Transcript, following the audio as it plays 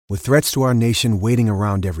With threats to our nation waiting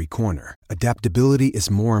around every corner, adaptability is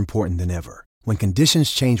more important than ever. When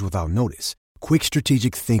conditions change without notice, quick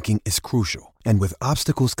strategic thinking is crucial. And with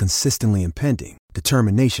obstacles consistently impending,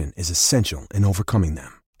 determination is essential in overcoming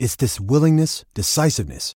them. It's this willingness,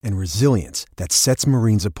 decisiveness, and resilience that sets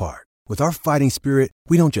Marines apart. With our fighting spirit,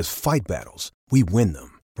 we don't just fight battles, we win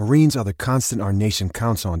them. Marines are the constant our nation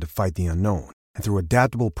counts on to fight the unknown. And through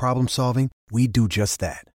adaptable problem solving, we do just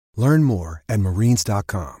that. Learn more at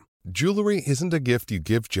marines.com. Jewelry isn't a gift you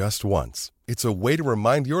give just once. It's a way to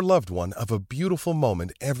remind your loved one of a beautiful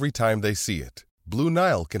moment every time they see it. Blue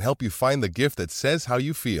Nile can help you find the gift that says how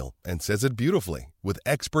you feel and says it beautifully, with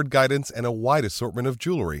expert guidance and a wide assortment of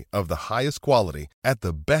jewelry of the highest quality at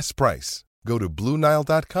the best price. Go to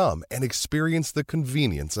BlueNile.com and experience the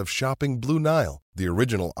convenience of shopping Blue Nile, the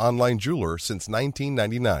original online jeweler since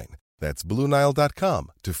 1999. That's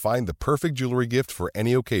BlueNile.com to find the perfect jewelry gift for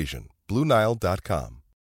any occasion. BlueNile.com.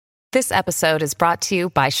 This episode is brought to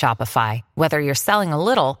you by Shopify. Whether you're selling a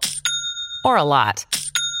little or a lot,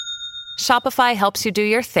 Shopify helps you do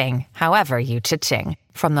your thing, however you cha-ching.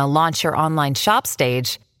 From the launch your online shop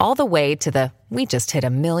stage, all the way to the we just hit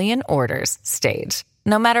 1 million orders stage.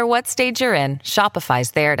 No matter what stage you're in,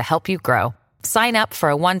 Shopify's there to help you grow. Sign up for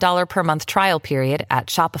a $1 per month trial period at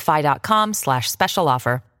shopify.com/special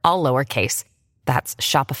offer, all lowercase. That's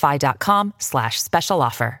shopify.com/special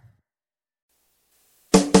offer.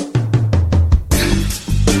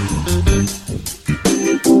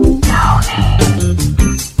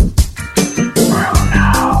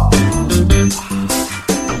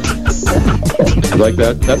 Like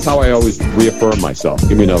that? That's how I always reaffirm myself.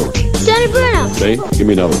 Give me another one. Tony Bruno. See? Give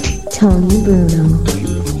me another one. Tony Bruno.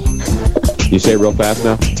 You say it real fast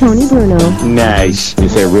now? Tony Bruno. Nice. You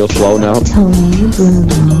say it real slow now? Tony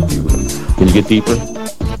Bruno. Can you get deeper?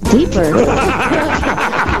 Deeper?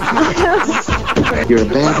 You're a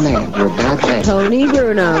bad man. You're a bad man. Tony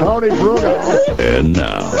Bruno. Tony Bruno. And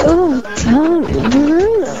now. Oh, Tony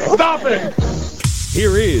Bruno. Stop it!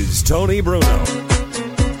 Here is Tony Bruno.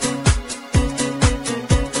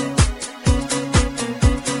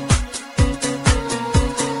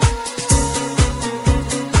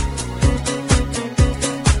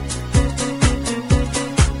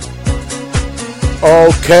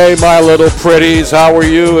 Okay, my little pretties, how are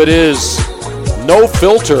you? It is no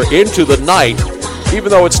filter into the night,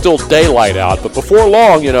 even though it's still daylight out. But before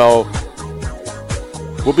long,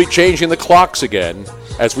 we'll be changing the clocks again,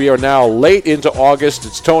 as we are now late into August.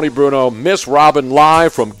 It's Tony Bruno, Miss Robin,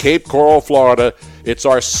 live from Cape Coral, Florida. It's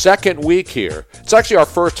our second week here. It's actually our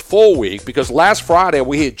first full week, because last Friday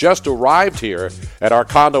we had just arrived here at our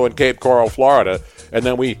condo in Cape Coral, Florida, and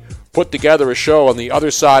then we put together a show on the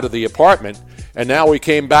other side of the apartment. And now we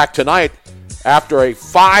came back tonight after a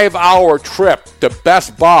 5-hour trip to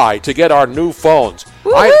Best Buy to get our new phones.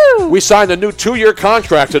 We signed a new 2-year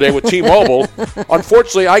contract today with T-Mobile.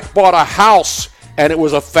 Unfortunately, I bought a house, and it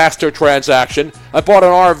was a faster transaction. I bought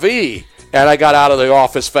an RV, and I got out of the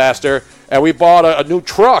office faster. And we bought a new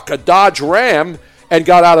truck, a Dodge Ram, and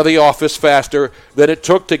got out of the office faster than it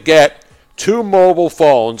took to get 2 mobile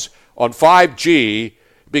phones on 5G,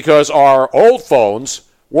 because our old phones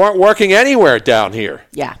weren't working anywhere down here.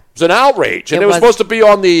 Yeah. It was an outrage. And it was supposed to be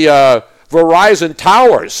on the Verizon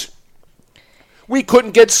towers. We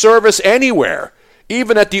couldn't get service anywhere.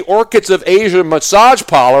 Even at the Orchids of Asia massage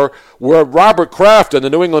parlor, where Robert Kraft and the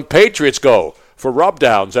New England Patriots go for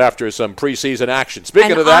rub-downs after some preseason action.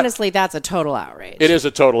 Speaking of that, honestly, that's a total outrage. It is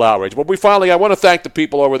a total outrage. But I want to thank the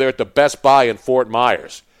people over there at the Best Buy in Fort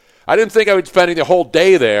Myers. I didn't think I would be spending the whole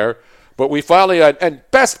day there, but we finally, and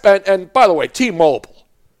by the way, T-Mobile.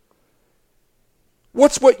 You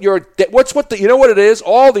know what it is?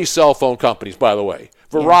 All these cell phone companies, by the way,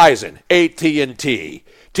 Verizon, AT&T,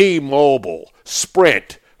 T-Mobile,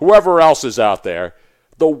 Sprint, whoever else is out there,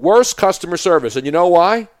 the worst customer service. And you know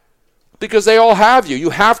why? Because they all have you.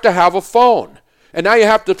 You have to have a phone. And now you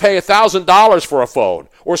have to pay $1,000 for a phone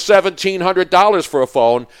or $1,700 for a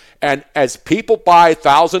phone. And as people buy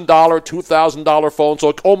 $1,000, $2,000 phones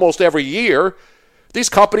almost every year, these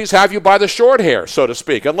companies have you by the short hair, so to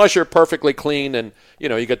speak, unless you're perfectly clean and,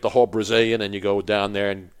 you get the whole Brazilian and you go down there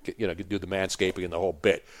and, do the manscaping and the whole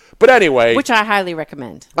bit. But anyway. Which I highly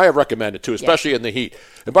recommend. I have recommended, too, especially in the heat.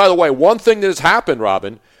 And by the way, one thing that has happened,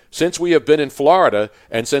 Robin, since we have been in Florida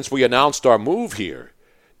and since we announced our move here,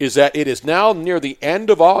 is that it is now near the end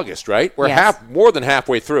of August, right? We're more than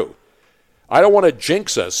halfway through. I don't want to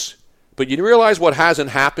jinx us, but you realize what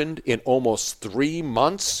hasn't happened in almost 3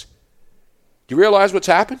 months? Do you realize what's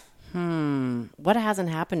happened? What hasn't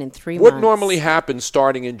happened in 3 months? What normally happens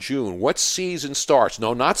starting in June? What season starts?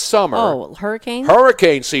 No, not summer. Oh, hurricanes?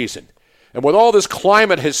 Hurricane season. And with all this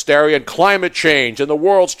climate hysteria and climate change and the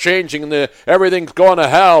world's changing and everything's going to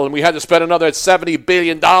hell and we had to spend another $70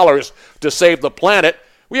 billion to save the planet,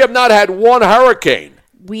 we have not had one hurricane.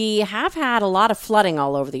 We have had a lot of flooding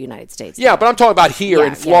all over the United States. Yeah, but I'm talking about here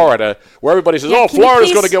in Florida, where everybody says,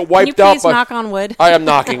 Florida's going to get wiped out. Can you please knock on wood? I am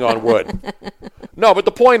knocking on wood. No, but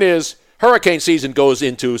the point is, hurricane season goes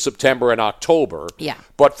into September and October. Yeah.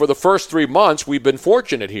 But for the first 3 months, we've been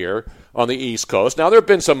fortunate here on the East Coast. Now, there have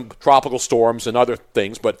been some tropical storms and other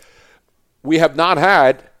things, but we have not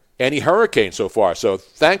had any hurricanes so far. So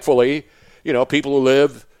thankfully, people who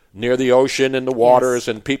live near the ocean and the waters,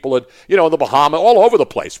 and people in the Bahamas, all over the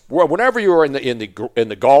place. Whenever you're in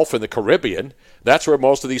the Gulf and the Caribbean, that's where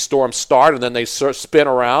most of these storms start, and then they spin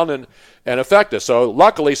around and affect us. So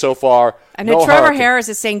luckily, so far, and no Trevor hurricane. Harris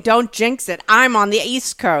is saying, "Don't jinx it. I'm on the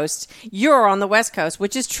East Coast. You're on the West Coast,"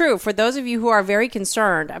 which is true. For those of you who are very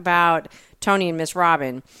concerned about Tony and Miss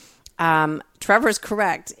Robin, Trevor's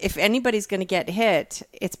correct. If anybody's going to get hit,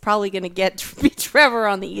 it's probably going to be Trevor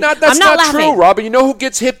on the East. That's I'm not true, laughing. Robin. You know who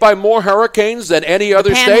gets hit by more hurricanes than any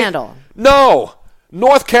other state? Panhandle. No,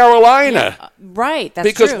 North Carolina. Yeah, right, that's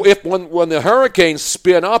because true. Because when the hurricanes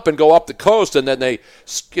spin up and go up the coast and then they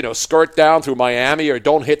skirt down through Miami or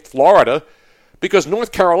don't hit Florida, because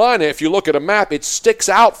North Carolina, if you look at a map, it sticks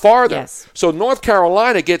out farther. Yes. So North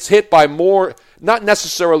Carolina gets hit by more, not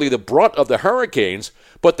necessarily the brunt of the hurricanes,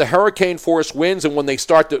 but the hurricane force winds, and when it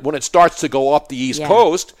starts to go up the East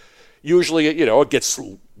Coast, usually it gets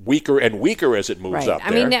weaker and weaker as it moves up there.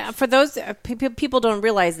 I mean, for those people don't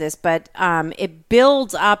realize this, but it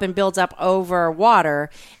builds up and builds up over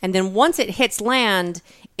water, and then once it hits land,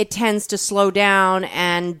 it tends to slow down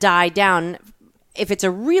and die down. If it's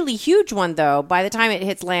a really huge one, though, by the time it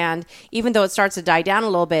hits land, even though it starts to die down a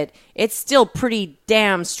little bit, it's still pretty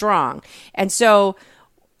damn strong. And so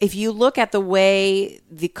if you look at the way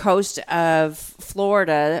the coast of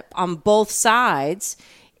Florida on both sides,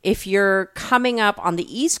 if you're coming up on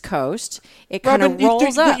the East Coast, it kind of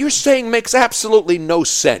rolls up. What you're saying makes absolutely no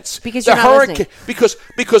sense. Because you're not listening.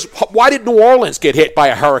 Because why did New Orleans get hit by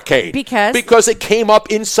a hurricane? Because it came up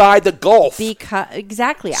inside the Gulf.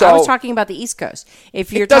 Exactly. So, I was talking about the East Coast.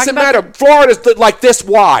 If you're it doesn't talking about matter. Florida's like this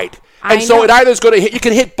wide. And so know. it either is going to hit. You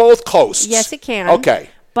can hit both coasts. Yes, it can. Okay.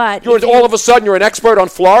 But all of a sudden you're an expert on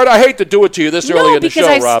Florida. I hate to do it to you this early in the show,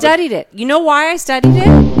 because I Robin. studied it. You know why I studied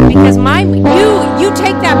it? Because you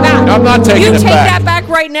take that back. I'm not taking it back. You take that back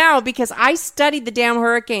right now because I studied the damn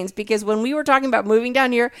hurricanes. Because when we were talking about moving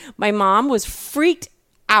down here, my mom was freaked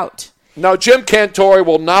out. Now, Jim Cantore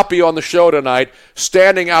will not be on the show tonight,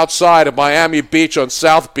 standing outside of Miami Beach on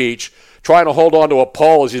South Beach, trying to hold on to a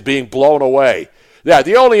pole as he's being blown away. Yeah,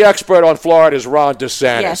 the only expert on Florida is Ron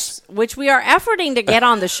DeSantis. Yes, which we are efforting to get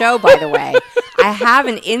on the show, by the way. I have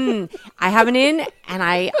an in, and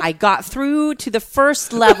I got through to the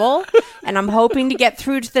first level, and I'm hoping to get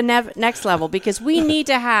through to the next level because we need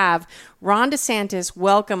to have Ron DeSantis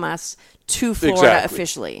welcome us to Florida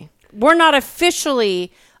officially. We're not official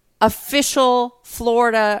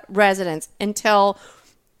Florida residents until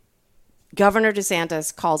Governor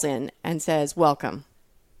DeSantis calls in and says, welcome.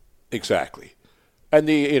 Exactly. And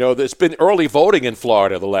there's been early voting in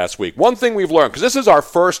Florida the last week. One thing we've learned, because this is our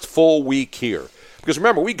first full week here. Because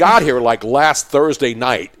remember, we got here like last Thursday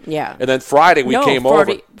night. Yeah. And then Friday we came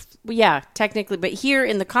over. Yeah, technically, but here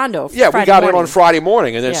in the condo. Yeah, we got in on Friday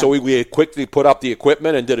morning. And then so Yeah. we quickly put up the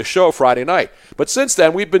equipment and did a show Friday night. But since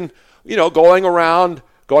then, we've been, going around,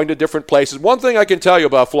 going to different places. One thing I can tell you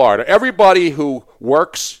about Florida, everybody who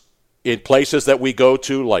works in places that we go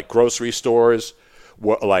to, like grocery stores,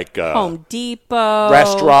 like Home Depot,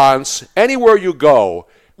 restaurants, anywhere you go,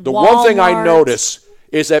 the Walmart. one thing I notice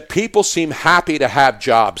is that people seem happy to have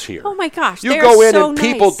jobs here. Oh my gosh, you go in and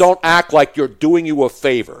people don't act like you're doing you a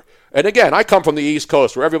favor. And again, I come from the East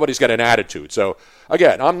Coast where everybody's got an attitude. So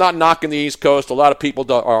again, I'm not knocking the East Coast. A lot of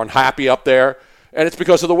people are unhappy up there, and it's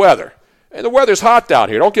because of the weather. And the weather's hot down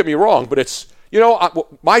here. Don't get me wrong, but it's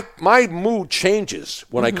my mood changes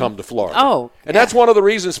when I come to Florida. Oh, and that's one of the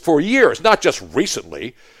reasons for years, not just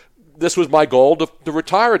recently. This was my goal to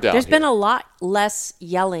retire down There's here. been a lot less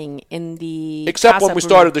yelling in the Except Casa when we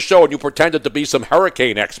Bruno. started the show and you pretended to be some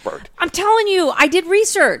hurricane expert. I'm telling you, I did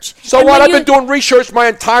research. So And what? when I've you- been doing research my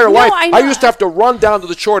entire No, life. I know. I used to have to run down to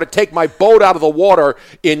the shore to take my boat out of the water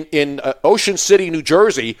in Ocean City, New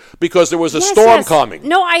Jersey, because there was a storm coming.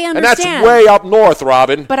 No, I understand. And that's way up north,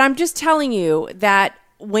 Robin. But I'm just telling you that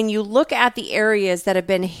when you look at the areas that have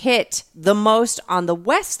been hit the most on the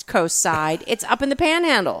West Coast side, it's up in the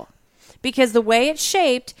Panhandle. Because the way it's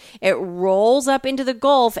shaped, it rolls up into the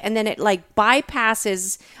Gulf and then it like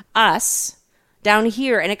bypasses us down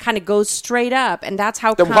here, and it kind of goes straight up, and that's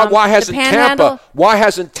how Then come why hasn't the Panhandle,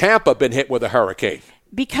 Tampa been hit with a hurricane?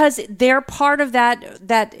 because they're part of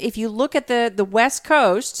that if you look at the West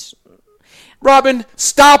Coast. Robin,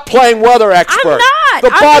 stop playing weather expert. I'm not.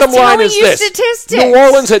 The I'm bottom just line telling is you this: statistics. New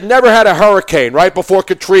Orleans had never had a hurricane right before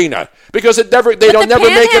Katrina because they don't never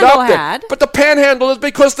make it up there. But the Panhandle is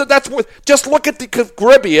because that's what. Just look at the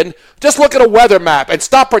Caribbean. Just look at a weather map and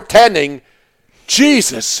stop pretending.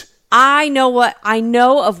 Jesus. I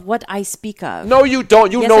know of what I speak of. No, you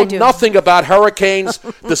don't. You Yes, know I do. nothing about hurricanes,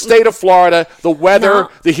 the state of Florida, the weather,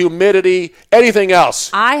 the humidity, anything else.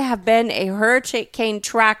 I have been a hurricane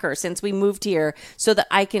tracker since we moved here so that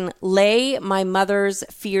I can lay my mother's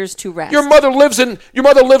fears to rest. Your mother lives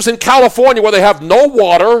in California where they have no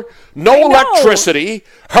water, no electricity,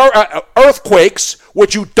 earthquakes,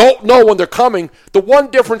 which you don't know when they're coming. The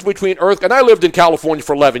one difference between and I lived in California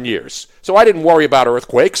for 11 years, so I didn't worry about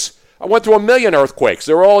earthquakes. I went through 1 million earthquakes.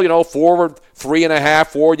 They're all, 4, 3.5,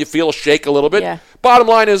 4. You feel a shake a little bit. Yeah. Bottom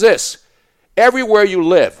line is this. Everywhere you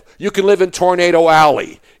live, you can live in Tornado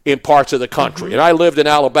Alley in parts of the country. Mm-hmm. And I lived in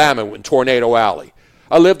Alabama in Tornado Alley.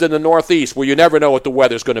 I lived in the Northeast where you never know what the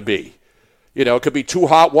weather's going to be. It could be too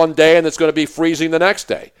hot one day and it's going to be freezing the next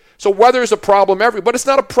day. So weather is a problem but it's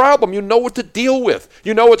not a problem. You know what to deal with.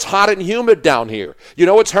 You know it's hot and humid down here. You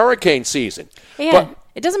know it's hurricane season. Yeah.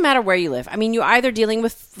 It doesn't matter where you live. I mean, you're either dealing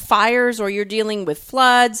with fires or you're dealing with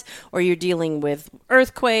floods or you're dealing with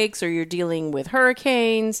earthquakes or you're dealing with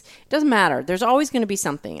hurricanes. It doesn't matter. There's always going to be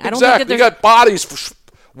something. I don't think that you got bodies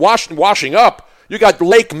washing up. You got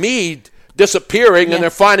Lake Mead disappearing and they're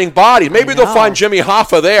finding bodies. Maybe they'll find Jimmy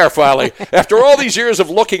Hoffa there finally. After all these years of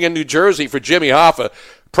looking in New Jersey for Jimmy Hoffa,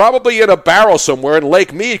 probably in a barrel somewhere in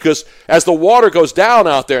Lake Mead, because as the water goes down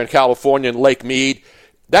out there in California in Lake Mead,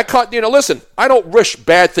 listen, I don't wish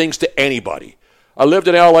bad things to anybody. I lived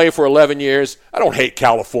in L.A. for 11 years. I don't hate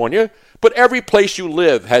California, but every place you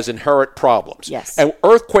live has inherent problems. Yes. And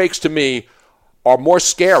earthquakes to me are more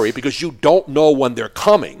scary because you don't know when they're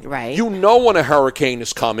coming. Right. You know when a hurricane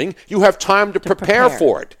is coming. You have time to prepare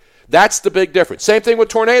for it. That's the big difference. Same thing with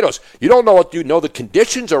tornadoes. You don't know the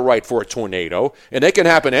conditions are right for a tornado, and they can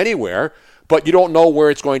happen anywhere, but you don't know where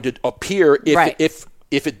it's going to appear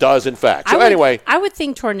if it does, in fact. So I would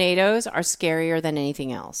think tornadoes are scarier than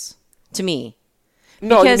anything else, to me.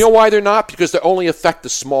 No, you know why they're not? Because they only affect a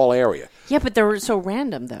small area. Yeah, but they're so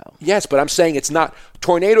random, though. Yes, but I'm saying it's not.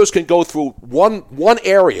 Tornadoes can go through one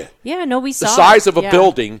area. Yeah, no, we saw the size of a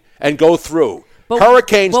building and go through. But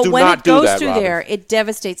Hurricanes do not do that, when it goes through Robin. there, it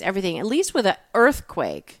devastates everything. At least with an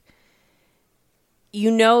earthquake,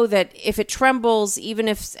 you know that if it trembles, even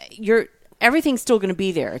if everything's still going to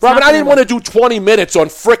be there. Robin, I didn't want to do 20 minutes on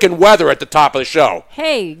frickin' weather at the top of the show.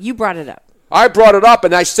 Hey, you brought it up. I brought it up,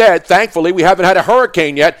 and I said, thankfully, we haven't had a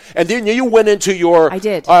hurricane yet. And then you went into your, I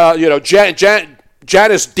did.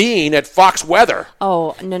 Janice Dean at Fox Weather.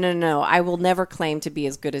 Oh, no. I will never claim to be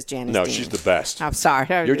as good as Janice Dean. No, she's the best. I'm sorry.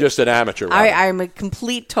 You're just an amateur, Robin. I'm a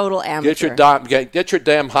complete, total amateur. Get your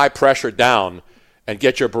damn high pressure down and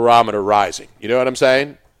get your barometer rising. You know what I'm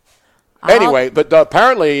saying? Anyway, but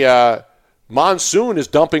apparently monsoon is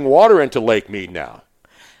dumping water into Lake Mead now.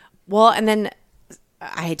 Well, and then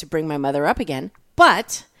I hate to bring my mother up again,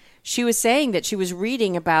 but she was saying that she was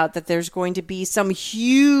reading about that there's going to be some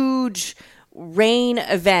huge rain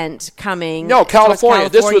event coming. No, California.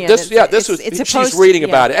 She's reading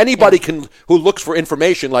about it. Anybody who looks for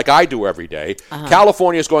information like I do every day.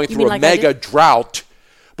 California is going through a mega drought,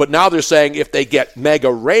 but now they're saying if they get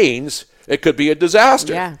mega rains, it could be a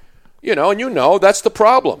disaster. Yeah. That's the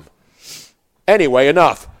problem. Anyway,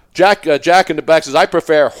 enough. Jack in the back says, I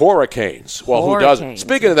prefer hurricanes. Well, who doesn't?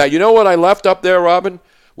 Speaking of that, you know what I left up there, Robin?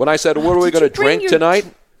 When I said, what are we going to drink tonight?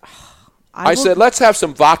 I said, let's have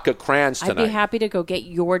some vodka crayons tonight. I'd be happy to go get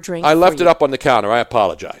your drink. I left it up on the counter. I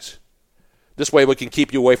apologize. This way we can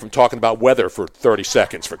keep you away from talking about weather for 30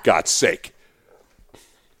 seconds, for God's sake.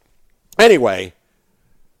 Anyway,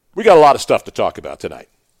 we got a lot of stuff to talk about tonight.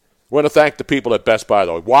 We want to thank the people at Best Buy,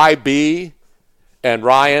 though. YB and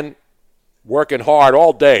Ryan working hard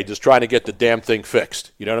all day just trying to get the damn thing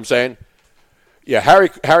fixed. You know what I'm saying? Yeah,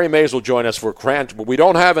 Harry Mays will join us for crayons, but we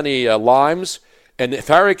don't have any limes. And if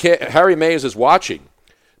Harry Mays is watching,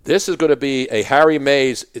 this is going to be a Harry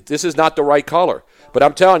Mays. This is not the right color. But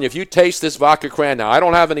I'm telling you, if you taste this vodka cran, now I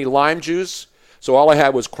don't have any lime juice, so all I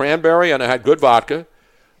had was cranberry, and I had good vodka,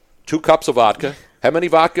 2 cups of vodka. How many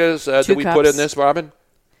vodkas did we put in this, Robin?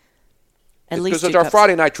 At least 2 cups. Because it's our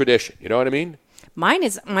Friday night tradition. You know what I mean? Mine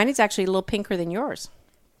is actually a little pinker than yours.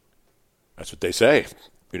 That's what they say.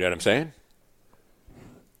 You know what I'm saying?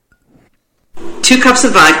 2 cups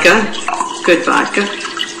of vodka, good vodka.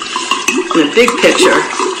 in a big pitcher.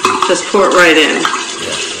 Just pour it right in.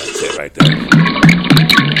 Yeah, that's it right there.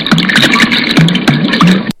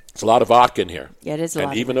 It's a lot of vodka in here. Yeah, it is a lot.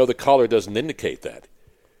 And even though the color doesn't indicate that.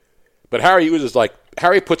 But Harry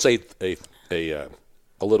puts a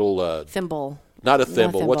little thimble. Not a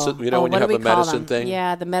thimble. What's it? You know when you have a medicine thing?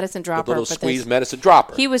 Yeah, the medicine dropper. The little squeeze medicine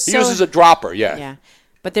dropper. He uses a dropper. Yeah. Yeah,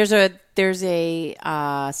 but there's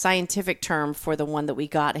a scientific term for the one that we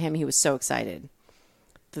got him. He was so excited.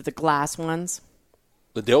 The glass ones.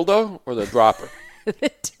 The dildo or the dropper?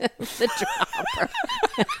 the dropper.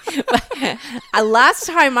 Last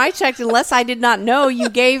time I checked, unless I did not know,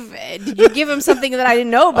 did you give him something that I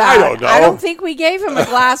didn't know about? I don't know. I don't think we gave him a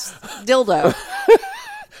glass dildo.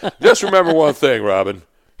 Just remember one thing, Robin.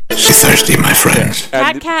 She's thirsty, my friends.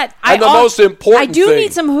 Cat. And the most important I do thing,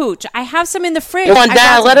 need some hooch. I have some in the fridge. Come on,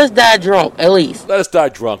 Dad. Let us die drunk, at least. Let us die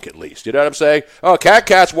drunk, at least. You know what I'm saying? Oh,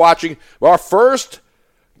 Cat's watching. Our first,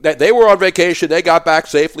 they were on vacation. They got back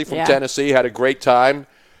safely from Tennessee, had a great time.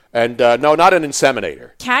 And no, not an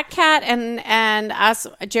inseminator. Cat and us,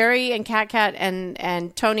 Jerry and Cat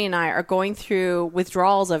and Tony and I are going through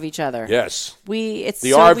withdrawals of each other. Yes. The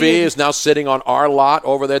RV is now sitting on our lot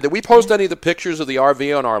over there. Did we post any of the pictures of the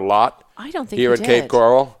RV on our lot? I don't think here we in did. Cape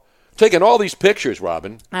Coral. Taking all these pictures,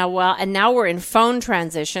 Robin. Well, and now we're in phone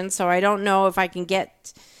transition, so I don't know if I can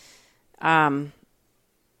get. But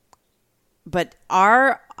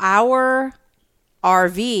our RV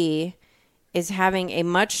is having a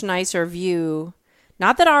much nicer view.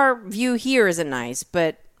 Not that our view here isn't nice,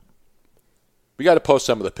 but we got to post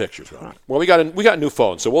some of the pictures, Robin. Well, we got new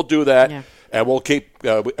phones, so we'll do that, and we'll keep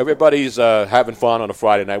everybody's having fun on a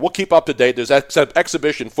Friday night. We'll keep up to date. There's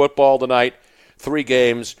exhibition football tonight, 3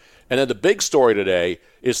 games, and then the big story today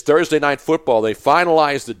is Thursday night football. They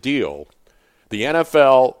finalized the deal, the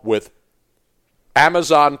NFL with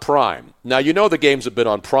Amazon Prime. Now you know the games have been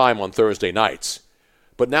on Prime on Thursday nights.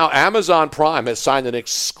 But now Amazon Prime has signed an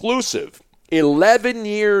exclusive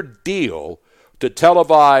 11-year deal to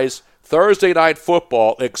televise Thursday Night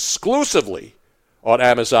Football exclusively on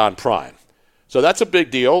Amazon Prime. So that's a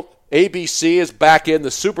big deal. ABC is back in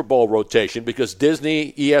the Super Bowl rotation because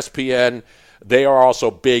Disney, ESPN, they are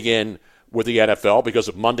also big in with the NFL because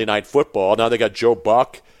of Monday Night Football. Now they got Joe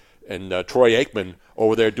Buck and Troy Aikman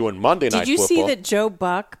over there doing Monday Night Football. Did you see that Joe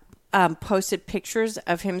Buck posted pictures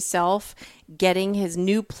of himself getting his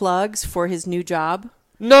new plugs for his new job?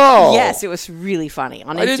 No. Yes, it was really funny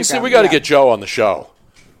on Instagram. I didn't see. We got to get Joe on the show.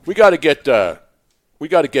 We got to get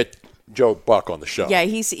Joe Buck on the show. Yeah,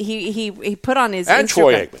 he put on his and Instagram.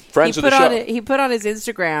 Troy Aikman, friends of the show. He put on his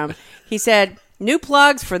Instagram. He said new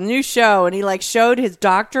plugs for the new show, and he showed his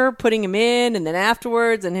doctor putting him in, and then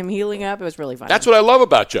afterwards, and him healing up. It was really funny. That's what I love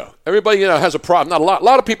about Joe. Everybody has a problem. Not a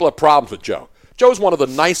lot of people have problems with Joe. Joe's one of the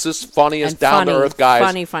nicest, funniest, down-to-earth guys.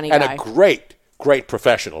 Funny and guy. A great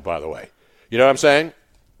professional, by the way. You know what I'm saying?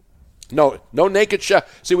 No naked shower.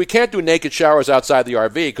 See, we can't do naked showers outside the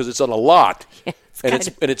RV because it's on a lot, and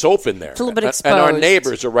it's open there. It's a little bit exposed. And our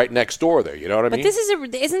neighbors are right next door there. You know what I mean?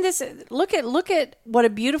 But isn't this? Look at what a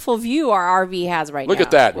beautiful view our RV has right now. Look at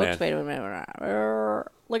that, Whoops, man. Wait a minute.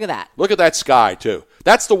 Look at that. Look at that sky too.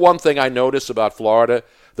 That's the one thing I notice about Florida: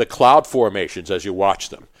 the cloud formations as you watch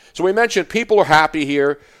them. So we mentioned people are happy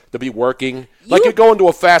here to be working. Like you go into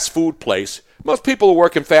a fast food place. Most people who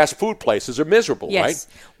work in fast food places are miserable, yes. right?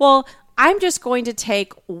 Well, I'm just going to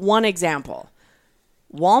take one example.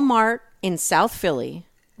 Walmart in South Philly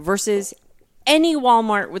versus any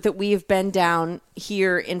Walmart that we have been down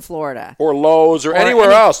here in Florida. Or Lowe's or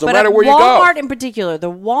anywhere else, no matter where you go. Walmart in particular,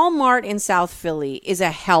 the Walmart in South Philly is a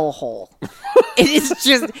hellhole. It is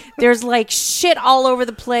just, there's shit all over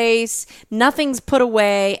the place. Nothing's put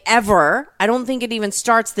away ever. I don't think it even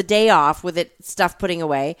starts the day off with stuff putting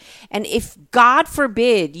away. And if, God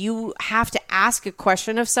forbid, you have to ask a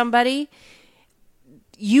question of somebody,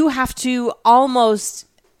 you have to almost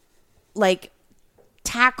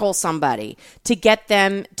tackle somebody to get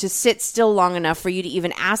them to sit still long enough for you to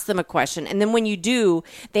even ask them a question. And then when you do,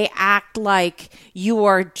 they act like you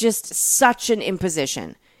are just such an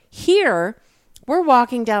imposition. Here, we're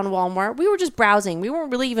walking down Walmart. We were just browsing. We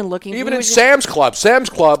weren't really even looking. Even in Sam's Club. Sam's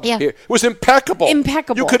Club was impeccable.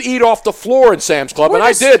 Impeccable. You could eat off the floor in Sam's Club, and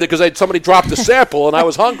I did because somebody dropped a sample and I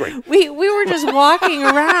was hungry. We were just walking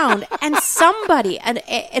around, and somebody,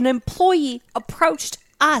 an employee, approached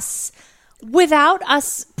us without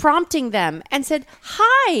us prompting them and said,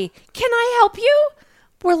 "Hi, can I help you?"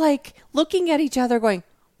 We're looking at each other going,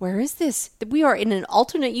 where is this? We are in an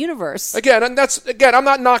alternate universe. Again, I'm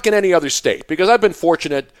not knocking any other state because I've been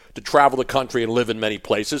fortunate to travel the country and live in many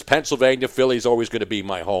places. Pennsylvania, Philly is always going to be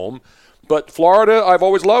my home. But Florida, I've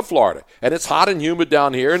always loved Florida. And it's hot and humid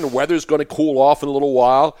down here, and the weather's going to cool off in a little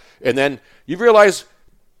while. And then you realize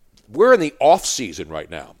we're in the off season right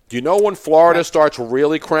now. Do you know when Florida starts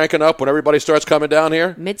really cranking up, when everybody starts coming down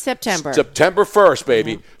here? Mid-September. September 1st,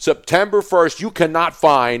 baby. Mm-hmm. September 1st, you cannot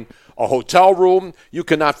find a hotel room. You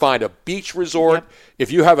cannot find a beach resort. Yep.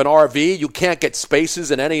 If you have an RV, you can't get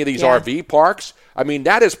spaces in any of these RV parks. I mean,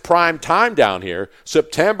 that is prime time down here.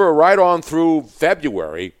 September right on through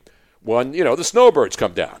February when, the snowbirds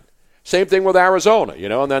come down. Same thing with Arizona,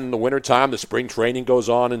 and then in the wintertime, the spring training goes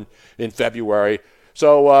on in February.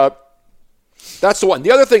 So that's the one. The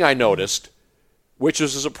other thing I noticed, which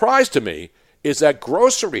is a surprise to me, is that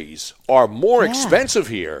groceries are more expensive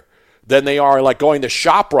here than they are like going to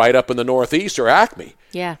ShopRite up in the Northeast or Acme.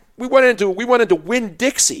 Yeah. We went into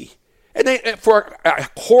Winn-Dixie, and for a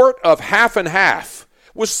quart of half and half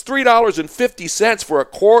was $3.50 for a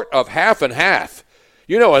quart of half and half.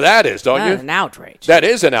 You know what that is, don't you? That's an outrage. That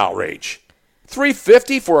is an outrage.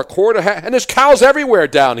 $3.50 for a quart of half, and there's cows everywhere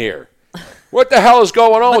down here. What the hell is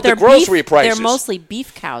going on with the grocery prices? They're mostly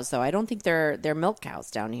beef cows, though. I don't think they're milk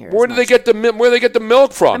cows down here. Where do they get the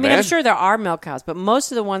milk from? I mean, I'm sure there are milk cows, but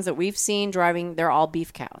most of the ones that we've seen driving, they're all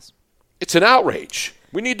beef cows. It's an outrage.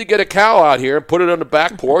 We need to get a cow out here and put it on the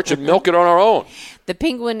back porch and milk it on our own. The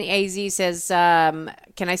Penguin AZ says, "Can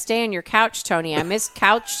I stay on your couch, Tony? I miss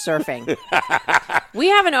couch surfing." We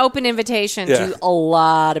have an open invitation to a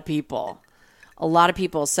lot of people.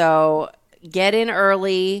 So get in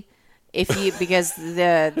early. Because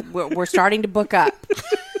we're starting to book up.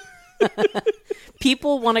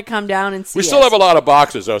 People want to come down and see us. We still have a lot of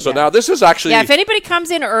boxes, though. So now this is actually... Yeah, if anybody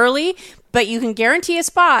comes in early, but you can guarantee a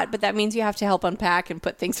spot, but that means you have to help unpack and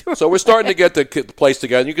put things away. So we're starting to get the place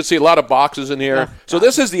together. You can see a lot of boxes in here. So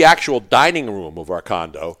this is the actual dining room of our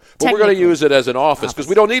condo. But we're going to use it as an office because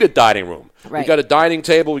we don't need a dining room. Right. We've got a dining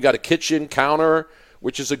table. We've got a kitchen, counter,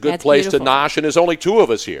 which is a good place to nosh. And there's only two of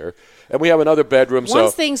us here. And we have another bedroom.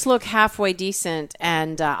 Once things look halfway decent,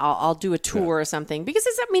 and I'll do a tour or something. Because,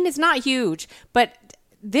 it's not huge. But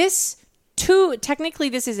technically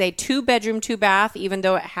this is a 2-bedroom, 2-bath, even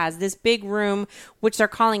though it has this big room, which they're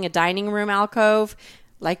calling a dining room alcove.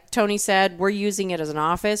 Like Tony said, we're using it as an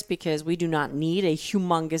office because we do not need a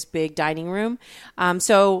humongous big dining room.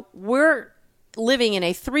 So we're living in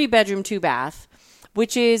a 3-bedroom, 2-bath,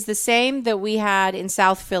 which is the same that we had in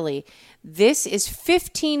South Philly. This is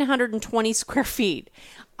 1,520 square feet.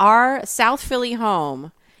 Our South Philly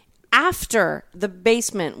home, after the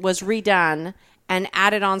basement was redone and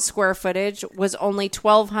added on square footage, was only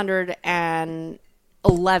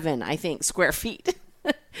 1,211, I think, square feet.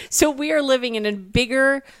 So we are living in a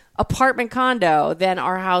bigger apartment condo than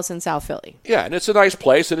our house in South Philly. Yeah, and it's a nice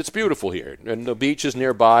place, and it's beautiful here. And the beach is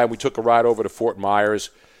nearby. We took a ride over to Fort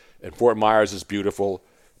Myers, and Fort Myers is beautiful.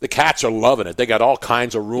 The cats are loving it. They got all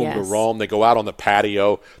kinds of room to roam. They go out on the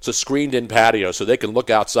patio. It's a screened-in patio, so they can look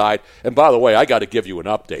outside. And by the way, I got to give you an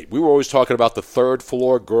update. We were always talking about the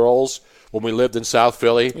third-floor girls when we lived in South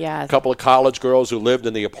Philly. Yeah. A couple of college girls who lived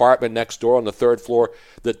in the apartment next door on the third floor.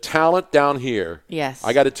 The talent down here,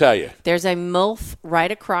 I got to tell you. There's a MILF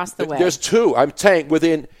right across the way. There's two. I'm saying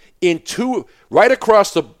right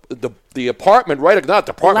across the apartment,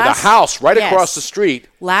 the house, across the street.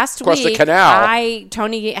 Last across week, the canal.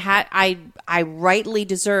 I rightly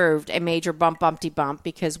deserved a major bumpty bump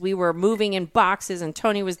because we were moving in boxes and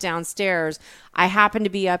Tony was downstairs. I happened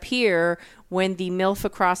to be up here when the MILF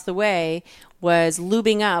across the way was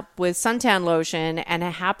lubing up with suntan lotion and I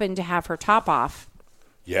happened to have her top off.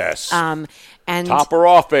 Yes. And top her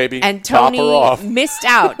off, baby. And Tony top her off. missed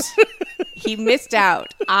out. He missed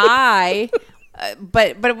out.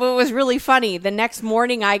 But what was really funny, the next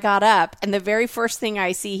morning I got up, and the very first thing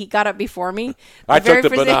I see, he got up before me. I took the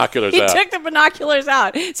binoculars out. He took the binoculars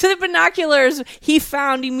out. So the binoculars he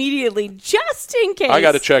found immediately, just in case. I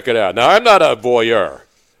got to check it out. Now, I'm not a voyeur,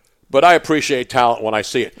 but I appreciate talent when I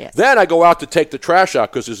see it. Yes. Then I go out to take the trash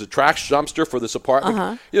out because there's a trash dumpster for this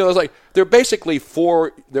apartment. It's like they're basically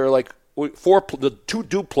the 2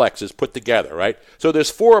 duplexes put together, right? So there's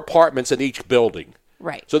 4 apartments in each building.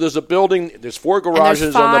 Right. So there's a building, there's 4 garages on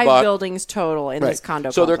the bottom. There's 5 buildings total in this condo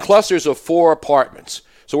So complex. they're clusters of 4 apartments.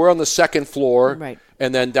 So we're on the second floor, right.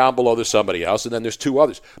 And then down below there's somebody else, and then there's 2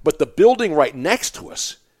 others. But the building right next to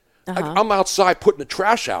us, I'm outside putting the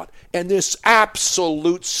trash out, and this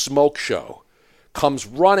absolute smoke show comes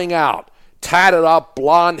running out, tatted up,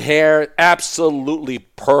 blonde hair, absolutely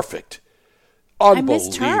perfect. Unbelievable, I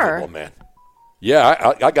missed her. Man.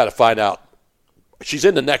 Yeah, I got to find out. She's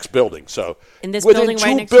in the next building. So in this within building, 2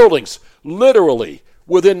 right next buildings, literally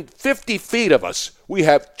within 50 feet of us, we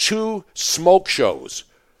have 2 smoke shows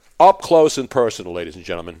up close and personal, ladies and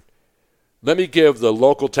gentlemen. Let me give the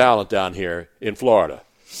local talent down here in Florida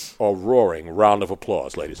a roaring round of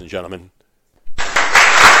applause, ladies and gentlemen. Not 3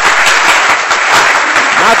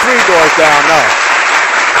 doors down, no.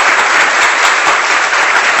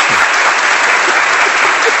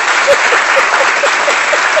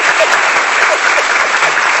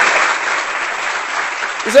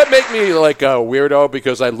 Does that make me like a weirdo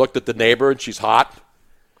because I looked at the neighbor and she's hot?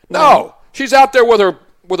 No, she's out there with her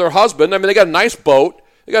husband. I mean, they got a nice boat.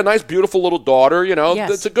 They got a nice, beautiful little daughter. You know,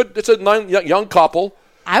 yes. It's a young couple.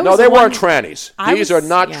 No, they weren't trannies. These are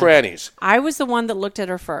not trannies. I was the one that looked at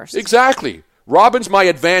her first. Exactly. Robin's my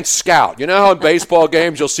advanced scout. You know how in baseball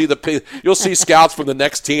games you'll see scouts from the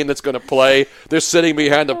next team that's going to play. They're sitting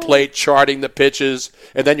behind the plate charting the pitches,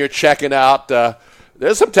 and then you're checking out.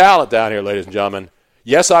 There's some talent down here, ladies and gentlemen.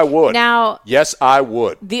 Yes, I would. Now, yes, I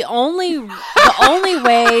would. The only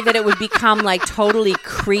way that it would become like totally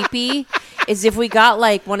creepy is if we got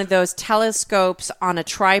like one of those telescopes on a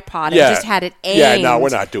tripod and just had it aimed. Yeah, no, we're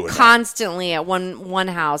not doing constantly that. At one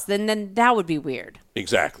house. Then that would be weird.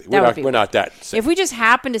 Exactly. We're not that sick. If we just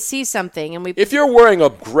happen to see something and if you're wearing a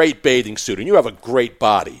great bathing suit and you have a great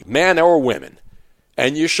body, man or women,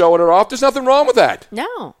 and you're showing it off, there's nothing wrong with that.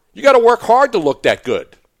 No. You got to work hard to look that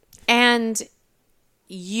good. And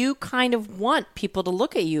you kind of want people to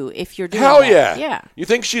look at you if you're doing Hell that. yeah. Yeah. You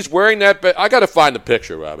think she's wearing that? I got to find the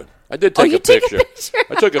picture, Robin. I did take a picture.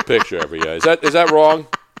 I took a picture of her. Yeah. Is that wrong?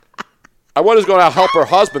 I was going to help her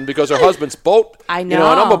husband because her husband's boat. I know. You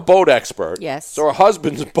know, and I'm a boat expert. Yes. So her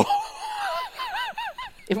husband's boat.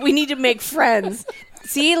 If we need to make friends.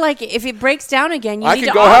 See, like if it breaks down again, you I need can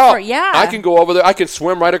to go offer. help. Yeah. I can go over there. I can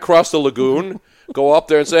swim right across the lagoon. Go up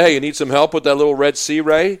there and say, "Hey, you need some help with that little Red Sea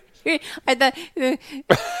Ray?"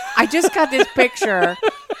 I just got this picture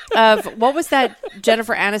of what was that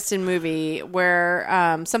Jennifer Aniston movie where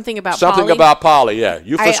something about Polly. Yeah,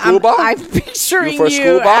 you for scuba. I'm picturing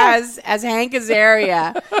you as Hank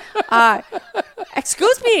Azaria.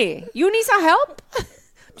 Excuse me, you need some help?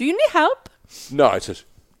 Do you need help? No, it says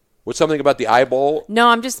what's something about the eyeball? No,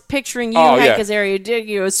 I'm just picturing you, Hank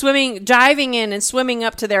Azaria, swimming, diving in and swimming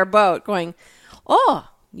up to their boat, going, "Oh,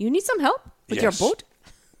 you need some help with your boat?"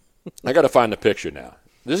 I got to find the picture now.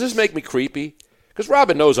 Does this make me creepy? Because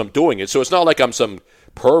Robin knows I'm doing it, so it's not like I'm some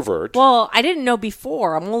pervert. Well, I didn't know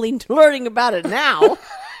before. I'm only learning about it now.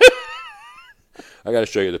 I got to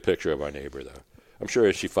show you the picture of our neighbor, though. I'm sure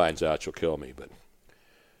if she finds out, she'll kill me. But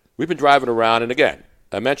we've been driving around, and again,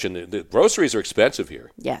 I mentioned the groceries are expensive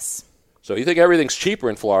here. Yes. So you think everything's cheaper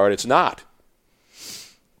in Florida? It's not.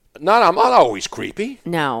 I'm not always creepy.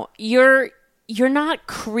 No, you're not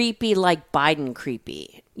creepy like Biden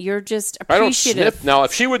creepy. You're just appreciative. I don't sniff. Now,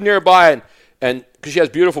 if she was nearby and because she has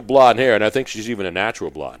beautiful blonde hair, and I think she's even a natural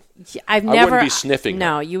blonde, I wouldn't be sniffing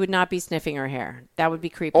No, her. you would not be sniffing her hair. That would be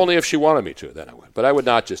creepy. Only if she wanted me to, then I would. But I would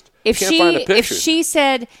not just. If she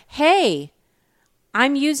said, "Hey,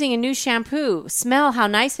 I'm using a new shampoo. Smell how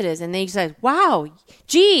nice it is," and then you said, "Wow,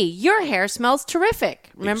 gee, your hair smells terrific."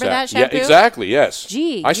 Remember that shampoo? Yeah, exactly. Yes.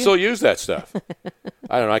 Gee, I still use that stuff.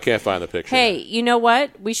 I don't know. I can't find the picture. Hey, you know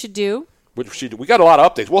what we should do? We got a lot of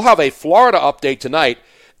updates. We'll have a Florida update tonight,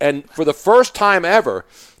 and for the first time ever,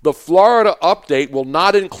 the Florida update will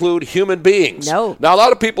not include human beings. No. Now, a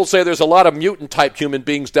lot of people say there's a lot of mutant-type human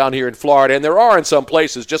beings down here in Florida, and there are in some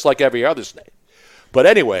places, just like every other state. But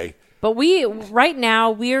anyway. But right now,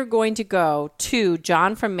 we are going to go to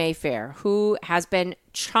John from Mayfair, who has been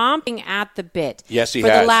chomping at the bit. Yes, he has.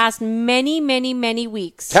 For the last many, many, many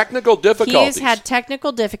weeks. Technical difficulties. He has had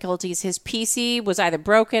technical difficulties. His PC was either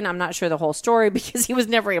broken. I'm not sure the whole story because he was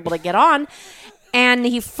never able to get on. And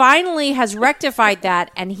he finally has rectified that.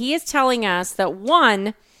 And he is telling us that,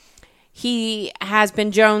 one, he has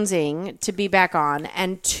been jonesing to be back on.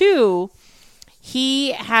 And two,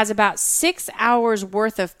 he has about 6 hours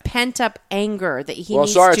worth of pent up anger that he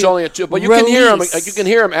needs to it's only a 2, but you can hear him. You can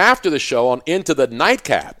hear him after the show on Into the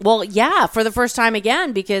Nightcap. Well, yeah, for the first time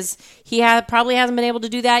again because he probably hasn't been able to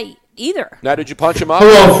do that either. Now, did you punch him up?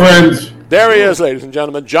 Hello, friends. There he is, ladies and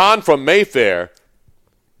gentlemen, John from Mayfair,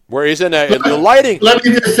 where he's in the lighting. Let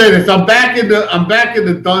me just say this: I'm back in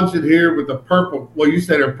the dungeon here with the purple. Well, you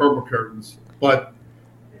said they're purple curtains, but.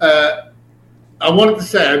 I wanted to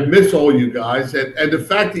say I miss all you guys, and the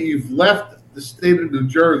fact that you've left the state of New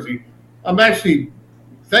Jersey, I'm actually,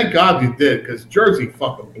 thank God you did, because Jersey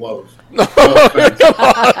fucking blows.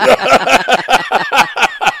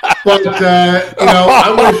 But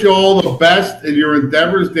I wish you all the best in your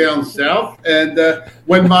endeavors down south. And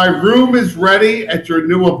when my room is ready at your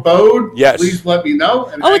new abode, please let me know.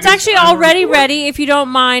 And it's actually already ready. If you don't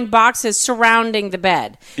mind, boxes surrounding the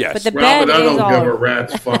bed. Yes, but the bed I don't is give a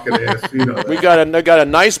rat's fucking ass. You know that. We got a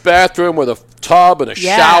nice bathroom with a tub and a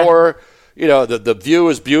shower. You know, the view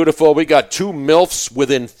is beautiful. We got 2 MILFs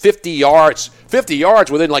within 50 yards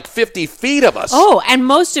within like 50 feet of us. Oh, and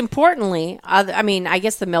most importantly, I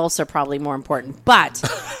guess the MILFs are probably more important, but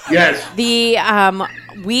yes,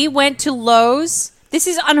 we went to Lowe's. This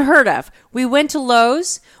is unheard of. We went to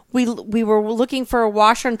Lowe's. We were looking for a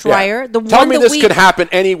washer and dryer. Yeah. Tell me this could happen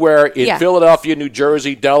anywhere in Philadelphia, New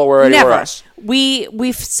Jersey, Delaware, anywhere else.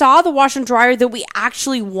 We saw the washer and dryer that we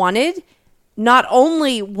actually wanted. Not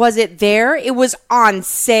only was it there, it was on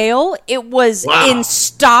sale. It was in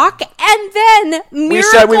stock. And then, miracle. We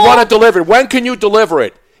said we want it delivered. When can you deliver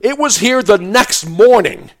it? It was here the next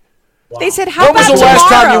morning. Wow. They said, how when about was the tomorrow? last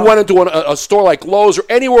time you went into a store like Lowe's or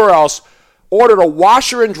anywhere else, ordered a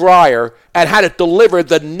washer and dryer, and had it delivered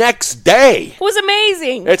the next day? It was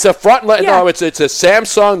amazing. It's a it's a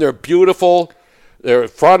Samsung. They're beautiful. They're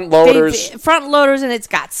front loaders. Front loaders, and it's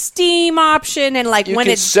got steam option, and like you when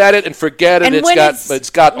can it's set it and forget it.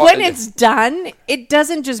 When it's done, it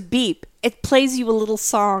doesn't just beep. It plays you a little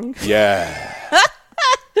song. Yeah.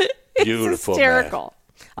 It's beautiful. Hysterical.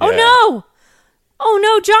 Man. Oh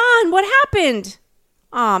no, John! What happened?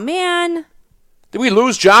 Oh man. Did we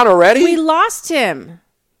lose John already? We lost him.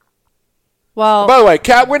 Well, by the way,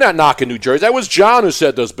 Kat, we're not knocking New Jersey. That was John who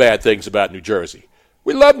said those bad things about New Jersey.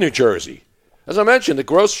 We love New Jersey. As I mentioned, the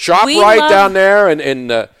gross ShopRite down there and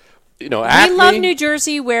Acme. We love New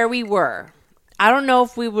Jersey where we were. I don't know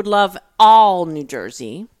if we would love all New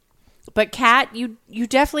Jersey, but Kat, you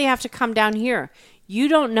definitely have to come down here. You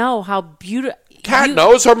don't know how beautiful. Kat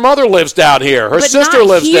knows her mother lives down here. Her sister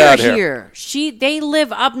lives down here. They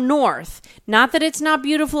live up north. Not that it's not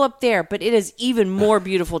beautiful up there, but it is even more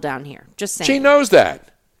beautiful down here. Just saying. She knows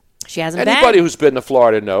that. She hasn't been. Anybody who's been to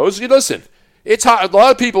Florida knows. You listen. It's hot. A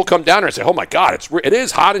lot of people come down here and say, "Oh my God, it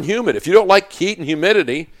is hot and humid." If you don't like heat and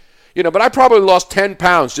humidity, but I probably lost 10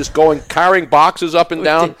 pounds just carrying boxes up and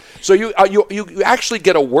down. So you actually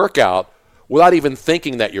get a workout without even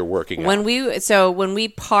thinking that you're working out. When we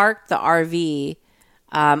parked the RV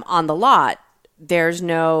on the lot, there's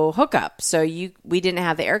no hookup, so we didn't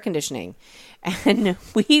have the air conditioning, and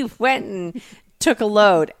we went and took a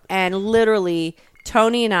load, and literally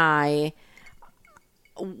Tony and I.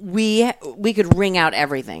 We could wring out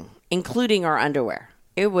everything, including our underwear.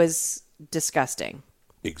 It was disgusting.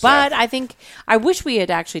 Exactly. But I wish we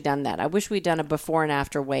had actually done that. I wish we'd done a before and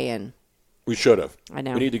after weigh-in. We should have. I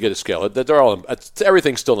know. We need to get a scale.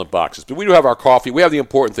 Everything's still in boxes. But we do have our coffee. We have the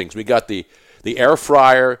important things. We got the air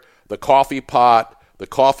fryer, the coffee pot, the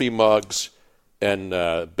coffee mugs, and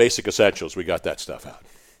basic essentials. We got that stuff out.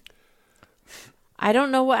 I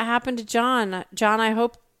don't know what happened to John. John, I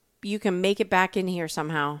hope you can make it back in here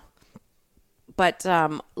somehow. But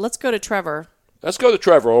let's go to Trevor. Let's go to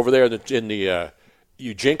Trevor over there in the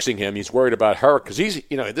you jinxing him. He's worried about hurricanes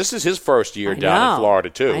because this is his first year down in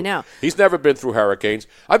Florida too. I know. He's never been through hurricanes.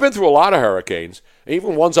 I've been through a lot of hurricanes,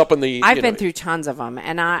 even ones up in the. I've been through tons of them,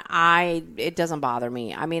 and it doesn't bother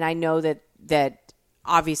me. I mean, I know that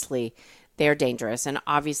obviously they're dangerous, and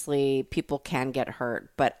obviously people can get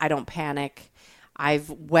hurt, but I don't panic. I've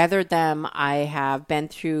weathered them. I have been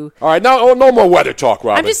through. All right, no more weather talk,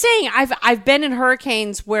 Robin. I'm just saying, I've been in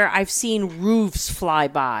hurricanes where I've seen roofs fly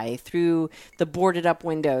by through the boarded up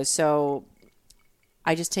windows. So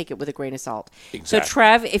I just take it with a grain of salt. Exactly. So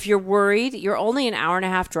Trev, if you're worried, you're only an hour and a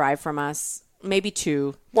half drive from us, maybe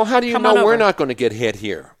 2. Well, how do you know we're not going to get hit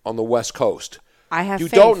here on the West Coast? I have. You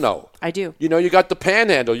faith. don't know. I do. You got the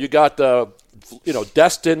Panhandle. You got the.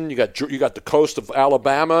 Destin, you got the coast of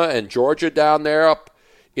Alabama and Georgia down there up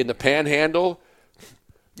in the Panhandle.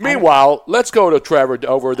 Meanwhile, let's go to Trevor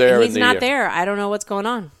over there. He's not there. I don't know what's going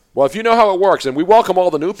on. Well, if you know how it works, and we welcome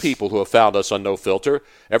all the new people who have found us on No Filter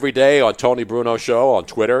every day on Tony Bruno Show on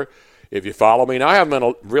Twitter. If you follow me, and I haven't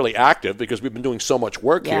been really active because we've been doing so much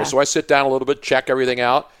work here, so I sit down a little bit, check everything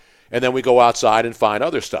out, and then we go outside and find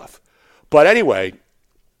other stuff. But anyway,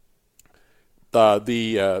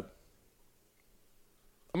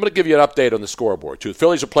 I'm going to give you an update on the scoreboard, too. The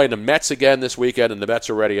Phillies are playing the Mets again this weekend, and the Mets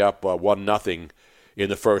are already up 1-0 in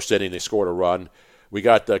the first inning. They scored a run. We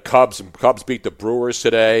got the Cubs. Cubs beat the Brewers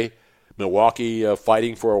today. Milwaukee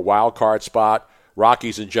fighting for a wild card spot.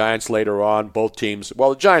 Rockies and Giants later on. Both teams,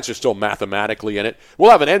 well, the Giants are still mathematically in it.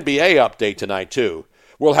 We'll have an NBA update tonight, too.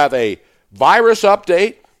 We'll have a virus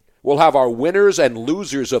update. We'll have our winners and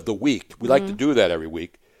losers of the week. We like to do that every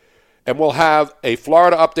week. And we'll have a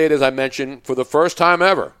Florida update, as I mentioned, for the first time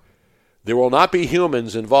ever. There will not be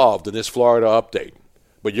humans involved in this Florida update,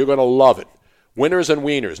 but you're going to love it. Winners and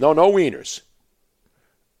wieners. No wieners.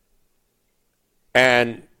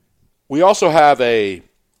 And we also have a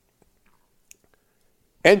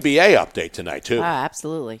NBA update tonight, too.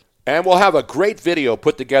 Absolutely. And we'll have a great video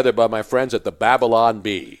put together by my friends at the Babylon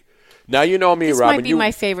Bee. Now, you know me, this Robin. This might be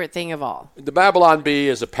my favorite thing of all. The Babylon Bee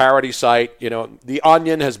is a parody site. You know, The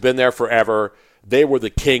Onion has been there forever. They were the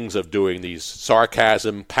kings of doing these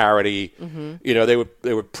sarcasm, parody. Mm-hmm. You know,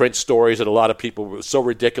 they would print stories that a lot of people were so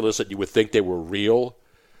ridiculous that you would think they were real.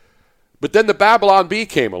 But then the Babylon Bee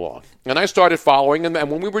came along, and I started following them.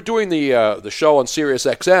 And when we were doing the show on Sirius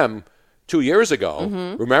XM 2 years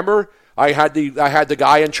ago, remember, I had the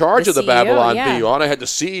guy in charge of the CEO, Babylon Bee on. I had the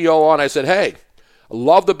CEO on. I said, hey, I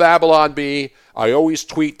love the Babylon Bee. I always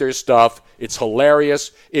tweet their stuff. It's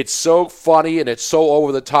hilarious. It's so funny, and it's so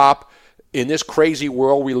over the top. In this crazy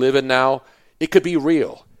world we live in now, it could be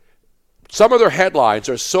real. Some of their headlines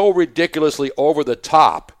are so ridiculously over the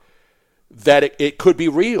top that it could be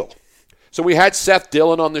real. So we had Seth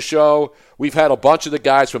Dillon on the show. We've had a bunch of the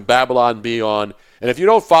guys from Babylon Bee on. And if you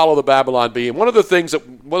don't follow the Babylon Bee, and one of the things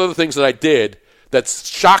that I did that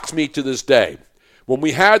shocks me to this day, when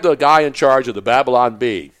we had the guy in charge of the Babylon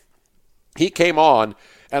Bee, he came on,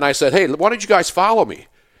 and I said, hey, why don't you guys follow me?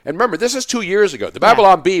 And remember, this is 2 years ago. The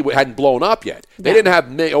Babylon Bee hadn't blown up yet. They didn't have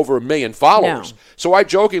over 1 million followers. No. So I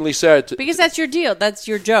jokingly said... Because that's your deal. That's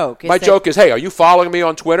your joke. My joke is, hey, are you following me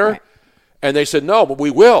on Twitter? Right. And they said, no, but we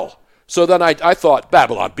will. So then I thought,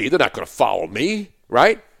 Babylon Bee, they're not going to follow me,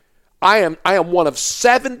 right? I am one of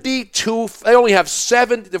 72... They only have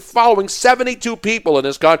they're following 72 people in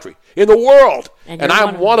this country, in the world. And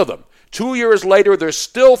I'm one of them. 2 years later, they're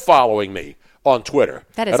still following me on Twitter.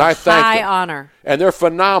 That is a high honor. And they're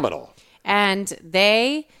phenomenal. And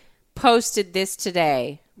they posted this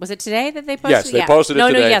today. Was it today that they posted it? Yes, they posted it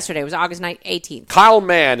today. No, yesterday. It was August 18th. Kyle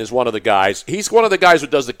Mann is one of the guys. He's one of the guys who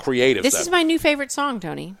does the creative stuff. This is my new favorite song,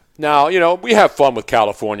 Tony. Now, you know, we have fun with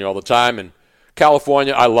California all the time. And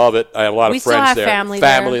California, I love it. I have a lot of friends there.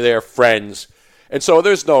 Family there, friends. And so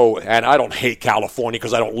and I don't hate California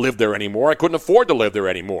because I don't live there anymore. I couldn't afford to live there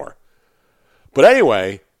anymore. But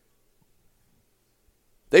anyway...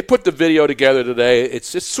 They put the video together today.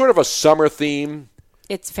 It's just sort of a summer theme.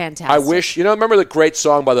 It's fantastic. I wish, remember the great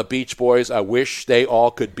song by the Beach Boys, I wish they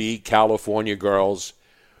all could be California girls?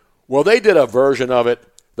 Well, they did a version of it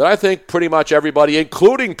that I think pretty much everybody,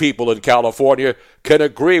 including people in California, can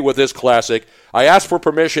agree with this classic. I asked for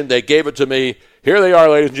permission. They gave it to me. Here they are,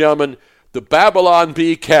 ladies and gentlemen, the Babylon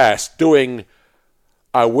Bee cast doing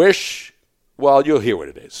I wish, well, you'll hear what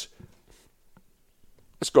it is.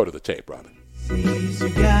 Let's go to the tape, Robin. You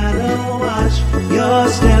gotta watch your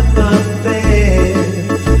step up there.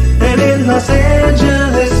 And in Los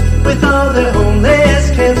Angeles, with all the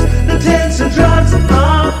homeless camps, the tents and drugs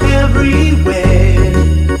are everywhere.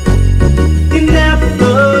 You never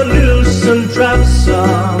lose some drops,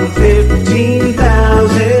 some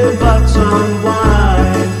 $15,000 on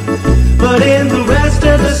wine. But in the rest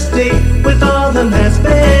of the state, with all the mass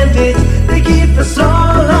bandits, they keep us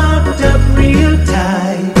all locked up real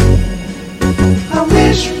tight. I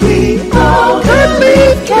wish we all could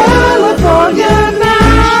leave California now.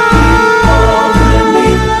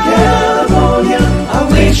 I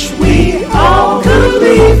wish we all could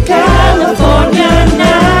leave California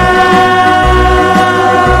now.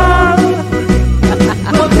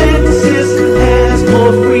 Well, Texas has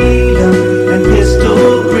more freedom and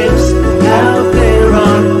pistol grips out there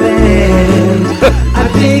on band. I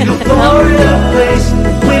think a Florida place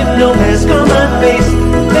with no mask on my face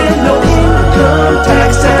and no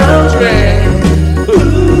tax soundtrack.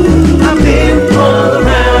 I've been all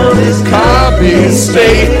around this commie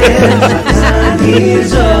state. Time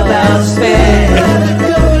is about spent.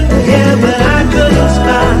 Yeah, but I couldn't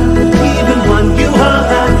spot even one U-Haul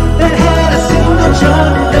that had a single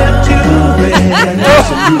trunk left to rent.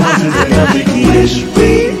 Wish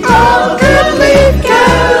we all could leave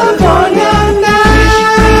California now.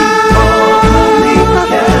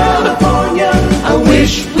 I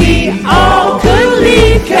wish we all could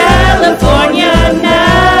leave California now.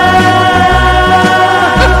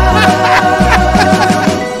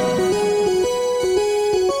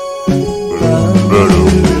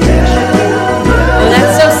 Oh,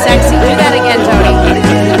 that's so sexy. Do that again, Tony.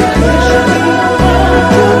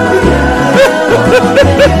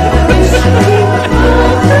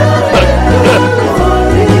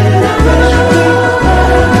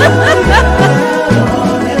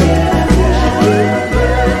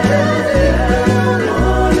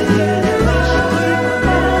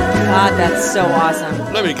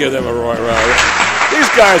 Let me give them a roaring round. These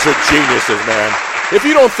guys are geniuses, man. If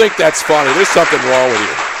you don't think that's funny, there's something wrong with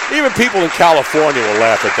you. Even people in California will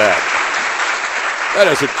laugh at that. That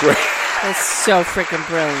is a great... That's so freaking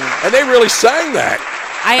brilliant. And they really sang that.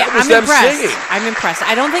 I'm them impressed. singing. I'm impressed.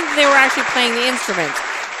 I don't think they were actually playing the instruments.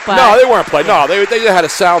 But no, they weren't playing. No, they had a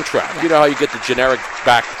soundtrack. Yeah. You know how you get the generic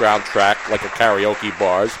background track, like a karaoke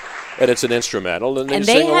bars, and it's an instrumental, and they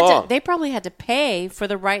sing along. They probably had to pay for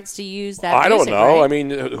the rights to use that I music, don't know. right? I mean,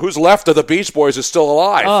 who's left of the Beach Boys is still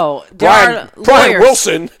alive. Oh, Brian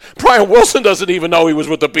Wilson. Brian Wilson doesn't even know he was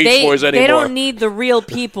with the Beach Boys anymore. They don't need the real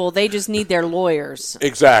people. They just need their lawyers.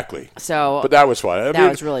 Exactly. So, but that was fun. That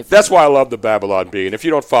was really fun. That's why I love the Babylon Bee. And if you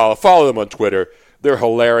don't follow them on Twitter. They're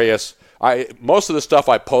hilarious. Most of the stuff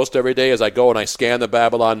I post every day is I go and I scan the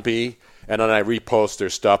Babylon Bee, and then I repost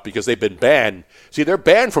their stuff because they've been banned. See, they're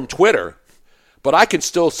banned from Twitter, but I can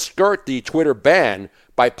still skirt the Twitter ban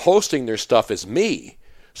by posting their stuff as me.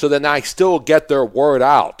 So then I still get their word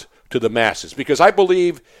out to the masses. Because I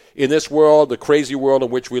believe in this world, the crazy world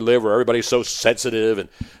in which we live, where everybody's so sensitive and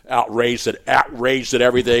outraged at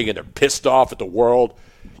everything, and they're pissed off at the world,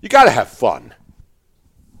 you got to have fun.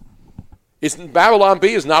 Babylon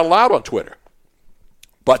Bee is not allowed on Twitter.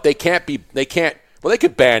 But they could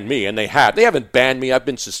ban me, and they have. They haven't banned me. I've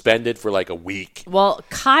been suspended for like a week. Well,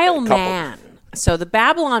 Kyle Mann. So the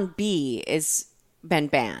Babylon Bee has been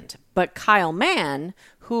banned. But Kyle Mann,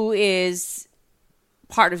 who is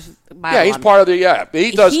part of Babylon. Yeah, he's part of the,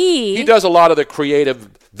 he does a lot of the creative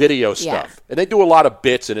video stuff. Yeah. And they do a lot of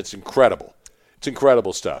bits, and it's incredible. It's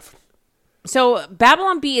incredible stuff. So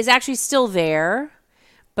Babylon Bee is actually still there.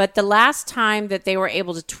 But the last time that they were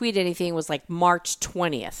able to tweet anything was like March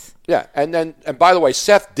 20th. Yeah, and by the way,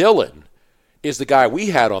 Seth Dillon is the guy we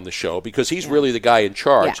had on the show because he's really the guy in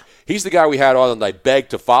charge. Yeah. He's the guy we had on, and I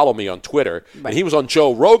begged to follow me on Twitter. Right. And he was on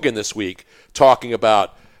Joe Rogan this week talking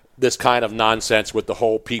about this kind of nonsense with the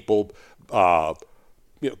whole people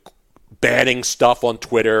banning stuff on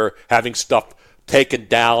Twitter, having stuff taken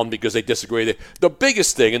down because they disagree. The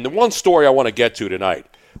biggest thing, and the one story I want to get to tonight,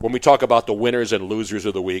 when we talk about the winners and losers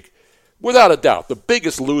of the week, without a doubt, the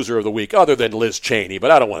biggest loser of the week, other than Liz Cheney, but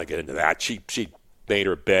I don't want to get into that. She made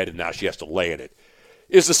her bed, and now she has to lay in it,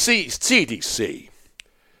 is the CDC.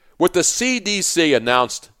 What the CDC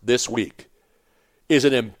announced this week is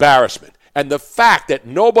an embarrassment. And the fact that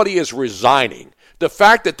nobody is resigning, the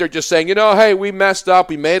fact that they're just saying, hey, we messed up,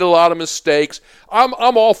 we made a lot of mistakes. I'm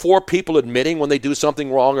all for people admitting when they do something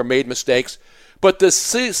wrong or made mistakes. But the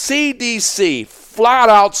CDC flat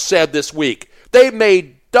out said this week they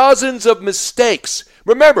made dozens of mistakes.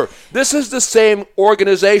 Remember, this is the same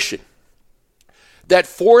organization that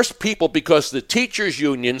forced people, because the teachers'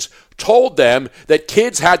 unions told them that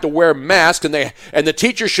kids had to wear masks and the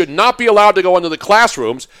teachers should not be allowed to go into the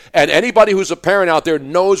classrooms. And anybody who's a parent out there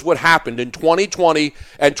knows what happened in 2020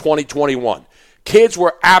 and 2021. Kids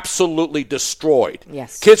were absolutely destroyed.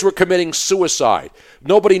 Yes. Kids were committing suicide.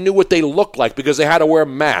 Nobody knew what they looked like because they had to wear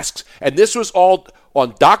masks. And this was all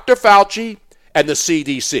on Dr. Fauci and the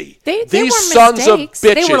CDC. These sons mistakes. Of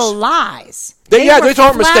bitches. They were lies. They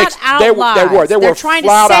weren't mistakes. They were. They're trying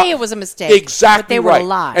to say it was a mistake. Exactly, but they were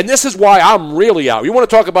lies. And this is why I'm really out. You want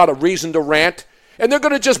to talk about a reason to rant? And they're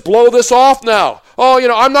going to just blow this off now. Oh,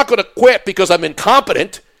 I'm not going to quit because I'm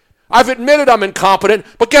incompetent. I've admitted I'm incompetent,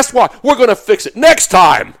 but guess what? We're going to fix it. Next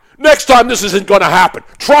time this isn't going to happen.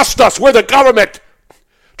 Trust us. We're the government.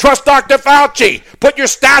 Trust Dr. Fauci. Put your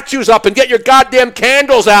statues up and get your goddamn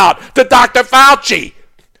candles out to Dr. Fauci.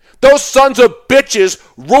 Those sons of bitches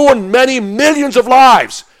ruined many millions of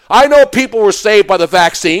lives. I know people were saved by the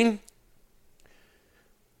vaccine.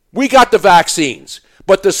 We got the vaccines.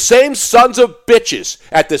 But the same sons of bitches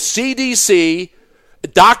at the CDC,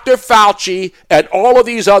 Dr. Fauci, and all of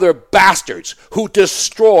these other bastards who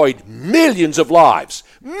destroyed millions of lives.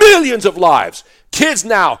 Millions of lives. Kids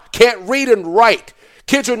now can't read and write.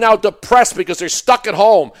 Kids are now depressed because they're stuck at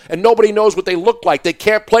home and nobody knows what they look like. They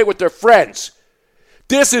can't play with their friends.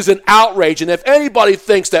 This is an outrage, and if anybody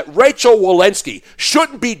thinks that Rachel Walensky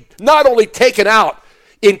shouldn't be not only taken out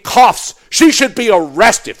in cuffs, she should be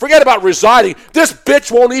arrested. Forget about resigning. This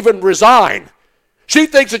bitch won't even resign. She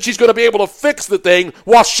thinks that she's going to be able to fix the thing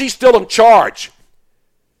while she's still in charge.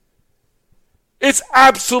 It's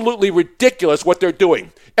absolutely ridiculous what they're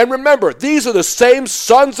doing. And remember, these are the same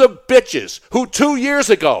sons of bitches who 2 years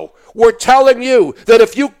ago were telling you that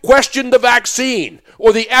if you questioned the vaccine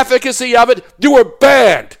or the efficacy of it, you were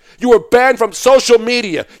banned. You were banned from social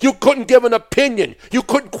media. You couldn't give an opinion. You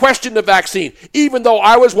couldn't question the vaccine. Even though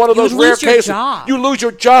I was one of those rare cases. You lose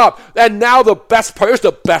your job. And now here's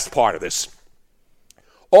the best part of this.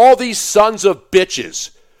 All these sons of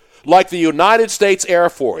bitches like the United States Air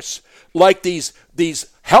Force, like these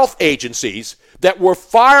health agencies that were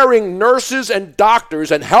firing nurses and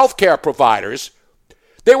doctors and healthcare providers.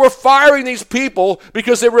 They were firing these people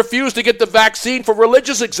because they refused to get the vaccine for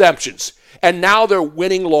religious exemptions. And now they're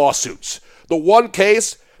winning lawsuits.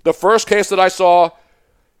 The first case that I saw,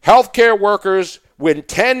 healthcare workers win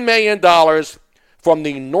 $10 million from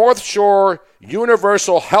the North Shore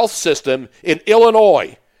Universal Health System in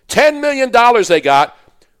Illinois. $10 million they got.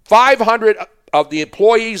 500 of the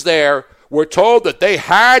employees there were told that they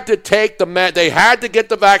had to get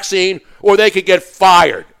the vaccine or they could get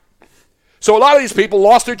fired. So a lot of these people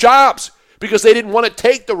lost their jobs because they didn't want to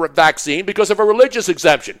take the vaccine because of a religious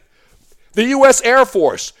exemption. The U.S. Air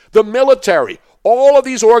Force, the military, all of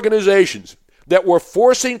these organizations that were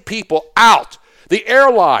forcing people out, the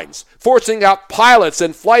airlines forcing out pilots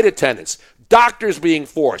and flight attendants, doctors being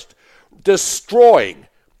forced, destroying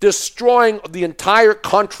the entire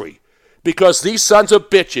country because these sons of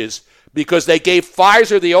bitches, because they gave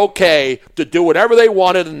Pfizer the okay to do whatever they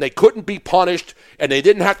wanted and they couldn't be punished and they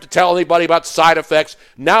didn't have to tell anybody about side effects.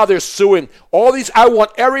 Now they're suing all these. I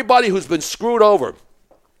want everybody who's been screwed over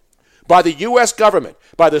by the U.S. government,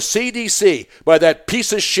 by the CDC, by that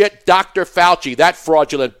piece of shit Dr. Fauci, that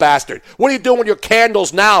fraudulent bastard. What are you doing with your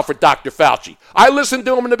candles now for Dr. Fauci? I listened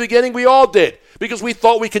to him in the beginning. We all did because we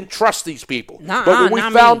thought we can trust these people. But when we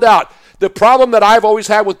found out, the problem that I've always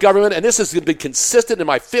had with government, and this has been consistent in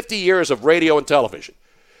my 50 years of radio and television,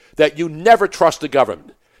 that you never trust the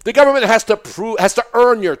government. The government has to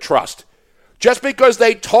earn your trust. Just because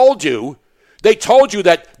they told you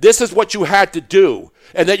that this is what you had to do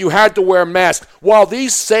and that you had to wear masks, while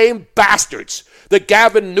these same bastards, the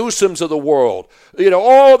Gavin Newsoms of the world,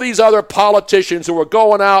 all these other politicians who were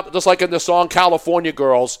going out, just like in the song California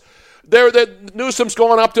Girls, the Newsom's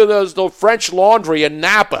going up to the French Laundry in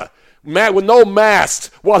Napa, man, with no masks,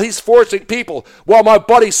 while he's forcing people, while my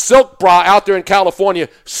buddy Silk Bra out there in California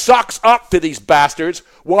sucks up to these bastards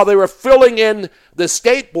while they were filling in the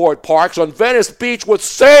skateboard parks on Venice Beach with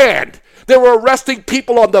sand. They were arresting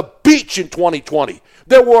people on the beach in 2020.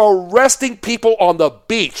 They were arresting people on the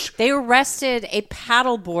beach. They arrested a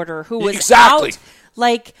paddleboarder who was out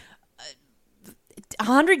like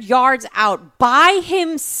 100 yards out by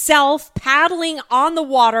himself, paddling on the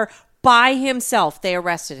water by himself. They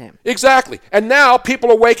arrested him. Exactly. And now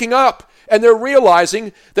people are waking up and they're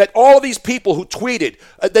realizing that all of these people who tweeted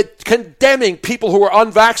that condemning people who are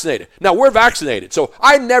unvaccinated. Now, we're vaccinated, so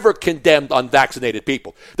I never condemned unvaccinated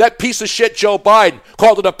people. That piece of shit Joe Biden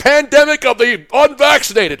called it a pandemic of the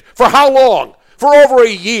unvaccinated. For how long? For over a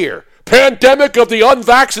year. Pandemic of the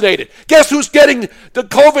unvaccinated. Guess who's getting the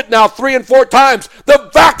COVID now 3 and 4 times? The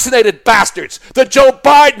vaccinated bastards. The Joe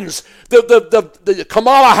Bidens. The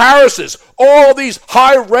Kamala Harrises. All these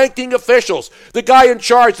high-ranking officials. The guy in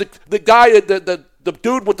charge. The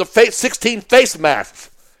dude with the 16 face masks.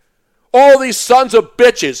 All these sons of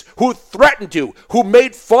bitches who threatened you, who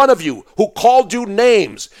made fun of you, who called you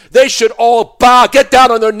names. They should all get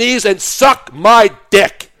down on their knees and suck my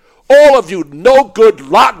dick. All of you no good,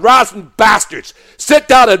 rotten bastards. Sit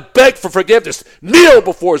down and beg for forgiveness. Kneel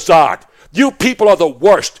before Zod. You people are the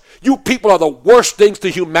worst. You people are the worst things to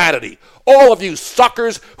humanity. All of you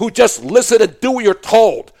suckers who just listen and do what you're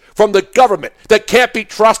told. From the government that can't be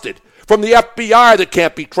trusted. From the FBI that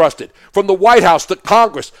can't be trusted. From the White House, the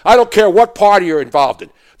Congress. I don't care what party you're involved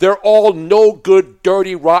in. They're all no good,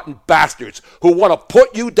 dirty, rotten bastards who want to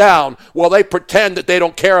put you down while they pretend that they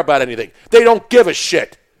don't care about anything. They don't give a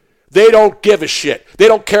shit. They don't give a shit. They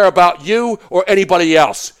don't care about you or anybody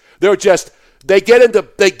else. They get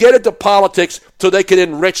into politics so they can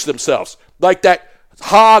enrich themselves. Like that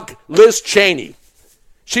hog Liz Cheney.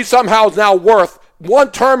 She somehow is now worth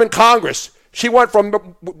one term in Congress. She went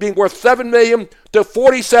from being worth $7 million to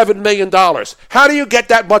 $47 million. How do you get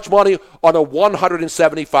that much money on a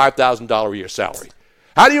 $175,000 a year salary?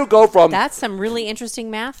 How do you go from... That's some really interesting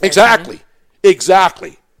math there,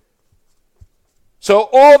 Exactly. So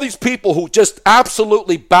all these people who just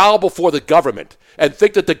absolutely bow before the government and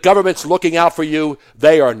think that the government's looking out for you,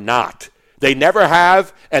 they are not. They never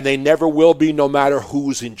have, and they never will be, no matter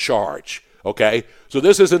who's in charge. Okay? So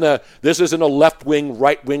this isn't a left-wing,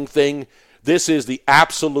 right-wing thing. This is the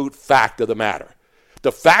absolute fact of the matter.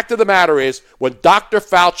 The fact of the matter is, when Dr.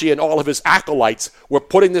 Fauci and all of his acolytes were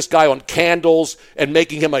putting this guy on candles and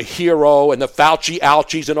making him a hero, and the Fauci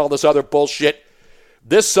ouchies and all this other bullshit,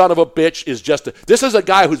 this son of a bitch is this is a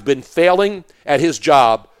guy who's been failing at his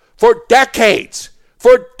job for decades.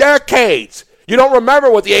 For decades. You don't remember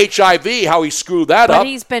with the HIV, how he screwed that up. But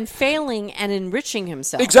he's been failing and enriching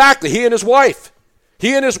himself. Exactly. He and his wife.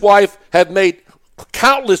 He and his wife have made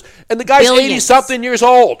countless, and the guy's 80-something years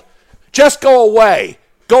old. Just go away.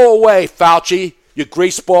 Go away, Fauci, you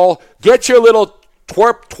greaseball. Get your little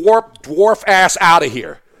dwarf ass out of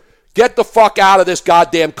here. Get the fuck out of this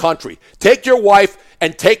goddamn country. Take your wife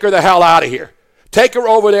and take her the hell out of here. Take her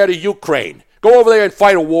over there to Ukraine. Go over there and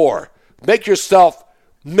fight a war. Make yourself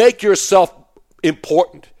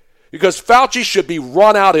important. Because Fauci should be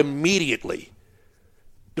run out immediately.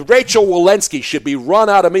 Rachel Walensky should be run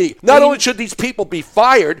out immediately. Not only should these people be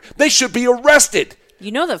fired, they should be arrested.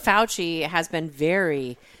 You know that Fauci has been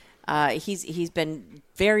very, he's been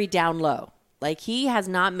very down low. Like, he has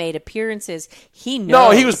not made appearances. He knows.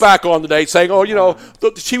 No, he was back on today saying,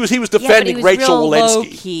 he was defending he was Rachel real Walensky. Low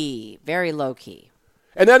key, very low key.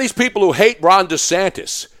 And then these people who hate Ron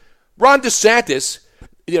DeSantis. Ron DeSantis,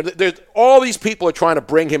 there's all these people are trying to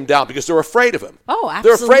bring him down because they're afraid of him. Oh, absolutely.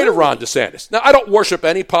 They're afraid of Ron DeSantis. Now, I don't worship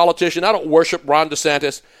any politician. I don't worship Ron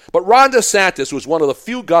DeSantis. But Ron DeSantis was one of the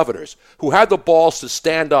few governors who had the balls to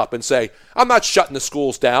stand up and say, I'm not shutting the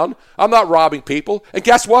schools down. I'm not robbing people. And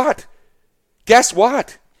guess what?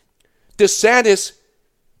 DeSantis,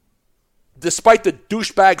 despite the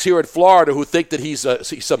douchebags here in Florida who think that he's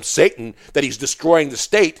some Satan, that he's destroying the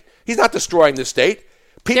state, he's not destroying the state.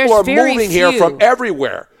 People are moving here from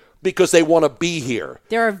everywhere because they want to be here.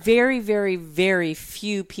 There are very, very, very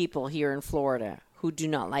few people here in Florida who do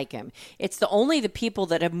not like him. It's only the people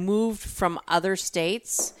that have moved from other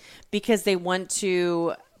states because they want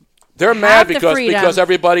to. They're mad because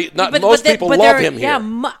everybody, most people love him here.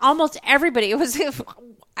 Yeah, almost everybody. It was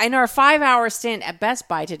in our 5-hour stint at Best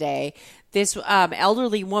Buy today. This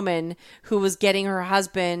elderly woman who was getting her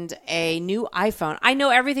husband a new iPhone. I know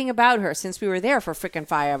everything about her since we were there for freaking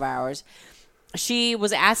 5 hours. She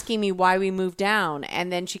was asking me why we moved down,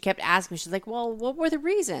 and then she kept asking me. She's like, "Well, what were the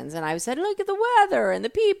reasons?" And I said, "Look at the weather and the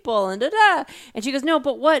people and da-da." And she goes, "No,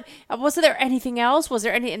 but what? Was there anything else? Was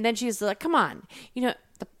there any?" And then she's like, "Come on,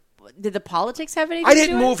 did the politics have anything to do with it?" I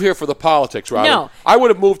didn't move here for the politics, Robin. No. I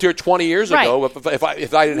would have moved here 20 years ago if I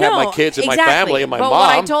didn't have my kids and my family and my mom. But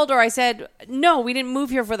when I told her, I said, no, we didn't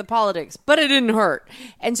move here for the politics, but it didn't hurt.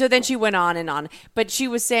 And so then she went on and on. But she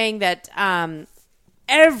was saying that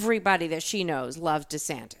everybody that she knows loves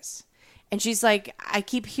DeSantis. And she's like, I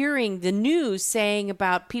keep hearing the news saying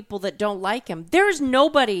about people that don't like him. There's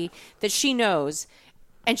nobody that she knows.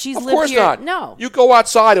 And she's lived here. Of course not. No. You go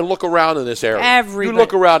outside and look around in this area. Everybody. You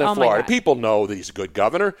look around in Florida. People know that he's a good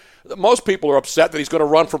governor. Most people are upset that he's going to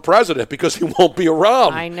run for president because he won't be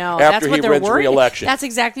around. I know. After That's he wins re-election. That's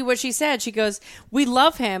exactly what she said. She goes, we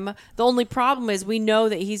love him. The only problem is we know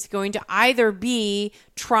that he's going to either be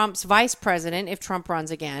Trump's vice president if Trump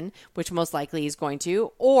runs again, which most likely he's going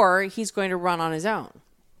to, or he's going to run on his own.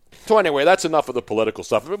 So anyway, that's enough of the political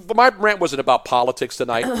stuff. But my rant wasn't about politics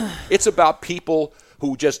tonight. It's about people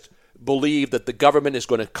who just believe that the government is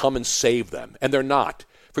going to come and save them, and they're not.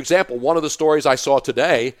 For example, one of the stories I saw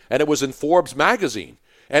today, and it was in Forbes magazine,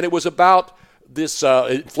 and it was about this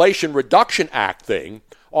Inflation Reduction Act thing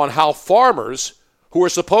on how farmers who are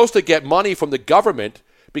supposed to get money from the government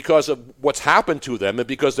because of what's happened to them and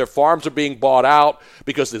because their farms are being bought out,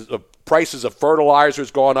 because the prices of fertilizer has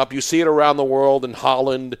gone up. You see it around the world in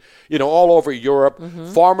Holland, all over Europe. Mm-hmm.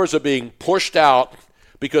 Farmers are being pushed out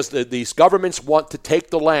because these governments want to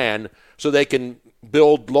take the land so they can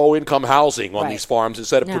build low-income housing on these farms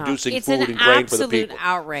instead of producing food and grain for the people. It's an absolute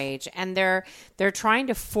outrage, and they're trying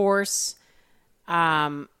to force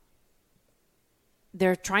farmers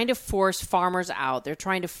out. They're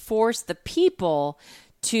trying to force the people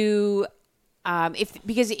to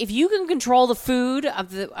because if you can control the food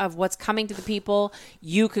of what's coming to the people,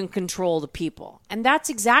 you can control the people, and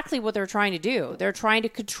that's exactly what they're trying to do. They're trying to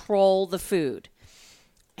control the food.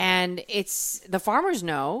 And the farmers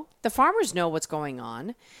know what's going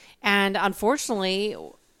on. And unfortunately,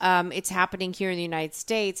 it's happening here in the United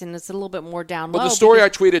States, and it's a little bit more down low. But the story I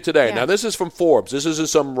tweeted today, now this is from Forbes. This is it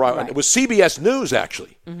was CBS News,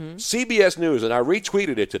 actually. Mm-hmm. CBS News, and I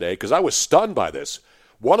retweeted it today because I was stunned by this.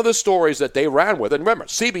 One of the stories that they ran with, and remember,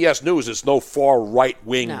 CBS News is no far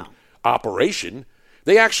right-wing operation.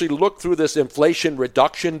 They actually looked through this inflation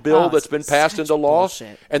reduction bill that's been passed into law,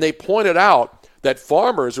 and they pointed out that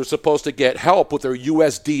farmers are supposed to get help with their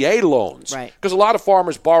USDA loans. Right. Because a lot of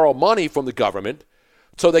farmers borrow money from the government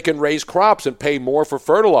so they can raise crops and pay more for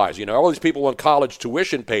fertilizer. All these people want college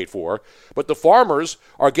tuition paid for, but the farmers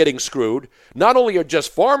are getting screwed. Not only are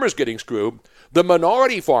just farmers getting screwed, the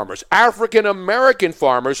minority farmers, African-American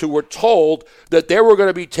farmers who were told that they were going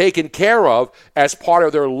to be taken care of as part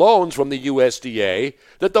of their loans from the USDA,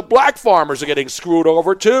 that the black farmers are getting screwed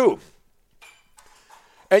over too.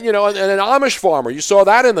 And, and an Amish farmer, you saw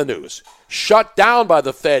that in the news, shut down by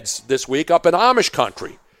the feds this week up in Amish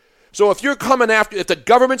country. So if the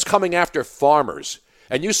government's coming after farmers,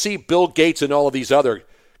 and you see Bill Gates and all of these other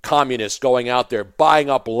communists going out there buying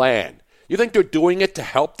up land, you think they're doing it to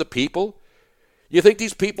help the people? You think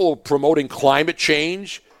these people promoting climate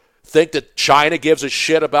change think that China gives a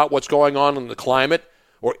shit about what's going on in the climate,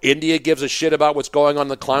 or India gives a shit about what's going on in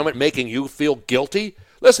the climate, making you feel guilty?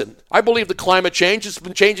 Listen, I believe the climate change has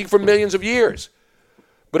been changing for millions of years.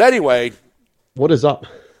 But anyway. What is up?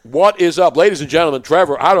 What is up? Ladies and gentlemen,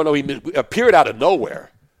 Trevor, I don't know, he appeared out of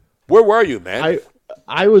nowhere. Where were you, man?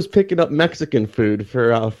 I was picking up Mexican food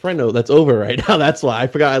for a friend that's over right now. That's why I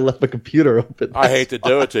forgot I left my computer open. I hate to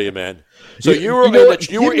do it to you, man. So you were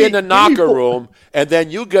in the knocker room, and then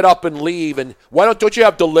you get up and leave. And don't you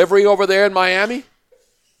have delivery over there in Miami?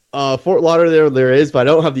 Fort Lauderdale there is, but I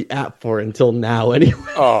don't have the app for it until now anyway.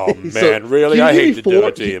 Oh, man, so really? I hate to do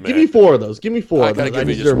it to you, man. Give me 4 of those. Give me 4 of those. I gotta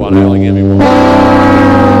give you just one. I only give you one.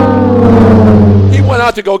 He went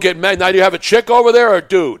out to go get men. Now, do you have a chick over there or a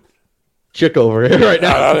dude? Chick over here right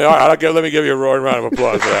now. Let me give you a roaring round of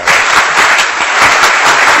applause for that.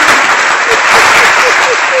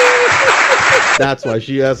 That's why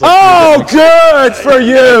she has. Good for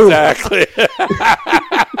you. Exactly.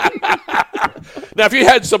 Now, if you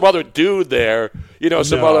had some other dude there,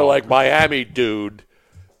 some other like Miami dude,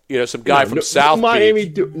 some guy from South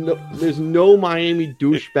Beach. There's no Miami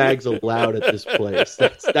douchebags allowed at this place.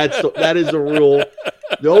 That is a rule.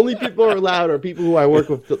 The only people who are allowed are people who I work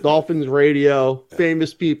with, Dolphins Radio,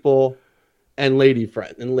 famous people, and Lady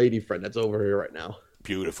Friend. That's over here right now.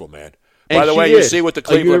 Beautiful, man. By the way, you see what the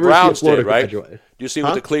Cleveland Browns did, right? Do you see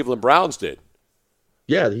what the Cleveland Browns did?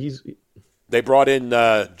 Yeah, they brought in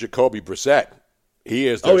Jacoby Brissett. He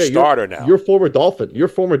is their starter now. You're former Dolphin.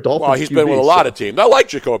 Well, he's been with a lot of teams. I like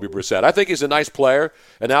Jacoby Brissett. I think he's a nice player.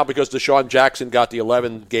 And now because Deshaun Jackson got the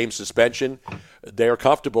 11-game suspension, they are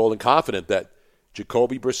comfortable and confident that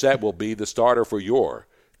Jacoby Brissett will be the starter for your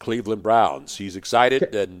Cleveland Browns. He's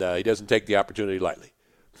excited, and he doesn't take the opportunity lightly.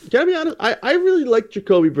 Can I be honest? I really liked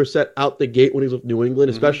Jacoby Brissett out the gate when he was with New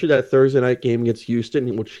England, especially that Thursday night game against Houston,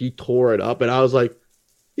 in which he tore it up. And I was like,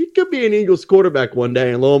 he could be an Eagles quarterback one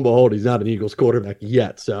day, and lo and behold, he's not an Eagles quarterback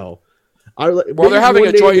yet. So, they're having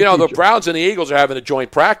a joint. The Browns and the Eagles are having a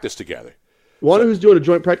joint practice together. One who's doing a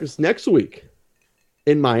joint practice next week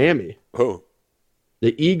in Miami. Who?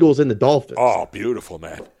 The Eagles and the Dolphins. Oh, beautiful,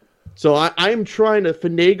 man. So I am trying to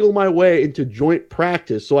finagle my way into joint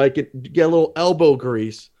practice so I can get a little elbow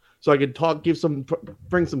grease, so I can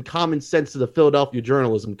bring some common sense to the Philadelphia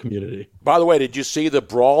journalism community. By the way, did you see the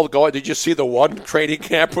brawl going? Did you see the one training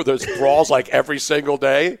camp where there's brawls like every single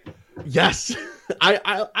day? Yes.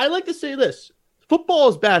 I like to say this. Football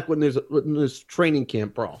is back when there's training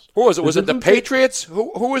camp brawls. Who was it? Was it the Patriots?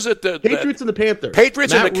 Who was it? The Patriots and the Panthers.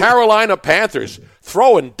 Patriots and the Carolina Panthers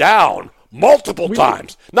throwing down multiple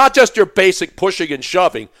times. Not just your basic pushing and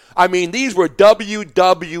shoving. I mean, these were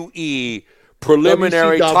WWE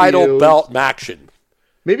preliminary title belt action.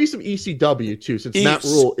 Maybe some ECW, too, since Matt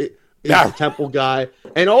Rule is a Temple guy.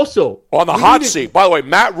 And also, on the hot seat. By the way,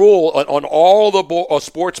 Matt Rule on all the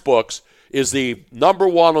sports books is the number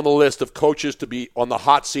one on the list of coaches to be on the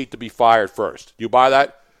hot seat to be fired first. You buy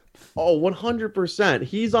that? Oh, 100%.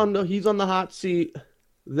 He's on the hot seat.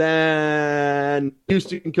 Then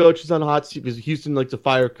Houston coach is on the hot seat because Houston likes to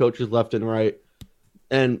fire coaches left and right.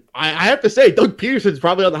 And I have to say, Doug Peterson's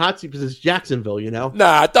probably on the hot seat because it's Jacksonville,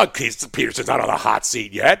 Nah, Doug Peterson's not on the hot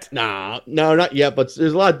seat yet. No, not yet. But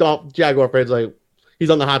there's a lot of Jaguar fans like, he's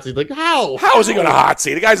on the hot seat. Like, how? How is he on the hot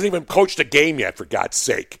seat? The guy hasn't even coached a game yet, for God's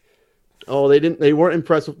sake. Oh, they weren't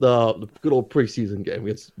impressed with the good old preseason game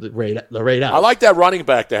against the Raiders. I like that running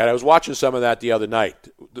back they had. I was watching some of that the other night.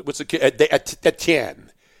 What's the kid?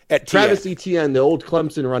 Etienne. Travis Etienne, the old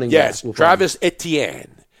Clemson running back. Yes, Travis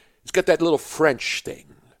Etienne. He's got that little French thing.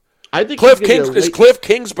 I think is Cliff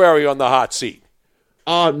Kingsbury on the hot seat?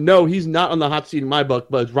 No, he's not on the hot seat in my book,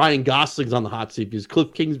 but Ryan Gosling's on the hot seat because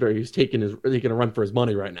Cliff Kingsbury is taking a run for his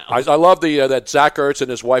money right now. I love that Zach Ertz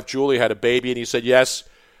and his wife Julie had a baby, and he said yes.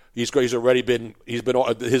 He's been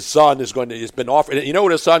his son has been offered. You know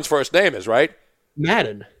what his son's first name is, right?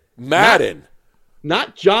 Madden.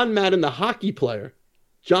 Not John Madden, the hockey player.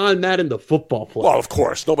 John Madden, the football player. Well, of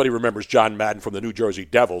course, nobody remembers John Madden from the New Jersey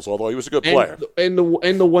Devils, although he was a good player. And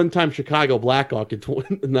the one-time Chicago Blackhawk in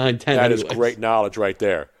 9-10. That is great knowledge right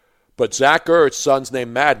there. But Zach Ertz's son's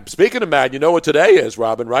named Madden. Speaking of Madden, you know what today is,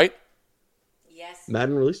 Robin, right? Yes.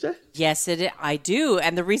 Madden release day? Yes, I do.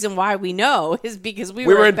 And the reason why we know is because we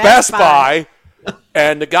were in Best Buy.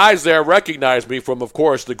 And the guys there recognized me from, of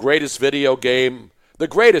course, the greatest video game, the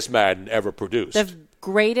greatest Madden ever produced.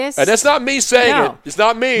 greatest. And that's not me saying it. It's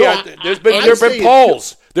not me. No, there have been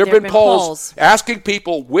polls. There have been polls asking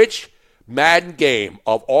people which Madden game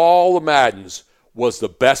of all the Maddens was the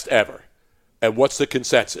best ever. And what's the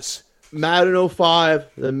consensus? Madden 05,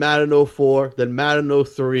 then Madden 04, then Madden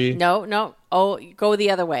 03. No. Oh, go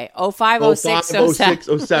the other way. 05, 06,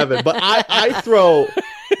 07. 07. But I throw...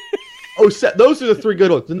 those are the three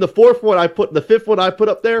good ones. And the fifth one I put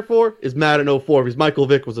up there for is Madden 04 because Michael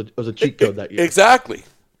Vick was a cheat code that year. Exactly.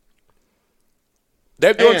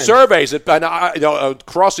 They're doing surveys at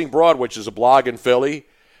Crossing Broad, which is a blog in Philly.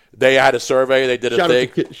 They had a survey. They did a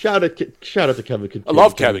thing. Shout out to Kevin Kincaid. I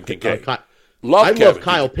love Kevin Kincaid. I love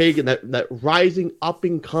Kyle Pagan, that rising up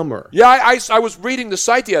and comer. Yeah, I was reading the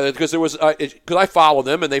site the other day because there was because I follow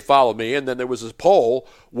them and they follow me, and then there was this poll: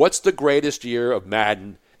 what's the greatest year of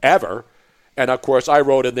Madden ever? And of course, I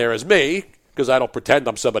wrote in there as me because I don't pretend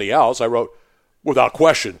I'm somebody else. I wrote, without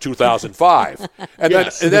question, 2005. And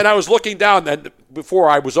then I was looking down, and before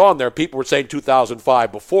I was on there, people were saying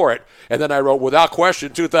 2005 before it, and then I wrote, without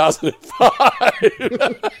question, 2005.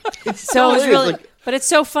 So it's really, but it's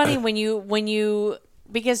so funny when you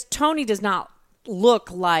because Tony does not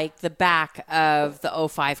look like the back of the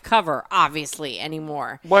 05 cover, obviously,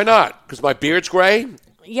 anymore. Why not? Because my beard's gray?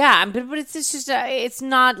 Yeah, but it's just it's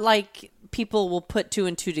not like people will put two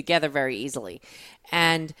and two together very easily.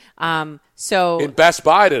 And so in Best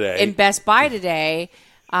Buy today,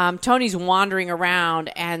 Tony's wandering around,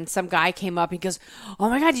 and some guy came up. He goes, "Oh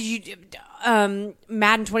my God, did you?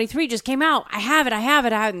 Madden 23 just came out. I have it.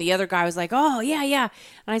 And the other guy was like, "Oh yeah."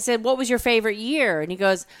 And I said, "What was your favorite year?" And he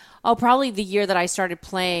goes, "Oh, probably the year that I started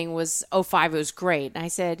playing was 05. It was great." And I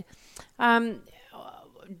said,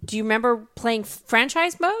 "Do you remember playing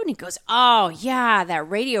franchise mode?" And he goes, "Oh yeah, that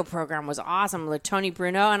radio program was awesome with Tony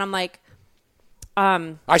Bruno." And I'm like,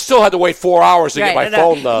 I still had to wait 4 hours to get my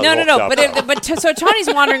phone. No. So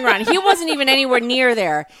Tony's wandering around. He wasn't even anywhere near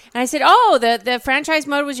there. And I said, "Oh, the franchise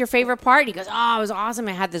mode was your favorite part?" And he goes, "Oh, it was awesome.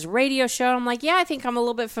 I had this radio show." And I'm like, "Yeah, I think I'm a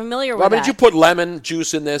little bit familiar with that." Did you put lemon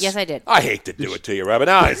juice in this? Yes, I did. I hate to do it to you, Robin.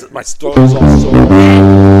 My throat is all sore.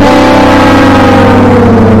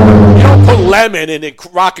 You don't put lemon in a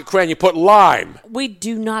Rocket Cran. You put lime. We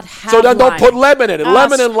do not have. So then don't put lemon in it.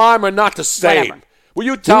 Lemon and lime are not the same. Whatever. Will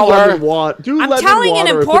you tell her? I'm telling an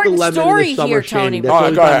important story here, Tony. Go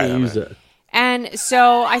ahead. And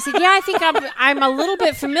so I said, "Yeah, I think I'm a little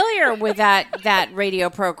bit familiar with that radio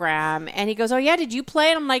program." And he goes, "Oh yeah, did you play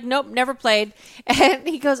it?" I'm like, "Nope, never played." And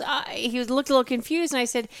he goes, he looked a little confused, and I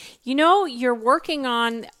said, "You're working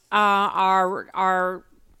on our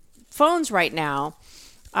phones right now."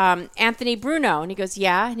 Anthony Bruno. And he goes,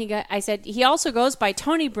 "Yeah." And I said, "He also goes by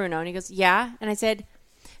Tony Bruno." And he goes, "Yeah." And I said,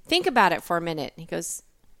 "Think about it for a minute." And he goes,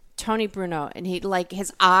 "Tony Bruno." And he,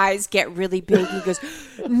 his eyes get really big. He goes,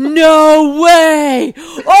 "No way.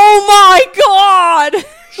 Oh my God."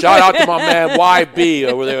 Shout out to my man YB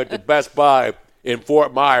over there at the Best Buy in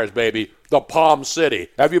Fort Myers, baby. The Palm City.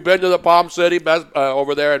 Have you been to the Palm City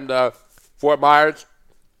over there in Fort Myers?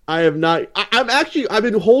 I have not. I've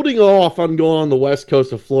been holding off on going on the west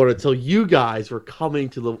coast of Florida until you guys were coming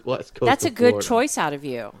to the west coast. That's a good choice out of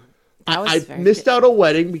you. I missed out a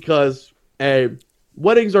wedding because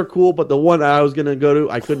weddings are cool, but the one I was gonna go to,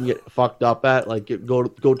 I couldn't get fucked up at, go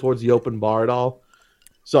towards the open bar at all.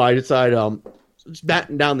 So I decided just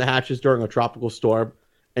batten down the hatches during a tropical storm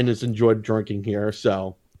and just enjoyed drinking here.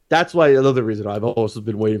 So that's why another reason I've also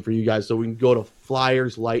been waiting for you guys, so we can go to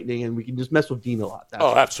Flyers, Lightning, and we can just mess with Dean a lot.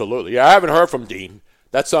 Absolutely. Yeah, I haven't heard from Dean.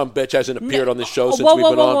 That son bitch hasn't appeared on this show since we've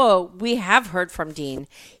been on. Whoa. We have heard from Dean.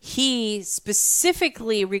 He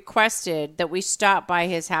specifically requested that we stop by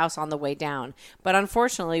his house on the way down. But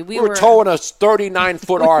unfortunately, we were towing a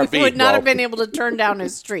 39-foot RV. We would not have been able to turn down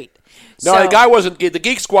his street. No, the guy wasn't. The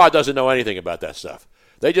Geek Squad doesn't know anything about that stuff.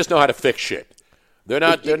 They just know how to fix shit. They're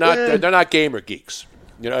not gamer geeks.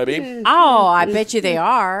 You know what I mean? Oh, I bet you they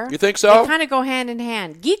are. You think so? They kind of go hand in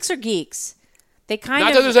hand. Geeks are geeks. They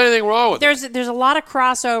Not that there's anything wrong with it. There's a lot of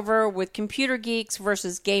crossover with computer geeks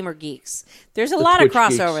versus gamer geeks. There's a lot of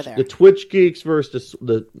crossover there. The Twitch geeks versus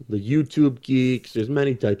the YouTube geeks. There's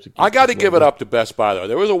many types of geeks. I got to give it up to Best Buy, though.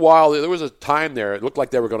 There was a time there, it looked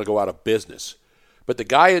like they were going to go out of business. But the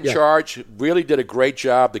guy in charge really did a great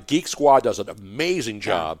job. The Geek Squad does an amazing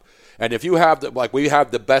job. And if you have we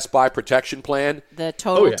have the Best Buy protection plan. The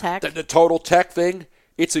Total Tech. The Total Tech thing.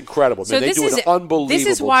 It's incredible, man. They do an unbelievable job. This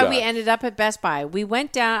is why we ended up at Best Buy. We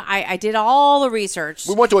went down. I did all the research.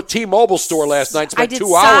 We went to a T-Mobile store last night, spent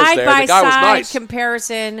 2 hours there. The guy was nice.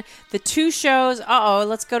 Comparison, the two shows.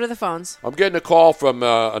 Let's go to the phones. I'm getting a call from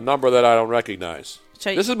a number that I don't recognize.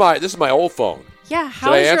 This is my old phone. Yeah, should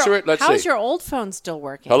I answer it? Let's see. How's your old phone still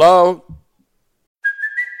working? Hello?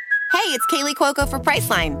 Hey, it's Kaylee Cuoco for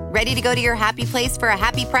Priceline. Ready to go to your happy place for a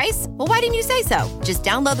happy price? Well, why didn't you say so? Just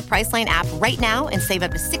download the Priceline app right now and save up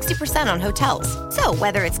to 60% on hotels. So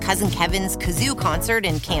whether it's Cousin Kevin's Kazoo Concert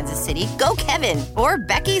in Kansas City, go Kevin, or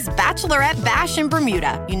Becky's Bachelorette Bash in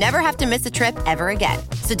Bermuda, you never have to miss a trip ever again.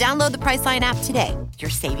 So download the Priceline app today. Your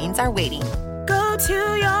savings are waiting. Go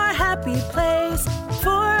to your happy place for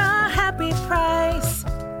a happy price.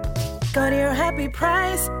 Go to your happy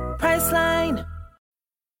price, Priceline.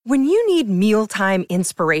 When you need mealtime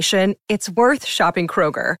inspiration, it's worth shopping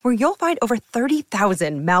Kroger, where you'll find over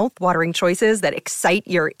 30,000 mouth-watering choices that excite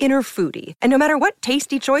your inner foodie. And no matter what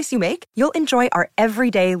tasty choice you make, you'll enjoy our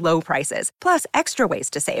everyday low prices, plus extra ways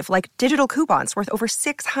to save, like digital coupons worth over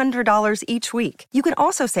 $600 each week. You can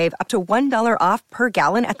also save up to $1 off per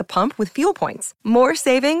gallon at the pump with fuel points. More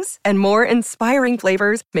savings and more inspiring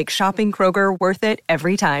flavors make shopping Kroger worth it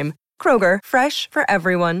every time. Kroger, fresh for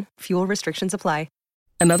everyone. Fuel restrictions apply.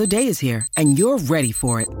 Another day is here, and you're ready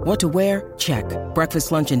for it. What to wear? Check.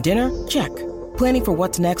 Breakfast, lunch, and dinner? Check. Planning for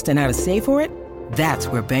what's next and how to save for it? That's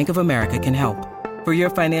where Bank of America can help. For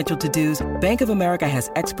your financial to-dos, Bank of America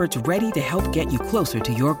has experts ready to help get you closer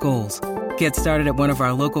to your goals. Get started at one of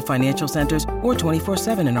our local financial centers or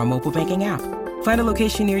 24/7 in our mobile banking app. Find a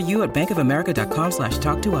location near you at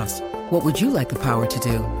bankofamerica.com/talktous. What would you like the power to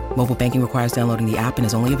do? Mobile banking requires downloading the app and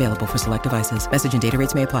is only available for select devices. Message and data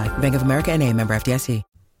rates may apply. Bank of America N.A., member FDIC.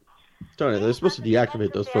 Tony, they're supposed to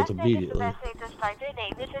deactivate those phones immediately. This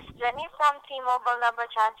is Jenny from T-Mobile Number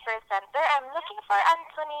Transfer Center. I'm looking for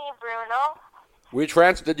Anthony Bruno.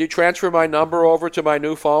 Did you transfer my number over to my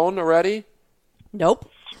new phone already? Nope.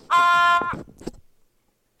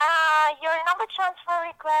 Your number transfer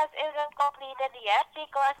request isn't completed yet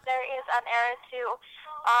because there is an error to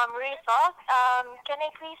result. Can I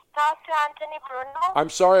please talk to Anthony Bruno? I'm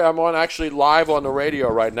sorry, I'm actually live on the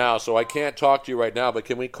radio right now, so I can't talk to you right now. But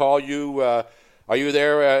can we call you? Are you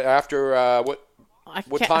there after what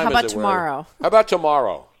time how about is it? Tomorrow? How about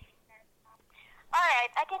tomorrow? All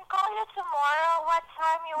right, I can call you tomorrow. What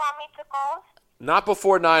time you want me to call? Not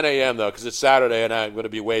before 9 a.m. though, because it's Saturday and I'm going to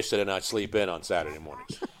be wasted and I sleep in on Saturday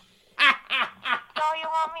mornings. So you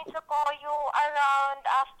want me to call you around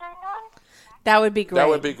afternoon? That would be great. That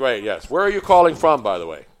would be great, yes. Where are you calling from, by the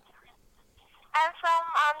way? I'm from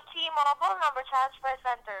T-Mobile Number Transfer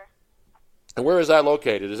Center. And where is that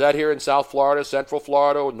located? Is that here in South Florida, Central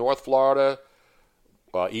Florida, North Florida,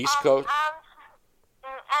 East Coast?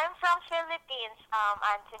 I'm from Philippines,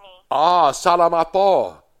 Anthony. Salamat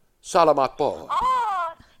po. Salamat po.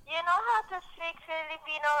 Oh, you know how to speak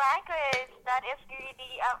Filipino language. That is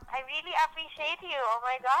really, I really appreciate you. Oh,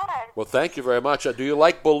 my God. Well, thank you very much. Do you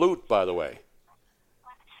like balut, by the way?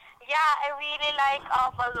 Yeah, I really like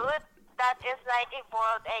balut. That is like a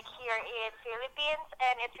boiled egg here in Philippines,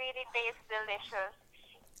 and it really tastes delicious.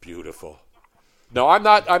 Beautiful. No, I'm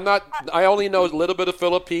not. I only know a little bit of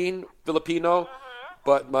Filipino,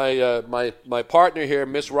 but my partner here,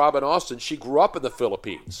 Miss Robin Austin, she grew up in the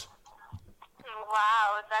Philippines.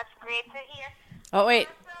 Wow, that's great to hear. Oh wait.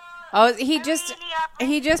 Oh, he just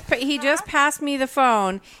passed me the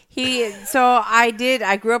phone.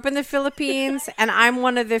 I grew up in the Philippines, and I'm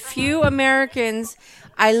one of the few Americans.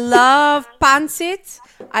 I love pancit,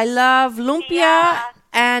 I love lumpia,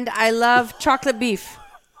 and I love chocolate beef.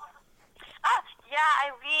 Yeah,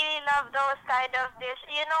 I really love those kind of dishes.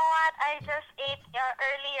 You know what? I just ate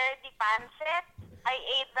earlier the pancit. I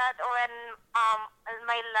ate that when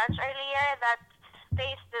my lunch earlier. That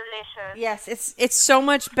tastes delicious. Yes, it's so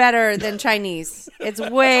much better than Chinese. It's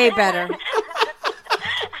way better. Yes,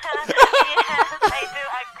 I do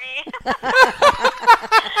agree.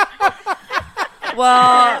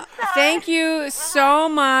 Well, thank you so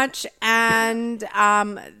much. And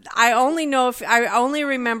I only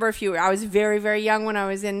remember a few. I was very, very young when I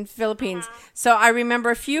was in Philippines, so I remember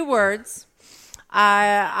a few words.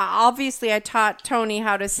 Obviously, I taught Tony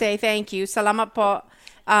how to say thank you. Salamat po.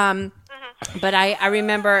 But I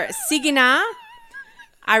remember sige na.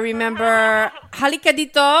 I remember halika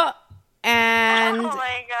dito. And oh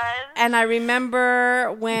my God. And I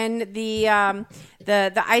remember when the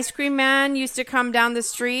ice cream man used to come down the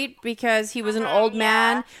street because he was an old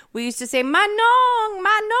man. We used to say Manong,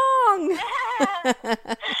 Manong.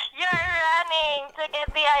 You're running to get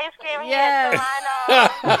the ice cream. Yes. Manong.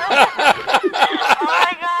 Oh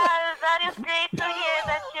my God, that is great to hear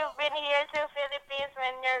that you've been here to Philippines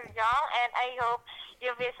when you're young, and I hope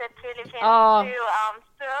you visit Philippines too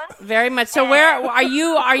soon. Very much. So where are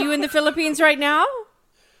you? Are you in the Philippines right now?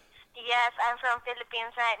 Yes, I'm from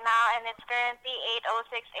Philippines right now, and it's currently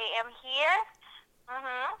 8:06 a.m. here.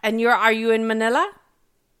 And are you in Manila?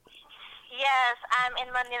 Yes, I'm in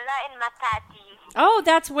Manila, in Makati. Oh,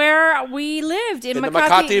 that's where we lived in the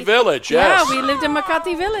Makati Village. Yes. Yeah, we lived in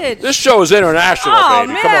Makati Village. This show is international, oh,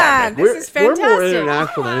 baby. Man, Come on, man. This is fantastic. We're more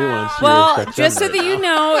international than anyone. Well, just so that you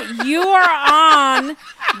know, you are on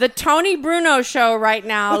the Tony Bruno show right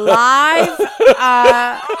now, live.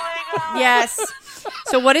 Yes.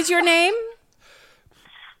 So, what is your name?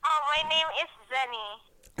 My name is Zenny.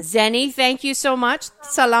 Zenny, thank you so much.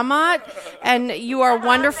 Salamat. And you are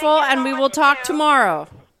wonderful, and we will talk tomorrow. All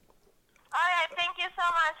right, thank you so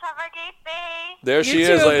much. Have a great day. There she You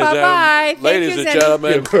is, too. ladies and Bye-bye. gentlemen. Ladies Thank and you,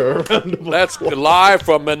 gentlemen, that's live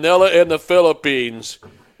from Manila in the Philippines.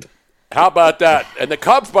 How about that? And the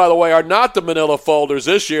Cubs, by the way, are not the Manila Folders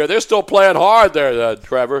this year. They're still playing hard there,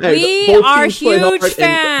 Trevor. We both are teams play hard, huge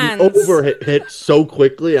fans. And the over hit so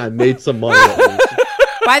quickly, I made some money.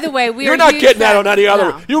 By the way, You're not getting that on any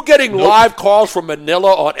other. No. You getting live calls from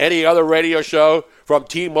Manila on any other radio show from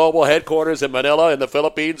T-Mobile headquarters in Manila in the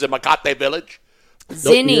Philippines in Makati Village?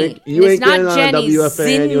 Zinni. You ain't It's not getting that on Jenny. WFAN. You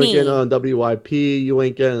ain't Zinni. getting it on WYP. You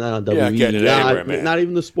ain't getting that on You're not getting it anywhere, man. Not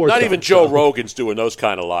even the sports. Not even talk Joe show. Rogan's doing those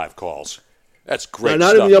kind of live calls. That's great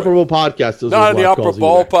Not stuff. in the Upper Bowl podcast. Those Not in the live Upper calls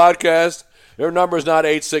Bowl either. podcast. Their number's not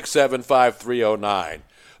 867-5309.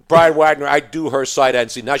 Brian Wagner, I do her sight and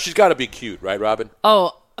see. Now, she's got to be cute, right, Robin?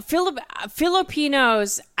 Oh,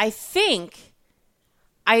 Filipinos, I think.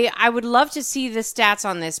 I would love to see the stats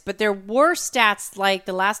on this, but there were stats like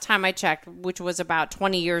the last time I checked, which was about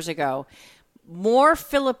 20 years ago. More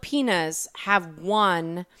Filipinas have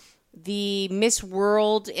won the Miss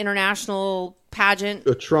World International pageant.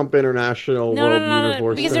 The Trump International No, World no,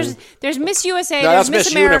 Universe. because there's Miss USA, No, there's that's Miss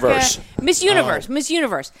Miss America, Universe. Miss Universe, Miss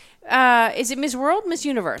Universe. Is it Miss World, Miss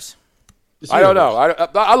Universe? I don't know.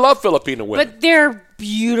 I love Filipino women. But they're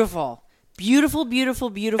beautiful. Beautiful, beautiful,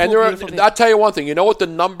 beautiful, And beautiful. I'll tell you one thing. You know what the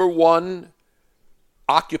number one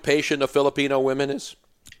occupation of Filipino women is?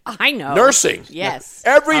 I know. Nursing. Yes.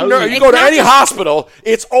 Every nurse, you It's go to not any just- hospital,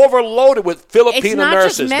 it's overloaded with It's Filipino not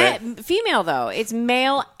nurses, just man. female though. It's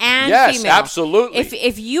male and Yes, female. absolutely.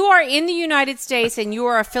 If you are in the United States and you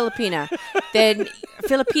are a Filipina, then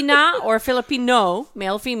Filipina or Filipino,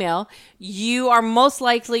 male female, you are most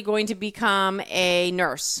likely going to become a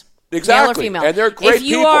nurse. Exactly. Male or female. And they're great If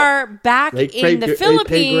you people. are back They in the pay great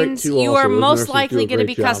Philippines, too you also. are Those most nurses do likely a going to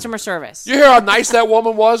great be job. customer service. You hear how nice that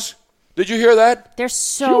woman was? Did you hear that? They're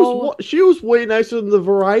so She was way nicer than the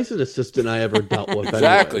Verizon assistant I ever dealt with.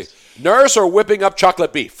 Exactly. anyways. Nurse or whipping up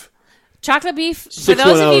chocolate beef? chocolate beef. For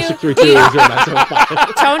those of you,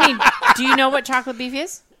 610-632-0975. Tony, do you know what chocolate beef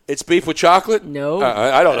is? It's beef with chocolate? No.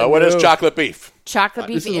 I don't know. What is No. chocolate beef? Chocolate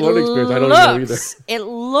beef. This is a learning experience. I don't know either. It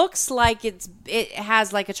looks like it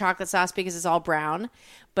has like a chocolate sauce because it's all brown,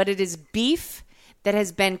 but it is beef that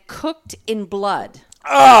has been cooked in blood.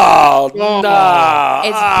 Oh, no. It's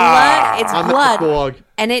blood. It's I'm blood, the dog.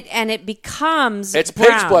 and it becomes. It's brown.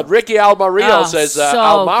 pig's blood. Ricky Almario says. so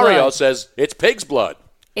Almario good. says it's pig's blood.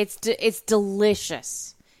 It's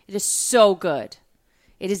delicious. It is so good.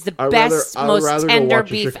 It is the I'd best, most rather go tender watch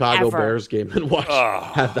a beef Chicago ever. Bears game than watch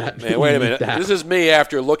have that. Man, wait a eat minute. that. This is me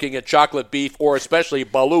after looking at chocolate beef, or especially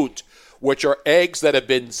balut, which are eggs that have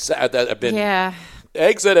been Yeah.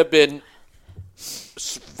 eggs that have been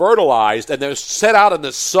fertilized and they're set out in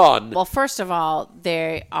the sun. Well, first of all,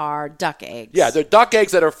 they are duck eggs. Yeah, they're duck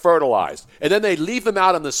eggs that are fertilized. And then they leave them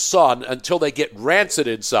out in the sun until they get rancid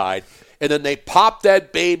inside. And then they pop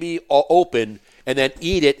that baby open and then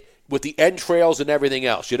eat it with the entrails and everything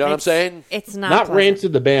else. You know what I'm saying? It's not Not pleasant.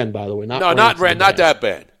 Rancid the band, by the way. Not Rancid the that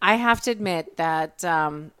bad. I have to admit that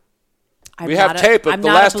We have tape of the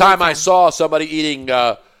last time I saw somebody eating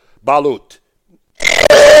balut.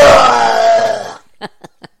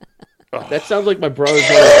 That sounds like my brother's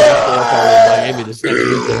going to basketball in Miami this next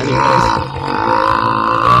weekend. Anyways,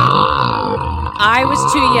 I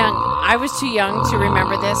was too young to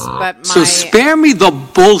remember this, but So spare me the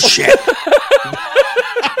bullshit.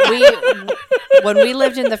 when we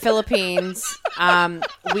lived in the Philippines,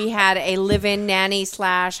 we had a live-in nanny /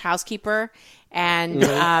 housekeeper, and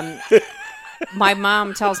my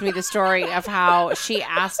mom tells me the story of how she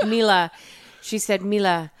asked Mila. She said,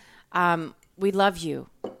 "Mila, we love you,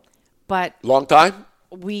 but long time.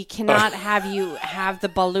 We cannot have you have the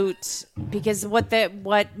balut because what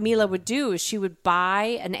Mila would do is she would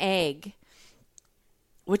buy an egg,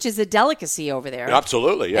 which is a delicacy over there.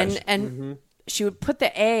 Absolutely, yes. And she would put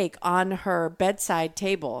the egg on her bedside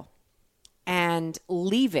table and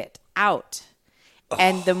leave it out.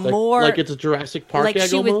 And the more like it's a Jurassic Park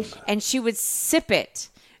egg almost. And she would sip it.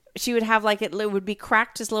 She would have it would be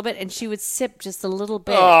cracked just a little bit, and she would sip just a little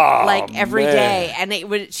bit, every day. And it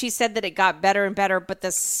would. She said that it got better and better, but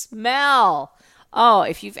the smell Oh,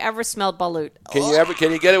 if you've ever smelled balut. Can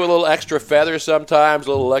you get it with a little extra feather sometimes? A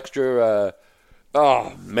little extra.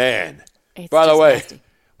 Oh man! By the way, nasty.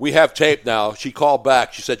 we have tape now. She called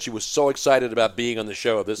back. She said she was so excited about being on the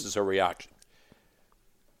show. This is her reaction.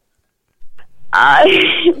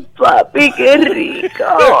 Ay, papi, qué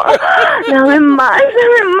rico. Dame más.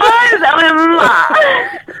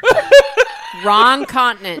 Wrong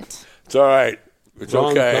continent. It's all right. It's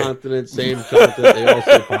Wrong okay. continent, same continent. They all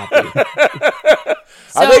say papi.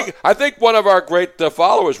 I think one of our great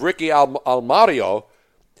followers, Ricky Almario,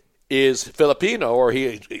 is Filipino, or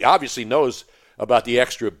he obviously knows about the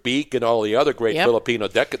extra beak and all the other great Filipino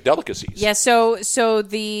delicacies. Yeah, so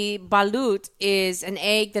the balut is an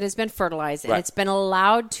egg that has been fertilized, and it's been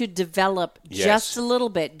allowed to develop just a little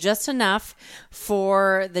bit, just enough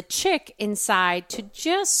for the chick inside to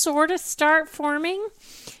just sort of start forming.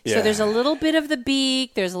 Yeah. So there's a little bit of the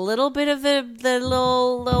beak, there's a little bit of the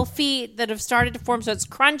little feet that have started to form, so it's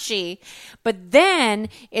crunchy. But then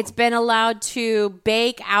it's been allowed to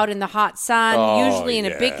bake out in the hot sun, usually in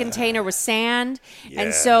a big container with sand. Yeah.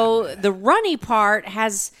 And so the runny part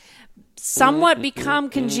has somewhat become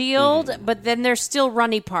congealed, but then there's still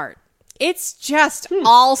runny part. It's just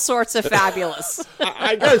all sorts of fabulous.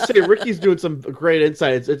 I gotta say, Ricky's doing some great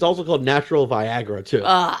insights. It's also called natural Viagra too.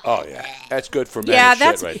 Oh yeah, that's good for men. Yeah,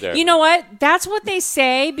 that's shit right there. You know what? That's what they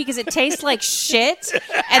say because it tastes like shit,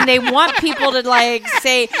 and they want people to like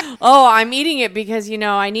say, "Oh, I'm eating it because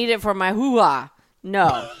I need it for my hoo-ah."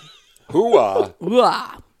 No, hoo-ah,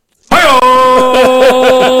 hoo-ah.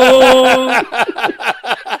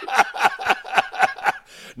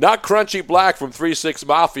 Not Crunchy Black from 3-6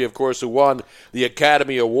 Mafia, of course, who won the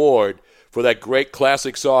Academy Award for that great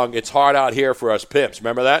classic song, It's Hard Out Here for Us Pimps.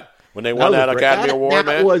 Remember that? When they won that Academy Award,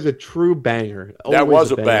 man? That was a true banger. That was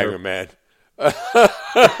a banger, man. Always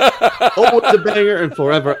a banger and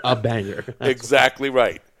forever a banger. Exactly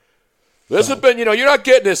right. This has been, you're not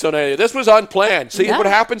getting this on any. This was unplanned. See what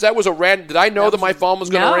happens? That was a random. Did I know that my phone was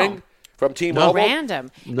going to ring? From T-Mobile?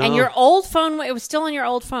 Random. No. And your old phone, it was still on your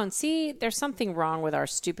old phone. See, there's something wrong with our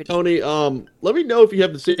stupid... Tony, let me know if you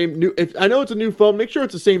have the same new... I know it's a new phone. Make sure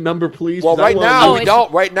it's the same number, please. Well, right now, we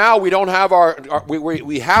don't. Right now, we don't have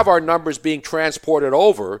we have our numbers being transported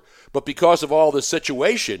over, but because of all the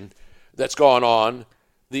situation that's going on,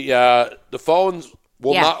 the phones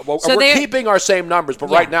will not... Well, so we're keeping our same numbers,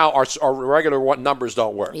 but right now, our regular numbers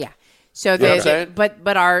don't work. Yeah. So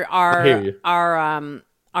but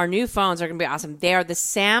our new phones are going to be awesome. They are the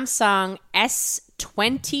Samsung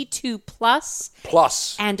S22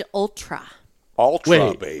 Plus and Ultra.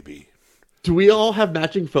 Ultra, baby. Do we all have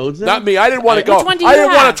matching phones now? Not me. I didn't want to go. I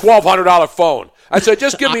didn't want a $1,200 phone. I said,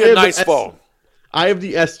 just give me a nice phone. I have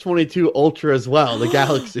the S22 Ultra as well, the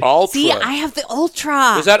Galaxy. Ultra. See, I have the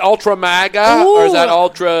Ultra. Is that Ultra MAGA or is that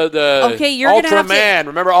Ultra you're Ultraman?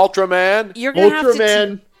 Remember Ultraman? You're going to have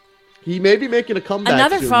to... He may be making a comeback.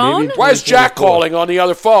 Another soon. phone? Maybe why is Jack calling on the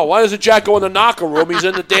other phone? Why doesn't Jack go in the knocker room? He's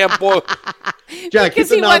in the damn boy. Jack, because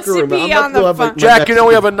he wants to be on the phone. Jack, we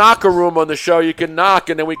have a knocker room on the show. You can knock,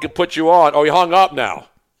 and then we can put you on. Oh, he hung up now.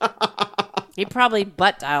 He probably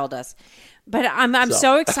butt dialed us. But I'm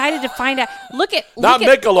so excited to find out. Not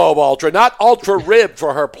Michelob Ultra, not Ultra Rib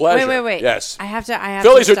for her pleasure. Wait. Yes. I have to.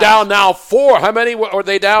 Phillies are down now 4. How many are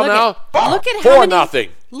they down now? Look at 4-0.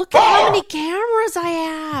 Look at how many cameras I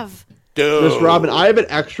have. Dude. Miss Robin, I have an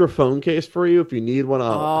extra phone case for you. If you need one,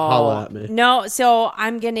 holla at me. No, so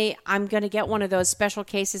I'm gonna get one of those special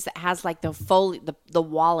cases that has like the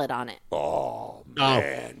wallet on it. Oh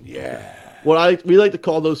man, yeah. We like to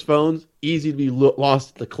call those phones easy to be lost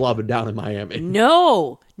at the club and down in Miami.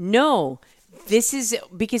 No. This is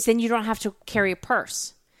because then you don't have to carry a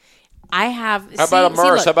purse. I have. How about a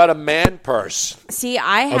purse? How about a man purse? See,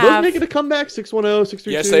 I have. Are those making a comeback?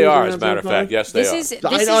 610-632? Yes, they are. As a matter of fact, yes, they are.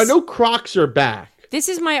 I know Crocs are back. This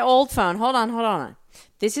is my old phone. Hold on.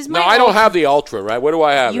 This is my. No, I don't have the Ultra. Right? What do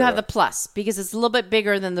I have? You have the Plus because it's a little bit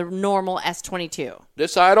bigger than the normal S22.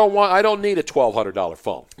 This I don't need a $1,200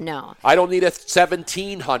 phone. No. I don't need a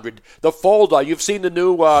 $1,700. The Fold. You've seen the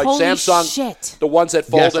new Samsung. Shit. The ones that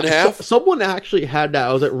fold in half. Someone actually had that.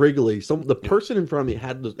 I was at Wrigley. The person in front of me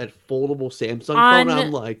had that foldable Samsung phone. And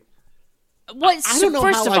I'm like. I don't know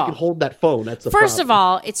how I could hold that phone. That's the First problem. of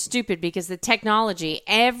all, it's stupid because the technology,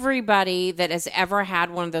 everybody that has ever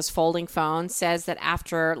had one of those folding phones says that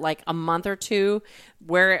after like a month or two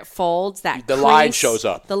where it folds, that the line shows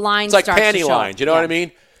up. The line it's like starts panty to show lines. You know what I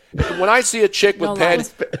mean? When I see a chick with No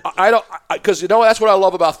panties, I don't, because that's what I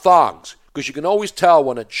love about thongs, because you can always tell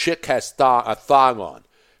when a chick has a thong on.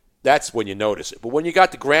 That's when you notice it. But when you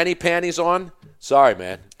got the granny panties on, sorry,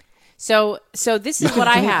 man. So this is what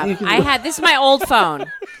I have. This is my old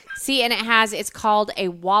phone. See, and it's called a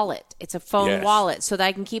wallet. It's a phone wallet, so that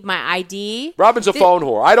I can keep my ID. Robin's a phone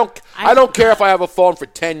whore. I don't care if I have a phone for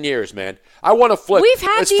 10 years, man. I want to flip. We've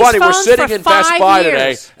had it's these funny. We're phones sitting for in Best 5 Buy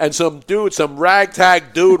years. today, and some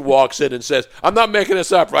ragtag dude walks in and says, "I'm not making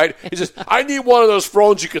this up, right?" He says, "I need one of those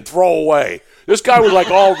phones you can throw away." This guy was like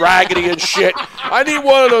all raggedy and shit. I need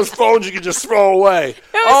one of those phones you can just throw away.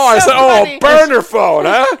 I said, funny. a burner phone,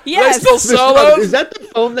 huh? Yes. They still sell those? Is that the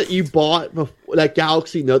phone that you bought, that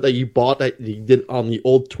Galaxy Note that you bought that you did on the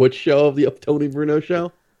old Twitch show of the Tony Bruno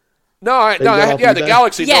show? The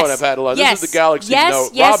Galaxy Note I've had a lot. This is the Galaxy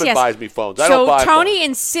Note. Robin buys me phones. I don't buy Tony phones.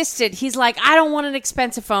 insisted. He's like, I don't want an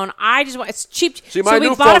expensive phone. I just want it's cheap. See, my we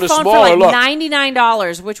new bought phone a is phone smaller. for Look. like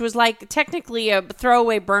 $99, which was like technically a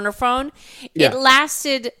throwaway burner phone. Yeah. It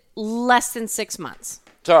lasted less than 6 months.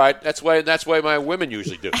 It's all right. That's why my women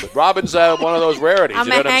usually do. But Robin's one of those rarities. I'm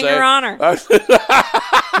you know a what I'm saying? hanger-oner.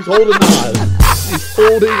 He's holding on. He's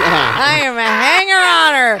holding on. I am a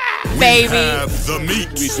hanger-oner, baby.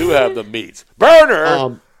 We do have the meat.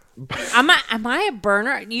 Burner. Am I a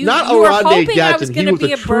burner? You Not were Oronde hoping I was Gadsden. going He to was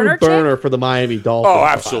be a a true burner burner chick? for the Miami Dolphins. Oh,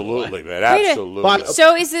 absolutely, man. Absolutely.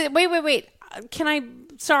 So is it? Wait. Can I?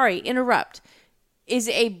 Sorry, interrupt. Is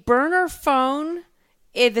a burner phone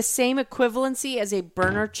the same equivalency as a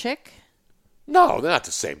burner chick? No, they're not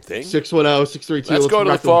the same thing. 610-632. Let's go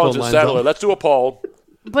to the phones and settle it. Let's do a poll.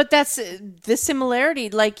 But that's the similarity.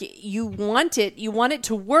 Like you want it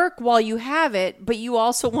to work while you have it, but you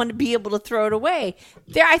also want to be able to throw it away.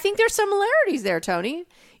 I think there's similarities there, Tony.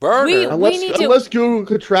 Burner. Unless Google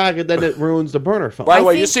could track it, then it ruins the burner phone. By the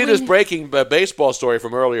way, you see this breaking baseball story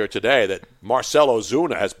from earlier today that Marcell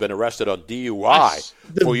Ozuna has been arrested on DUI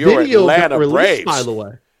for your Atlanta Braves. By the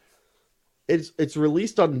way, it's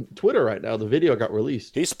released on Twitter right now. The video got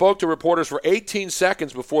released. He spoke to reporters for 18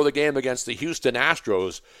 seconds before the game against the Houston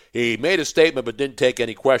Astros. He made a statement but didn't take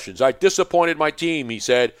any questions. I disappointed my team, he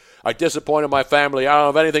said. I disappointed my family. I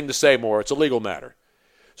don't have anything to say more. It's a legal matter.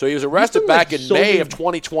 So he was arrested back in May of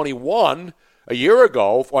 2021, a year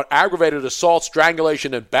ago, for aggravated assault,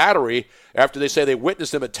 strangulation, and battery after they say they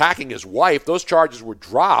witnessed him attacking his wife. Those charges were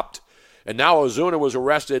dropped, and now Ozuna was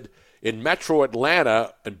arrested in metro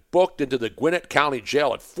Atlanta and booked into the Gwinnett County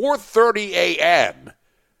Jail at 4:30 a.m.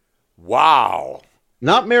 Wow.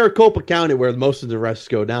 Not Maricopa County where most of the arrests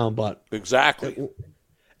go down, but... Exactly.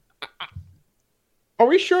 Are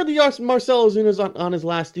we sure the Marcell Ozuna's on his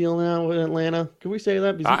last deal now in Atlanta? Can we say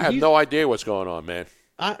that? I have no idea what's going on, man.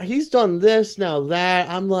 He's done this, now that.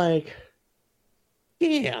 I'm like,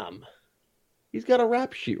 damn. He's got a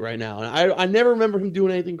rap sheet right now. And I never remember him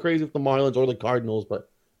doing anything crazy with the Marlins or the Cardinals, but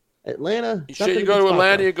Atlanta... You go to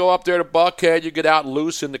Atlanta, you go up there to Buckhead, you get out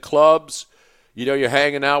loose in the clubs. You know, you're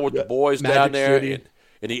hanging out with the boys down there in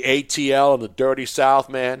the ATL in the dirty South,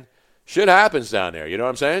 man. Shit happens down there, you know what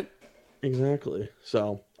I'm saying? Exactly.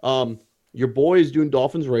 So, your boy is doing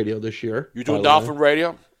Dolphins radio this year. You doing Dolphin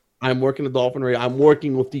radio? I'm working at Dolphin radio. I'm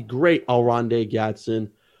working with the great Oronde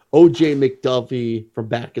Gadsden, O.J. McDuffie from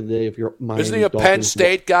back in the day. If you're Miami Isn't he a Dolphins Penn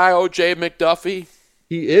State guy, O.J. McDuffie?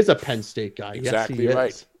 He is a Penn State guy. Exactly yes, he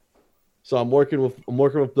right. Is. So I'm working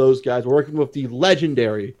with those guys. We're working with the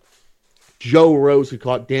legendary Joe Rose, who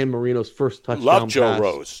caught Dan Marino's first touchdown. Love Joe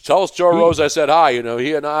Rose. Tell us Joe Rose I said hi. You know,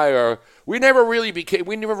 he and I we never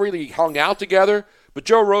really hung out together, but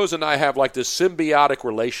Joe Rose and I have like this symbiotic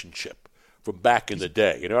relationship from back in the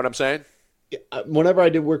day. You know what I'm saying? Whenever I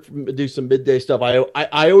do some midday stuff,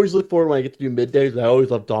 I always look forward when I get to do middays. I always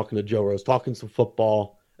love talking to Joe Rose, talking some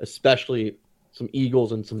football, especially some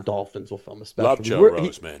Eagles and some Dolphins with him. Especially love Joe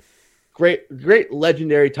Rose, man. Great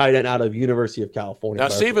legendary tight end out of University of California. Now,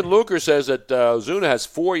 Stephen Luker says that Ozuna has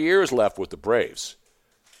 4 years left with the Braves.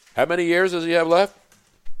 How many years does he have left?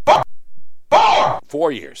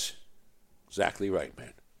 4 years. Exactly right,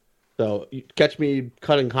 man. So you catch me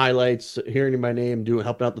cutting highlights, hearing my name,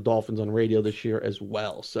 helping out the Dolphins on radio this year as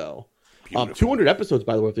well. So 200 episodes,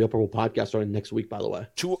 by the way, of the Upper World Podcast starting next week, by the way.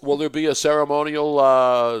 Will there be a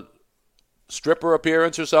ceremonial stripper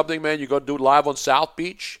appearance or something, man? You going to do it live on South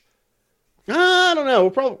Beach? I don't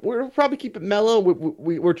know. We'll probably keep it mellow.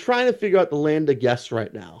 We're trying to figure out the land of guests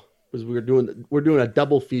right now because we're doing a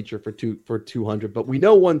double feature for 200. But we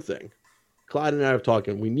know one thing. Clyde and I are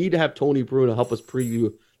talking. We need to have Tony Bruno help us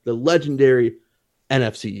preview the legendary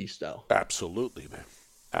NFC East, though. Absolutely, man.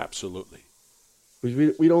 Absolutely.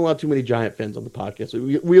 Because we don't allow too many Giant fans on the podcast.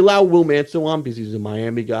 We allow Will Manso on because he's a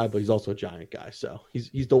Miami guy, but he's also a Giant guy. So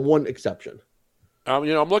he's the one exception. I'm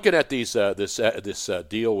looking at this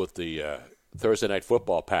deal with the Thursday Night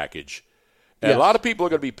Football package, and a lot of people are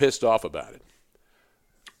going to be pissed off about it.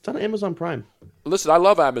 It's on Amazon Prime. Listen, I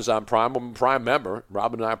love Amazon Prime. I'm a Prime member.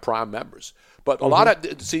 Robin and I are Prime members. But a lot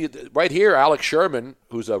of, see, right here, Alex Sherman,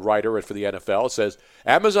 who's a writer for the NFL, says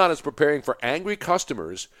Amazon is preparing for angry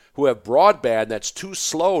customers who have broadband that's too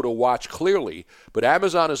slow to watch clearly. But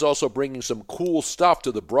Amazon is also bringing some cool stuff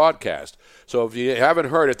to the broadcast. So if you haven't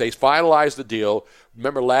heard it, they finalized the deal.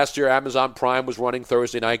 Remember last year, Amazon Prime was running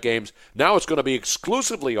Thursday night games. Now it's going to be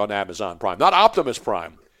exclusively on Amazon Prime, not Optimus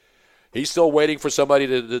Prime. He's still waiting for somebody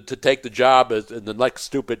to take the job in the next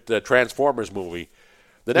stupid Transformers movie.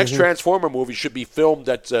 The next Transformer movie should be filmed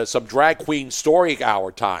at some drag queen story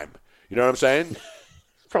hour time. You know what I'm saying?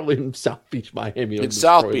 Probably in South Beach, Miami. In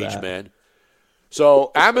South Beach, man.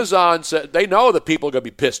 So Amazon said they know that people are going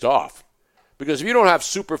to be pissed off. Because if you don't have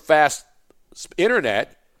super fast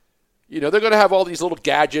internet, they're going to have all these little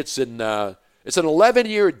gadgets. And it's an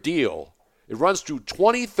 11-year deal. It runs through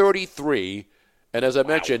 2033. And as I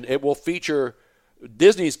mentioned, it will feature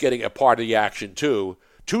Disney's getting a part of the action, too.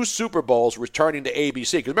 2 Super Bowls returning to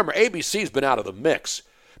ABC. Because remember, ABC's been out of the mix.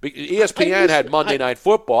 ESPN had Monday Night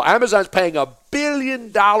Football. Amazon's paying $1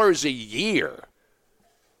 billion a year.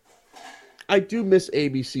 I do miss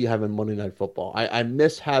ABC having Monday Night Football. I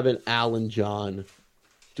miss having Al and John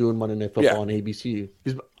doing Monday Night Football on ABC.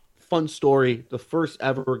 Fun story. The first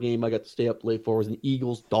ever game I got to stay up late for was an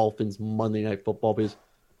Eagles-Dolphins Monday Night Football because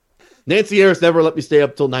Nancy Harris never let me stay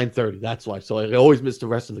up till 9:30. That's why. So I always missed the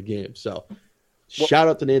rest of the game. So shout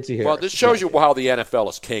out to Nancy Harris. Well, this shows you how the NFL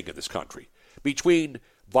is king in this country. Between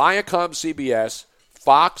Viacom, CBS,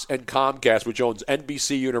 Fox, and Comcast, which owns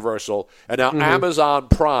NBC Universal, and now Amazon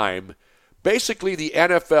Prime, basically the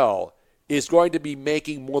NFL is going to be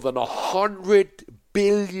making more than $100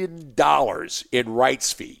 billion in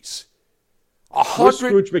rights fees.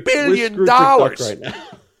 $100 billion. Right now.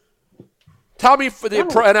 Tell me the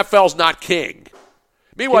NFL's not king.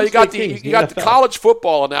 Meanwhile, you got the college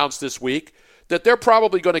football announced this week that they're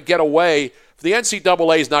probably going to get away. The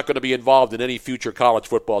NCAA is not going to be involved in any future college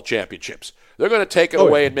football championships. They're going to take it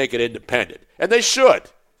away and make it independent. And they should.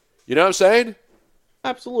 You know what I'm saying?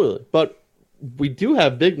 Absolutely. But we do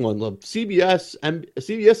have big ones. CBS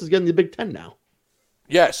is getting the Big Ten now.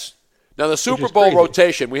 Yes. Now, the Super Bowl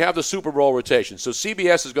rotation, we have the Super Bowl rotation. So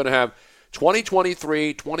CBS is going to have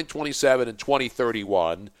 2023, 2027, and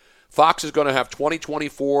 2031. Fox is going to have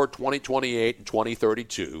 2024, 2028, and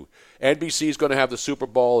 2032. NBC is going to have the Super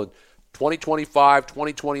Bowl in 2025,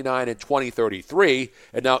 2029, and 2033.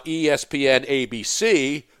 And now ESPN,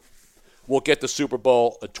 ABC will get the Super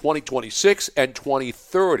Bowl in 2026 and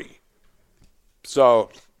 2030. So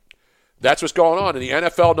that's what's going on. And the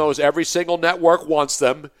NFL knows every single network wants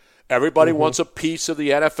them. Everybody wants a piece of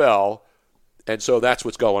the NFL. And so that's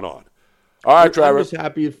what's going on. All right, Trevor.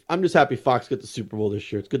 I'm just happy Fox got the Super Bowl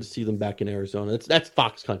this year. It's good to see them back in Arizona. That's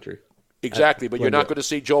Fox country. Exactly, but you're not going to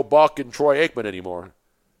see Joe Buck and Troy Aikman anymore.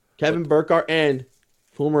 Kevin Burkhardt and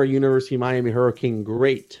former University of Miami Hurricane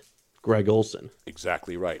great Greg Olson.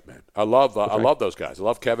 Exactly right, man. I love those guys. I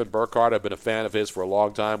love Kevin Burkhardt. I've been a fan of his for a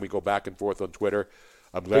long time. We go back and forth on Twitter.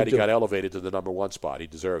 I'm glad he got elevated to the number 1 spot. He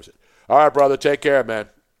deserves it. All right, brother. Take care, man.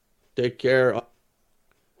 Take care.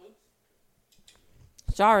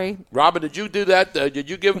 Sorry. Robin, did you do that? Did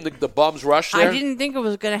you give him the bums rush there? I didn't think it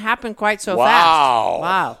was going to happen quite so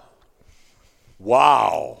fast.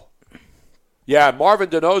 Wow. Yeah, Marvin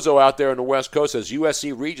Donoso out there on the West Coast says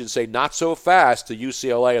USC Regents say not so fast to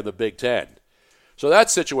UCLA and the Big Ten. So that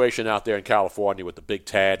situation out there in California with the Big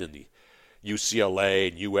Ten and the UCLA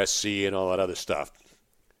and USC and all that other stuff.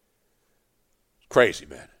 Crazy,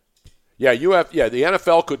 man. Yeah, the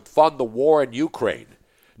NFL could fund the war in Ukraine.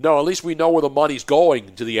 No, at least we know where the money's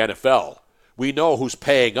going to the NFL. We know who's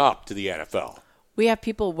paying up to the NFL. We have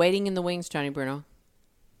people waiting in the wings, Tony Bruno.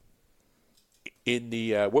 In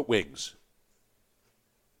the, what wings?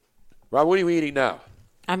 Rob, what are you eating now?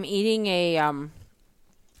 I'm eating a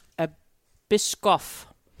Biscoff.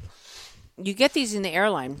 You get these in the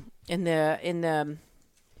airline, in the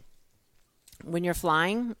when you're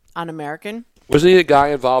flying on American. Wasn't he the guy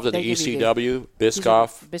involved in the ECW,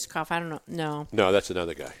 Biscoff? Biscoff, I don't know. No. No, that's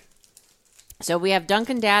another guy. So we have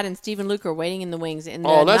Duncan Dad and Stephen Luker waiting in the wings in the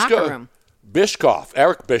locker room. Bischoff,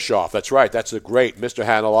 Eric Bischoff. That's right. That's a great Mr.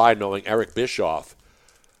 Hanalei knowing Eric Bischoff,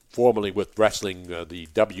 formerly with wrestling the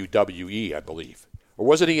WWE, I believe. Or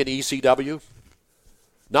wasn't he in ECW?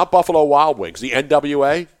 Not Buffalo Wild Wings, the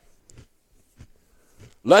NWA.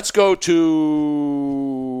 Let's go to,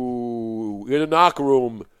 in the locker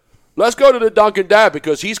room, let's go to the Duncan Dad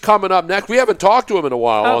because he's coming up next. We haven't talked to him in a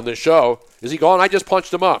while on this show. Is he gone? I just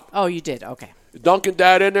punched him up. Oh, you did? Okay. Duncan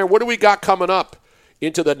Dad in there. What do we got coming up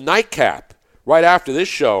into the nightcap right after this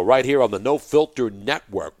show right here on the No Filter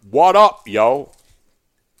Network? What up, yo?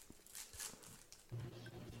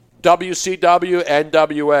 WCW,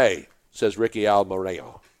 NWA. says Ricky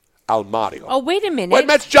Almario. Oh, wait a minute. Wait,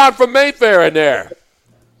 that's John from Mayfair in there.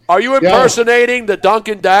 Are you impersonating the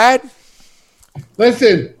Duncan dad?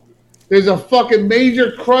 Listen, there's a fucking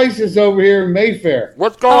major crisis over here in Mayfair.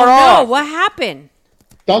 What's going on? No, what happened?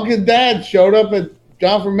 Duncan dad showed up at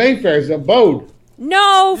John from Mayfair's abode.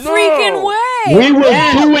 No freaking way. We will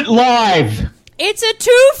do it live. It's a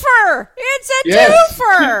twofer. It's a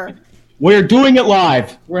twofer. We're doing it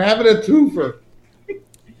live. We're having a twofer.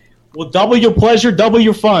 We'll double your pleasure, double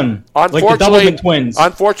your fun. Like the Doubleman twins.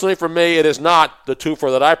 Unfortunately for me, it is not the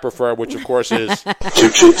twofer that I prefer, which of course is 2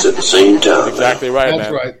 chicks at the same time. Exactly right, That's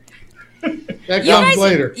man. right. That comes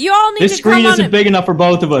later. You all need This to screen come isn't on big enough for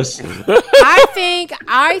both of us.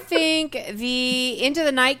 I think the Into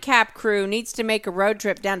the Nightcap crew needs to make a road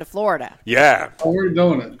trip down to Florida. Yeah. Oh, we're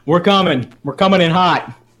doing it. We're coming. We're coming in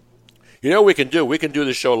hot. You know what we can do? We can do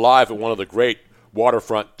the show live at one of the great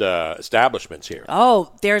waterfront establishments here.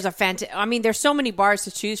 Oh, there's there's so many bars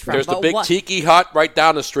to choose from. There's the big Tiki Hut right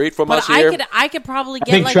down the street from us here. I could probably get.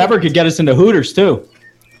 I think Trevor could get us into Hooters too.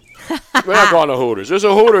 We're not going to Hooters. There's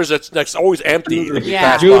a Hooters that's always empty.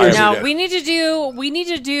 Yeah. No, we need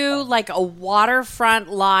to do like a waterfront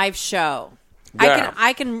live show. Yeah.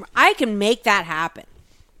 I can make that happen.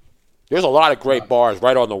 There's a lot of great bars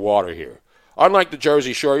right on the water here. Unlike the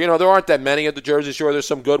Jersey Shore, there aren't that many at the Jersey Shore. There's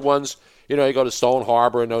some good ones. You go to Stone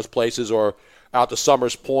Harbor and those places, or out to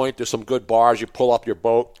Summers Point. There's some good bars. You pull up your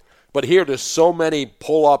boat. But here, there's so many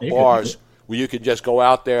pull-up bars where you can just go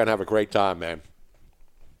out there and have a great time, man.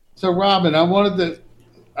 So, Robin, I wanted to.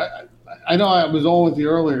 I know I was on with you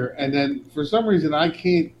earlier, and then for some reason I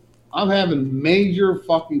can't. I'm having major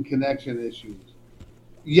fucking connection issues.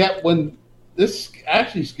 Yet when this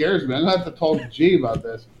actually scares me, I'm gonna have to talk to G about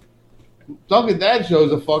this. Duncan Dad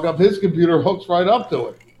shows the fuck up. His computer hooks right up to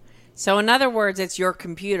it. So, in other words, it's your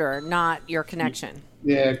computer, not your connection.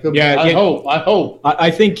 Yeah, I hope. I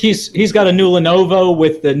think he's got a new Lenovo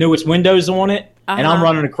with the newest Windows on it, and I'm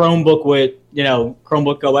running a Chromebook with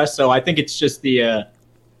Chromebook OS. So I think it's just the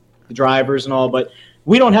drivers and all. But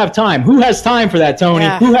we don't have time. Who has time for that, Tony?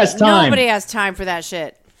 Yeah. Who has time? Nobody has time for that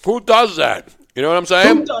shit. Who does that? You know what I'm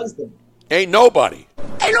saying? Who does them? Ain't nobody.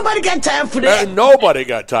 Ain't nobody got time for that. Ain't nobody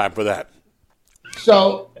got time for that.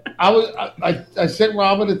 So I sent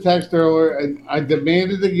Robin a text earlier, and I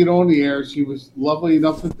demanded to get on the air. She was lovely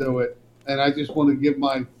enough to do it, and I just want to give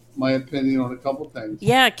my opinion on a couple things.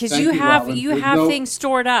 Yeah, because you have things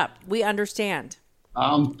stored up. We understand.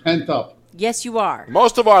 I'm pent up. Yes, you are.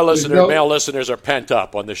 Most of our male listeners are pent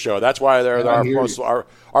up on the show. That's why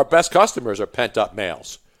our best customers are pent up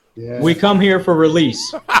males. Yeah. We come here for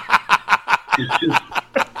release.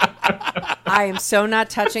 I am so not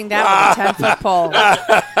touching that with a 10-foot pole.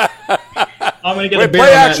 I'm going to get a beer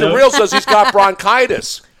Play on Action that Real says he's got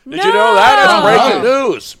bronchitis. Did you know that? That's breaking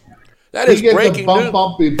news. That is breaking news.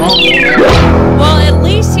 Well, at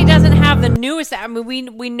least he doesn't have the newest. I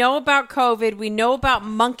mean, we know about COVID. We know about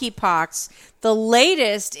monkeypox. The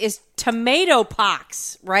latest is tomato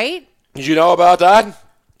pox, right? Did you know about that?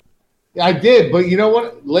 I did, but you know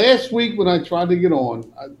what? Last week when I tried to get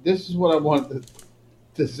on, this is what I wanted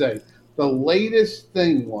to say. The latest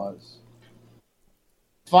thing was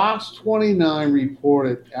Fox 29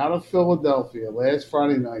 reported out of Philadelphia last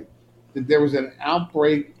Friday night that there was an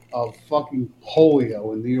outbreak of fucking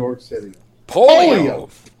polio in New York City. Polio?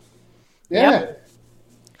 Yeah. Yep.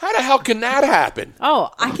 How the hell can that happen? Oh,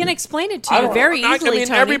 I can explain it to you very easily,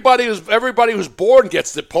 Tony. Everybody who's born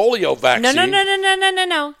gets the polio vaccine.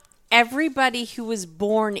 No. Everybody who was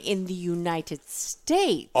born in the United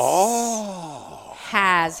States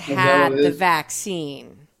has had the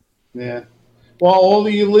vaccine. Yeah. Well, all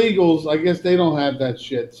the illegals, I guess they don't have that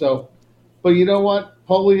shit. So, but you know what?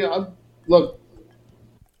 Polio, look.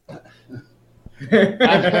 I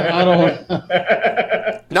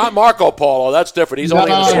don't. Not Marco Polo. That's different. He's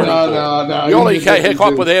only in the swimming pool. No. You only can't hook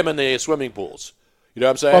up with him in the swimming pools. You know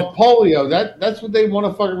what I'm saying? But polio, that's what they want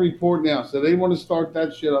to fucking report now. So they want to start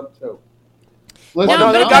that shit up too. Listen,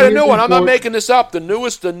 no, they got a new one. I'm not making this up. The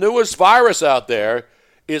newest virus out there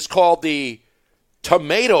is called the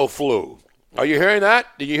tomato flu. Are you hearing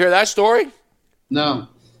that? Did you hear that story? No.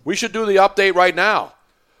 We should do the update right now.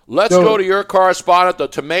 Let's go to your correspondent, the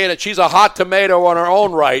tomato. She's a hot tomato on her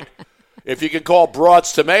own right. If you can call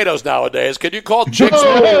broads tomatoes nowadays, can you call chicks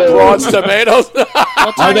broads tomatoes?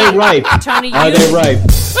 Are they ripe? Tony, are they ripe?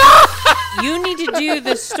 You need to do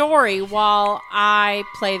the story while I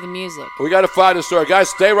play the music. We got to find the story. Guys,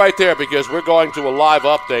 stay right there because we're going to a live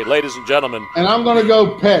update, ladies and gentlemen. And I'm going to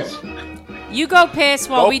go piss. You go piss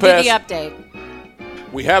while we do the update.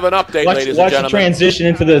 We have an update, ladies and Watch gentlemen. the transition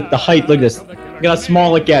into the height. Look at this. Look how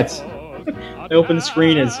small it gets. How open the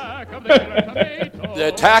screen is. The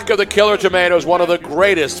Attack of the Killer Tomato is one of the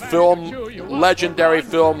greatest legendary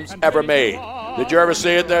films ever made. Did you ever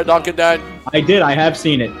see it there, Duncan Dad? I did. I have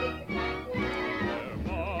seen it.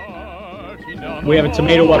 We have a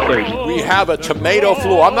tomato update. We have a tomato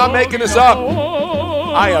flu. I'm not making this up.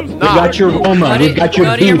 I am not. We got your Roma. We got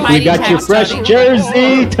your beef. We got your fresh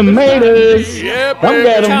Jersey tomatoes. Yeah, come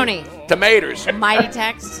get 'em. Tony. Tomatoes. Mighty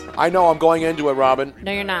text. I know I'm going into it, Robin.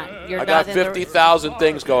 No, you're not. I got 50,000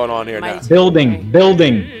 things going on here now. Building.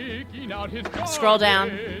 Scroll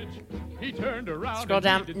down. Scroll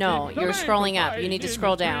down. No, you're scrolling up. You need to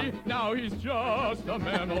scroll down.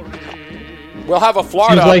 We'll have a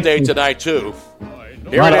Florida update tonight, too.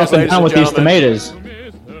 Here it is, ladies and with gentlemen. These tomatoes.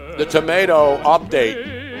 The tomato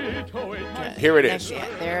update. Here it is. Yeah,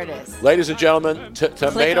 there it is. Ladies and gentlemen,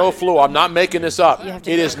 tomato flu. I'm not making this up.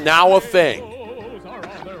 It is now a thing.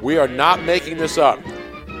 We are not making this up.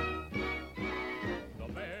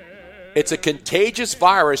 It's a contagious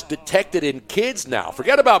virus detected in kids now.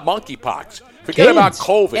 Forget about monkeypox. Forget about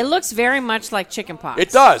COVID. It looks very much like chickenpox.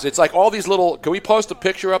 It does. It's like all these little... Can we post a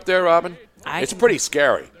picture up there, Robin? It's pretty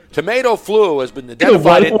scary. Tomato flu has been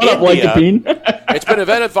identified in India. It's been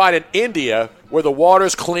identified in India where the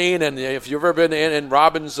water's clean, and if you've ever been in, and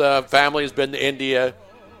Robin's family has been to India,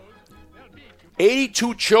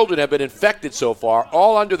 82 children have been infected so far,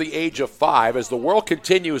 all under the age of 5, as the world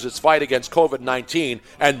continues its fight against COVID-19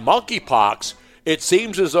 and monkeypox. It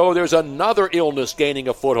seems as though there's another illness gaining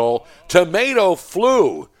a foothold. Tomato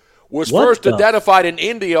flu was first identified in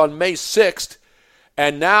India on May 6th,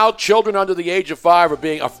 and now children under the age of 5 are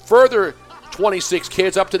being a further 26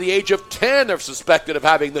 kids up to the age of 10 are suspected of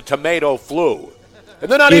having the tomato flu. And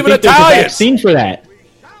they're not even Italian. There's a vaccine for that.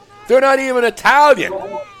 They're not even Italian,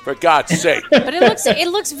 for God's sake. But it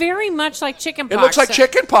looks very much like chickenpox. It looks like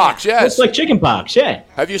chickenpox, yes. It looks like chickenpox, yeah.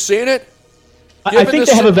 Have you seen it? I think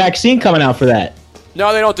they have a vaccine coming out for that.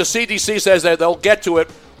 No, they don't. The CDC says that they'll get to it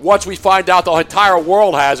once we find out the entire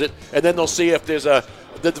world has it, and then they'll see if there's a...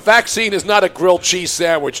 The vaccine is not a grilled cheese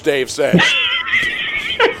sandwich, Dave says.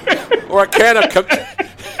 Or a can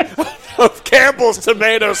of Campbell's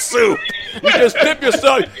tomato soup. You just dip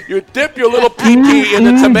your little pee-pee in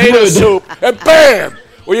the tomato soup, and bam!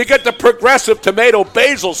 Or you get the Progressive tomato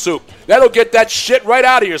basil soup. That'll get that shit right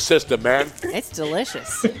out of your system, man. It's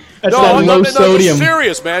delicious. No,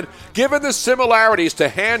 serious, man. Given the similarities to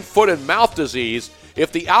hand, foot, and mouth disease,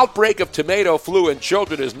 if the outbreak of tomato flu in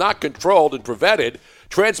children is not controlled and prevented,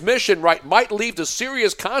 transmission might lead to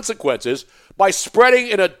serious consequences by spreading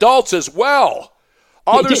in adults as well.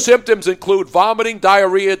 Other symptoms include vomiting,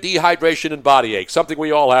 diarrhea, dehydration, and body ache, something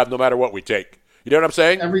we all have no matter what we take. You know what I'm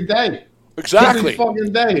saying? Every day. Exactly. Every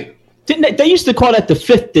fucking day. Didn't they used to call that the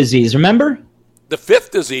fifth disease, remember? The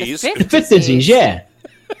fifth disease? The fifth disease, yeah.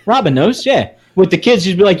 Robin knows, yeah. With the kids,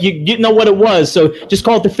 you'd be like, you know what it was, so just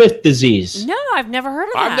call it the fifth disease. No, I've never heard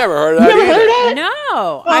of that. I've never heard of that You never either. heard of that?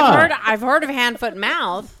 No. Ah. I've heard of hand, foot,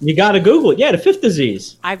 mouth. You got to Google it. Yeah, the fifth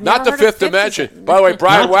disease. I've Not never the heard of fifth dimension. By the way,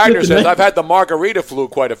 Brian Wagner says, I've had the margarita flu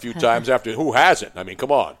quite a few times after. Who hasn't? I mean,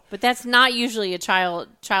 come on. But that's not usually a child.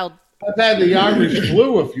 I've had the Irish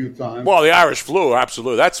flu a few times. Well, the Irish flu,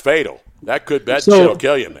 absolutely. That's fatal. That shit will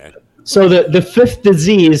kill you, man. So the fifth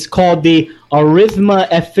disease, called the erythema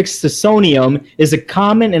ephyxisonium, is a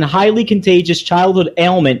common and highly contagious childhood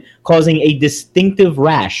ailment causing a distinctive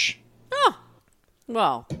rash. Oh,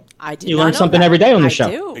 well, I did. You not learn know something that. every day on the I show.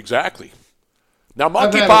 do. Exactly. Now,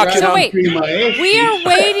 monkeypox. So wait, we are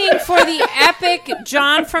waiting for the epic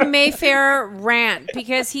John from Mayfair rant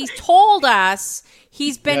because he's told us.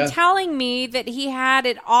 He's been telling me that he had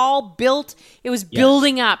it all built. It was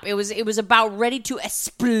building up. It was about ready to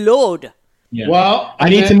explode. Yeah. Well, I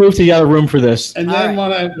need to move to the other room for this. And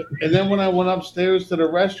then when I went upstairs to the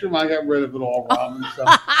restroom, I got rid of it all, Robin. So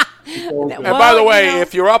And by the way,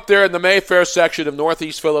 if you're up there in the Mayfair section of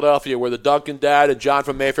Northeast Philadelphia where the Duncan Dad and John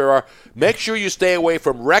from Mayfair are, make sure you stay away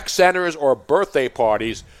from rec centers or birthday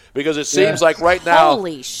parties because it seems like right now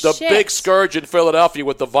the big scourge in Philadelphia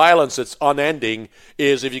with the violence that's unending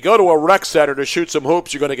is if you go to a rec center to shoot some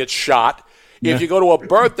hoops, you're going to get shot. Yeah. If you go to a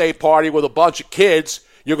birthday party with a bunch of kids,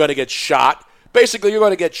 you're going to get shot. Basically, you're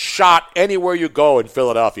going to get shot anywhere you go in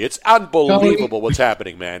Philadelphia. It's unbelievable what's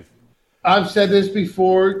happening, man. I've said this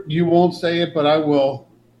before. You won't say it, but I will.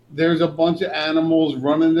 There's a bunch of animals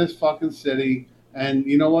running this fucking city. And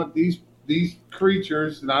you know what? These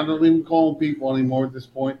creatures, and I don't even call them people anymore at this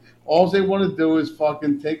point, all they want to do is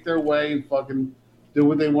fucking take their way and fucking do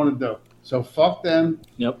what they want to do. So fuck them.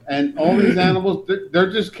 Yep. And all these animals,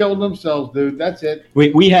 they're just killing themselves, dude. That's it.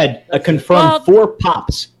 We had a confirmed 4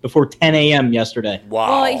 pops before 10 a.m. yesterday.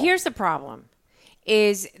 Wow. Well, here's the problem,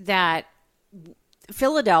 is that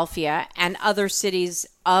Philadelphia and other cities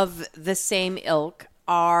of the same ilk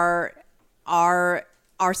are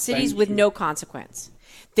cities with no consequence.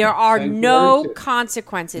 There are no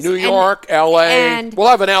consequences. New York, L.A. We'll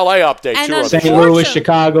have an L.A. update. And St. Louis,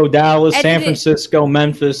 Chicago, Dallas, San Francisco,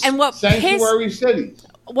 Memphis. And sanctuary cities.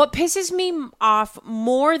 What pisses me off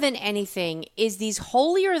more than anything is these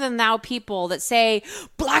holier-than-thou people that say,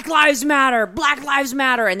 Black Lives Matter, Black Lives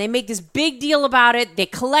Matter, and they make this big deal about it. They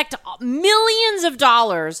collect millions of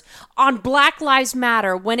dollars on Black Lives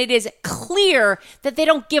Matter when it is clear that they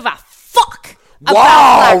don't give a fuck about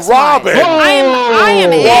Black Robin! I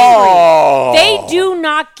am angry. They do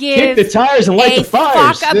not give Kick the tires and light the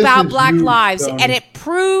fires. fuck about Black lives, and it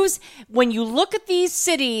proves when you look at these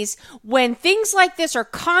cities, when things like this are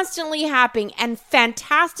constantly happening and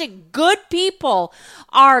fantastic, good people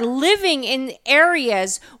are living in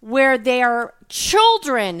areas where their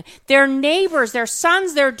children, their neighbors, their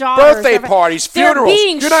sons, their daughters, birthday parties, funerals.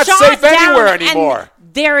 You're not safe anywhere anymore.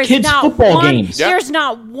 There is Kids' not football games. There's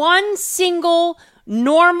not one single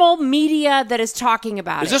normal media that is talking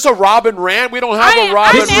about Is it. this a Robin Rand? We don't have a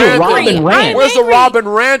Robin Rand. Where's the Robin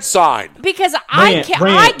Rand sign? Because I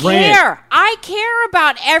care. I care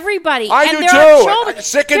about everybody. I and do there too. Are children, It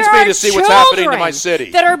sickens me to see what's happening to my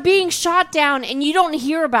city. That are being shot down, and you don't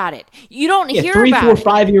hear about it. You don't hear 3, about 4,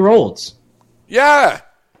 it. 5-year-olds. Yeah.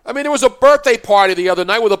 I mean, there was a birthday party the other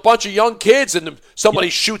night with a bunch of young kids, and somebody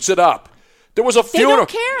shoots it up. There was a funeral.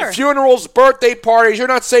 They don't care. Funerals, birthday parties. You're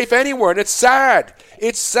not safe anywhere, and it's sad.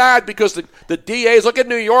 It's sad because the DAs, look at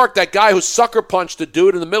New York, that guy who sucker punched a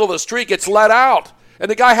dude in the middle of the street gets let out,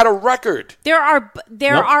 and the guy had a record. There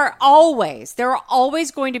are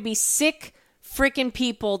always going to be sick freaking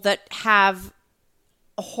people that have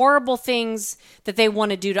horrible things that they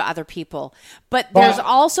want to do to other people. But there's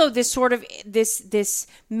also this sort of this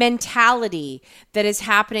mentality that is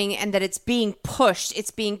happening and that it's being pushed.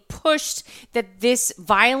 It's being pushed that this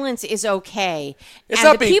violence is okay. It's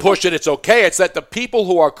not being pushed that it's okay. It's that the people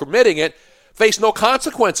who are committing it face no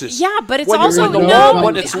consequences. Yeah, but it's when also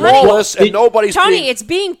when it's lawless and nobody's Tony, it's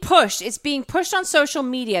being pushed. It's being pushed on social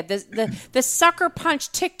media. The sucker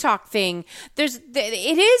punch TikTok thing.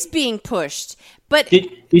 It is being pushed, but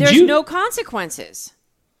there's no consequences.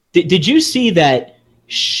 Did you see that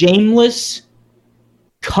shameless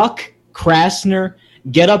cuck Krasner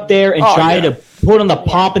get up there and try to put on the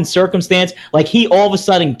pomp and circumstance like he all of a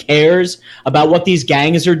sudden cares about what these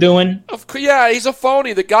gangs are doing? Yeah, he's a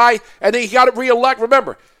phony. The guy, and he got reelected.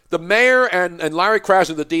 Remember, the mayor and Larry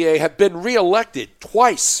Krasner, the DA, have been reelected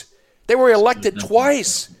twice. They were elected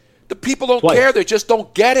twice. The people don't care. They just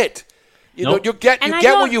don't get it. You know, you get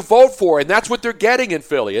what you vote for, and that's what they're getting in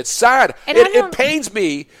Philly. It's sad. It pains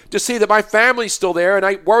me to see that my family's still there, and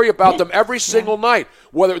I worry about them every single night.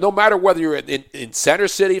 No matter whether you're in Center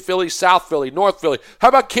City, Philly, South Philly, North Philly. How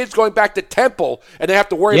about kids going back to Temple and they have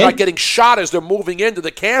to worry about getting shot as they're moving into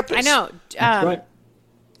the campus? I know. That's right.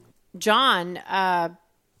 John,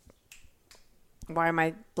 why am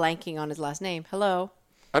I blanking on his last name? Hello?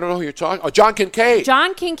 I don't know who you're talking. Oh, John Kincaid.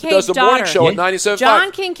 John Kincaid's does the daughter. morning show at 97.5.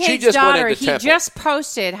 John Kincaid's just daughter. Went into He just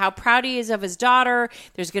posted how proud he is of his daughter.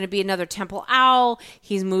 There's going to be another Temple Owl.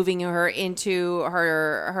 He's moving her into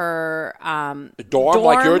her dorm,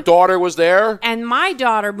 like your daughter was there. And my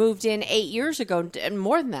daughter moved in 8 years ago, and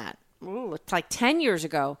more than that. Ooh, it's like 10 years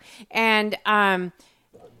ago. And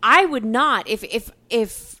I would not,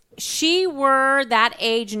 if she were that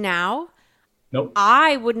age now. Nope.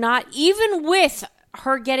 I would not, even with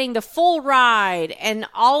her getting the full ride and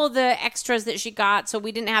all of the extras that she got so we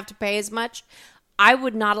didn't have to pay as much, I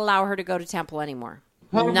would not allow her to go to Temple anymore.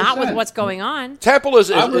 100%. Not with what's going on. Temple is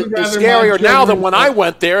scarier now than when I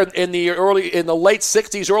went there in the late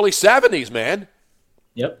 60s, early 70s, man.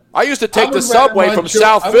 Yep. I used to take the subway from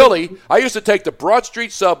South Philly. I used to take the Broad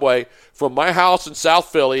Street subway from my house in South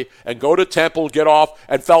Philly and go to Temple, get off,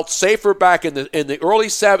 and felt safer back in the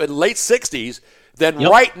late 60s than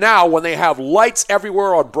right now when they have lights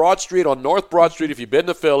everywhere on Broad Street, on North Broad Street. If you've been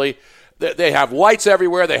to Philly, they have lights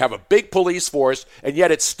everywhere. They have a big police force, and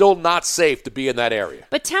yet it's still not safe to be in that area.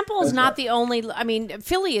 But Temple is not the only. I mean,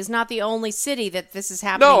 Philly is not the only city that this is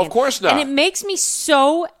happening. No, of course not. And it makes me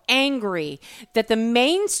so angry that the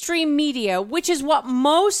mainstream media, which is what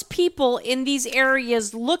most people in these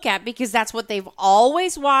areas look at because that's what they've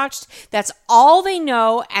always watched, that's all they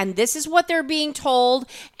know, and this is what they're being told,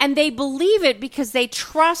 and they believe it because they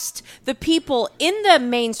trust the people in the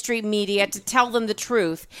mainstream media to tell them the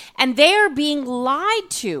truth, and they are being lied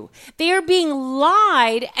to. They are being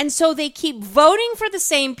lied, and so they keep voting for the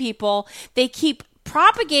same people. They keep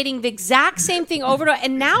propagating the exact same thing over and over,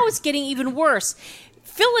 and now it's getting even worse.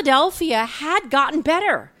 Philadelphia had gotten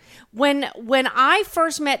better. When I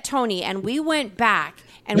first met Tony and we went back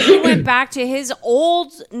to his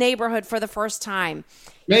old neighborhood for the first time.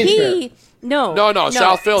 Mayfair. No,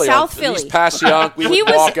 South Philly. South Philly. East Passyunk. We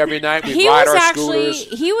would walk every night. We'd ride our scooters.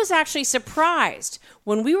 He was actually surprised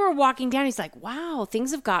when we were walking down. He's like, wow,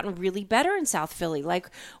 things have gotten really better in South Philly. Like,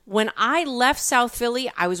 when I left South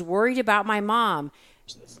Philly, I was worried about my mom.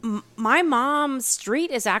 My mom's street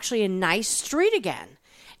is actually a nice street again.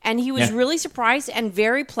 And he was really surprised and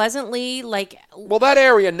very pleasantly Well, that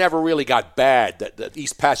area never really got bad, that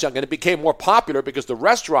East Passyunk, and it became more popular because the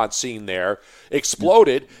restaurant scene there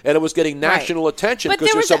exploded, and it was getting national attention because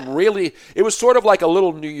it was sort of like a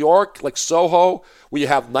little New York, like Soho, where you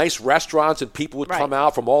have nice restaurants and people would come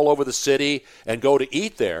out from all over the city and go to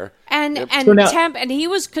eat there. And he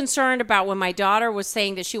was concerned about when my daughter was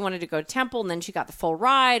saying that she wanted to go to Temple, and then she got the full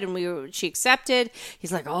ride, and she accepted.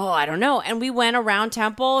 He's like, oh, I don't know. And we went around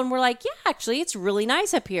Temple, and we're like, yeah, actually, it's really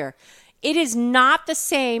nice up here. It is not the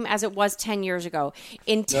same as it was 10 years ago.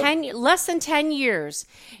 In less than 10 years,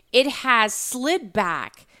 it has slid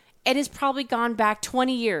back. It has probably gone back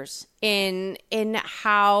 20 years in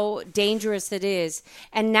how dangerous it is.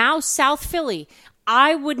 And now South Philly,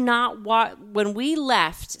 I would not walk. When we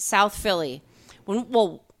left South Philly,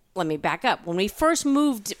 let me back up. When we first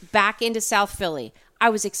moved back into South Philly, I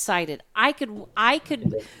was excited. I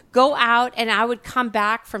could go out and I would come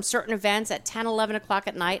back from certain events at 10, 11 o'clock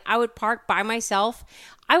at night. I would park by myself.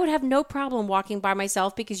 I would have no problem walking by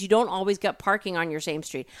myself because you don't always get parking on your same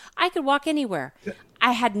street. I could walk anywhere.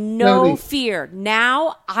 I had no fear.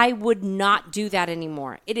 Now I would not do that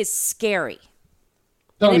anymore. It is scary.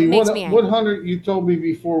 Tony, what 100 you told me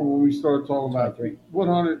before when we started talking about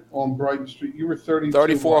 100 on Brighton Street? You were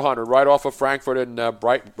 3,400, right off of Frankfurt and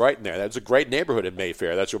Brighton there. That's a great neighborhood in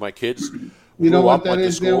Mayfair. That's where my kids You know what that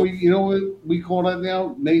is now? You know what we call that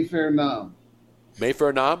now? Mayfair Nom.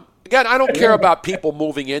 Mayfair Nom? Again, I don't care about people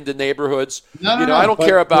moving into neighborhoods. I don't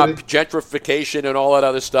care about gentrification and all that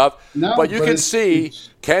other stuff. But you can see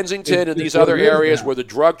Kensington and these other areas where the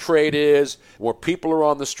drug trade is, where people are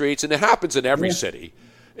on the streets, and it happens in every city.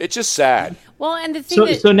 It's just sad. Well, and the thing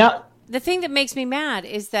the thing that makes me mad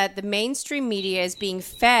is that the mainstream media is being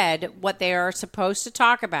fed what they are supposed to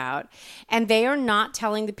talk about, and they are not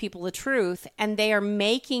telling the people the truth, and they are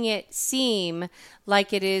making it seem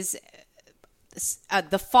like it is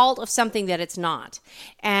the fault of something that it's not.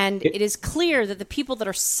 And it is clear that the people that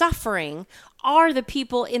are suffering are the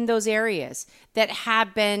people in those areas that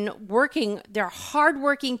have been working. They're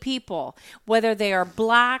hardworking people, whether they are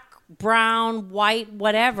black, brown, white,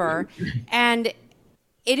 whatever. And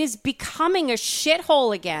it is becoming a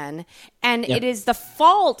shithole again. And it is the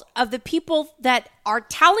fault of the people that are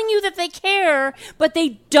telling you that they care, but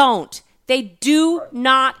they don't. They do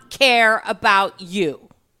not care about you.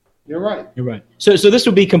 You're right. So this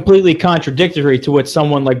would be completely contradictory to what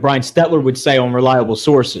someone like Brian Stetler would say on reliable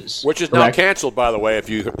sources. Which is now canceled, by the way, if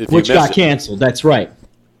you Which got canceled, that's right.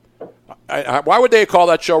 Why would they call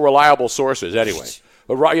that show Reliable Sources anyway?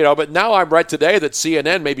 But now I read today that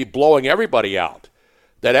CNN may be blowing everybody out.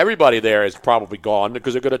 That everybody there is probably gone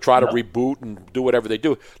because they're going to try to reboot and do whatever they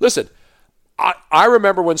do. Listen, I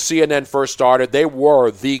remember when CNN first started, they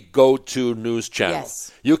were the go-to news channel.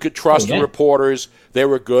 Yes. You could trust the reporters. They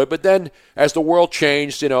were good. But then as the world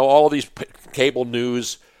changed, all these cable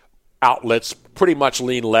news outlets pretty much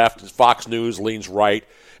lean left. Fox News leans right.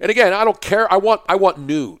 And again, I don't care. I want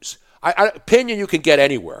news. Opinion you can get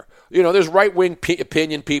anywhere. There's right-wing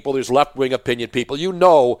opinion people. There's left-wing opinion people. You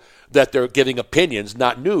know that they're giving opinions,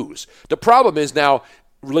 not news. The problem is now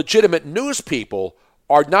legitimate news people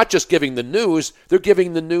are not just giving the news, they're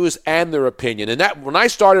giving the news and their opinion. And that when I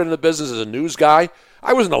started in the business as a news guy,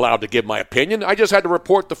 I wasn't allowed to give my opinion. I just had to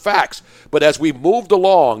report the facts. But as we moved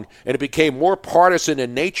along and it became more partisan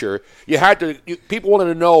in nature, people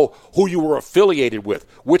wanted to know who you were affiliated with,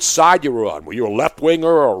 which side you were on. Were you a left-winger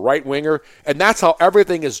or a right-winger? And that's how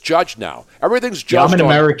everything is judged now. Everything's judged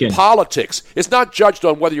on politics. It's not judged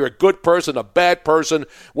on whether you're a good person, a bad person,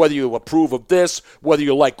 whether you approve of this, whether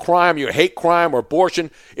you like crime, you hate crime or abortion.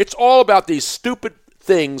 It's all about these stupid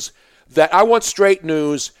things that I want straight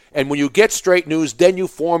news. And when you get straight news, then you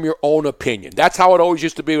form your own opinion. That's how it always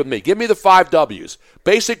used to be with me. Give me the 5 W's.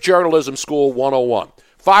 Basic Journalism School 101.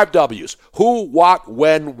 5 W's. Who, what,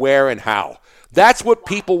 when, where, and how. That's what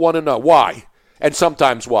people want to know. Why? And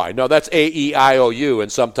sometimes why. No, that's A-E-I-O-U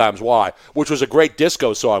and sometimes why, which was a great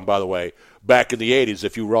disco song, by the way, back in the 80s,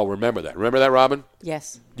 if you all remember that. Remember that, Robin?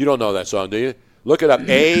 Yes. You don't know that song, do you? Look it up.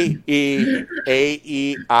 A-E-I-O-U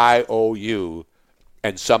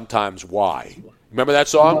and sometimes why. Remember that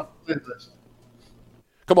song?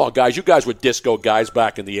 Come on, guys. You guys were disco guys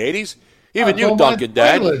back in the 80s. Even you, on my Duncan,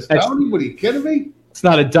 Dad. playlist, Tony, what are you kidding me? It's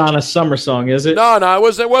not a Donna Summer song, is it? No,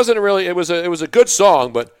 it wasn't really. It was a good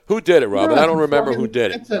song, but who did it, Robin? I don't remember who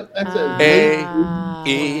did it.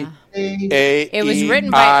 It was written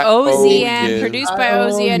by Ozzy and produced by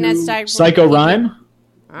Ozzy and it's Psycho Rhyme?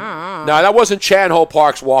 No, that wasn't Chan Ho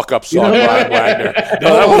Park's walk-up song, Brian Wagner.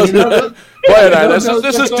 No, that wasn't. Play it.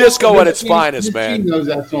 This is disco at its finest, man.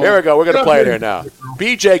 Here we go. We're going to play it here now.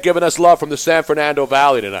 BJ giving us love from the San Fernando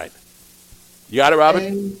Valley tonight. You got it,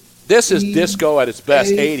 Robin? This is disco at its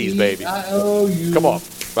best, 80s, baby. Come on,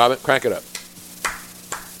 Robin, crank it up.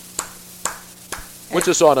 What's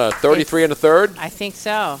this on, a 33 and a third? I think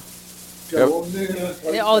so.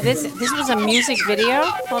 Oh, this was a music video?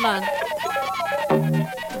 Hold on.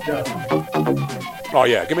 Oh,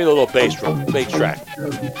 yeah. Give me the little bass track.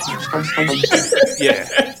 Yeah.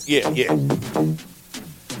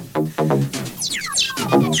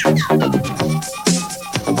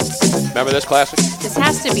 Remember this classic? This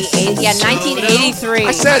has to be 1983.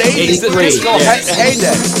 I said 80s. The disco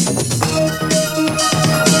heyday.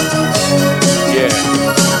 Yeah.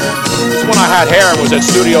 This one I had hair was at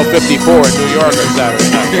Studio 54 in New York on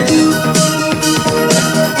Saturday night.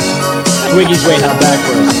 Twiggy's waiting out back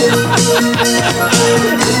for us.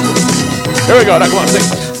 Here we go. Now, come on, sing.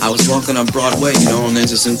 I was walking on Broadway, and there's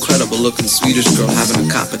this incredible-looking Swedish girl having a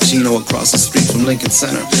cappuccino across the street from Lincoln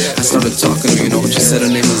Center. I started talking to her, and she said her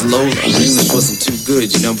name was Lola. Her English wasn't too good,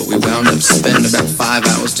 but we wound up spending about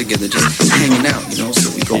 5 hours together just hanging out, So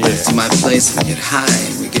we go back to my place and we get high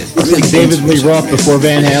and we get like David Lee Roth before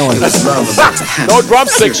Van Halen. No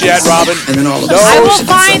drumsticks yet, Robin. And then all of I will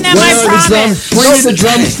find them, I promise. Bring me the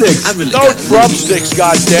drumsticks. No drumsticks,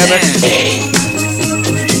 goddammit.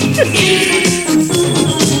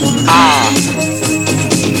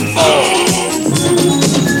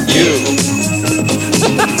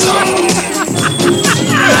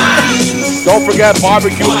 Don't forget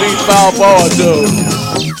barbecue beef Balboa, too.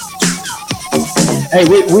 Hey,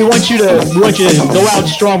 we want you to go out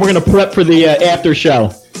strong. We're gonna prep for the after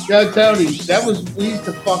show. Yeah, Tony, we used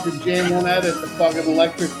to fucking jam on that at the fucking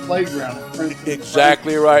electric playground.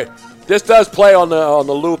 Exactly right. This does play on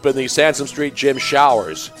the loop in the Sansom Street gym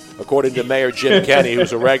showers, according to Mayor Jim Kenney,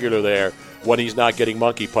 who's a regular there when he's not getting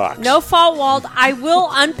monkeypox. No fault, Walt. I will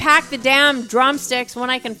unpack the damn drumsticks when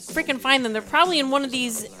I can freaking find them. They're probably in one of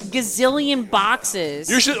these gazillion boxes.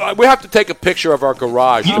 We have to take a picture of our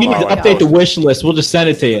garage. You need to update the wish list. We'll just send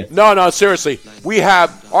it to you. No, seriously.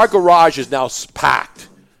 Our garage is now packed.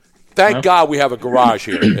 Thank God we have a garage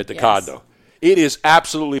here at the condo. It is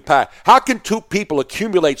absolutely packed. How can two people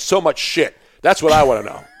accumulate so much shit? That's what I want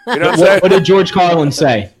to know. You know what I'm saying? What did George Carlin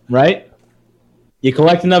say, right? You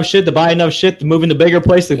collect enough shit to buy enough shit to move into a bigger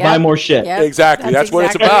place to buy more shit. Yep. Exactly. That's what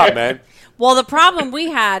it's about, man. Well, the problem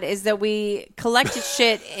we had is that we collected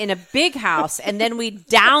shit in a big house and then we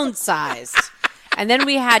downsized. And then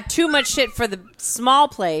we had too much shit for the small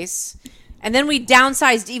place. And then we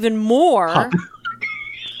downsized even more.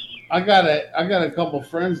 I got a couple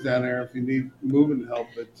friends down there if you need moving help.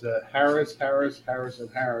 It's Harris, and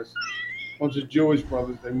Harris. Bunch of Jewish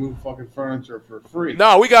brothers, they move fucking furniture for free.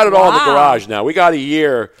 No, we got it all in the garage now. We got a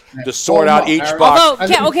year to sort out each box. Wait.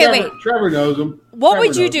 Trevor knows them. What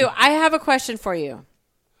would you do? I have a question for you.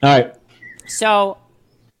 All right. So,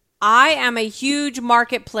 I am a huge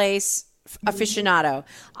marketplace aficionado.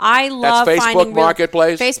 I love finding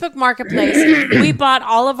Marketplace. Facebook Marketplace. We bought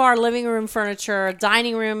all of our living room furniture,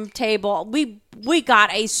 dining room table. We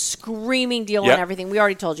got a screaming deal on everything. We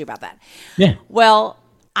already told you about that. Yeah. Well,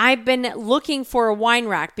 I've been looking for a wine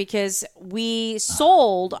rack because we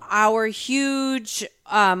sold our huge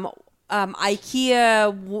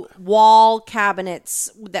IKEA wall cabinets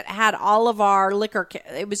that had all of our liquor.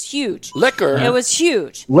 It was huge. Liquor? It was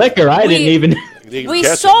huge. Liquor? I didn't even... We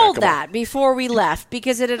sold that before we left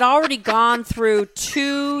because it had already gone through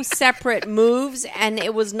 2 separate moves and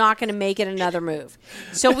it was not going to make it another move.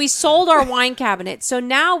 So we sold our wine cabinet. So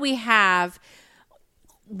now we have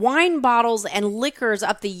wine bottles and liquors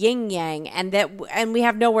up the yin yang, and we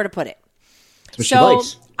have nowhere to put it. So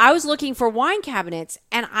I was looking for wine cabinets,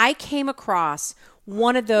 and I came across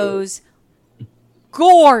one of those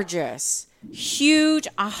gorgeous, huge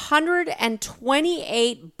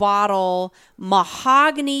 128 bottle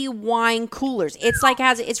mahogany wine coolers. It's like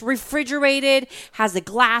it's refrigerated, has the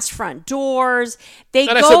glass front doors. I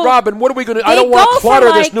said, Robin, what are we going to? I don't want to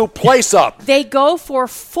clutter this new place up. They go for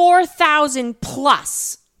 $4,000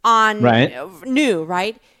 plus on new,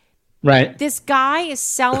 right? Right. This guy is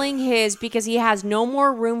selling his because he has no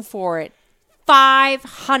more room for it.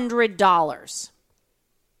 $500.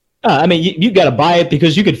 I mean, you got to buy it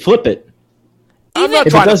because you could flip it. I'm Even not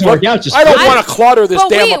if trying it doesn't to. work out, just I don't flip it. want to clutter this But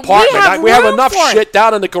damn we apartment. have have room enough for it. shit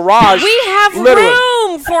down in the garage. We have literally.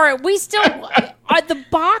 room for it. We still the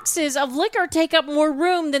boxes of liquor take up more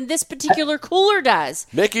room than this particular cooler does.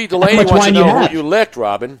 Mickey Delaney much wants to wine you know have? who you licked,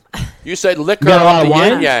 Robin. You said liquor got a lot on of the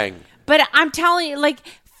wine? yin yang. But I'm telling you, like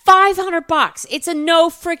 $500. It's a no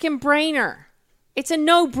freaking brainer. It's a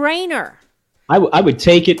no brainer. I would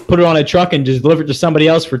take it, put it on a truck, and just deliver it to somebody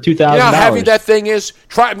else for $2,000. You know how heavy that thing is?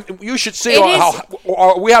 You should see It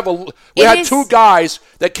how we had two guys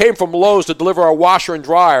that came from Lowe's to deliver our washer and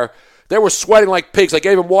dryer. They were sweating like pigs. I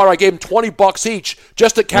gave them water. I gave them $20 each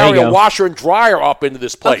just to carry a washer and dryer up into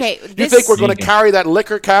this place. Okay, you think we're going to carry that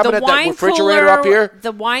liquor cabinet, that refrigerator up here?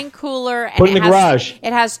 The wine cooler. And Put it in the garage.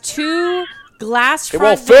 It has two glass It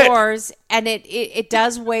won't front fit. doors, and it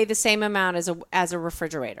does weigh the same amount as a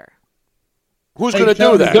refrigerator. Who's going to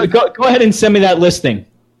do that? Go ahead and send me that listing.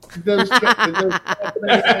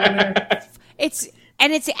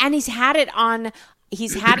 He's had it on.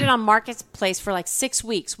 He's had it on Marketplace for like 6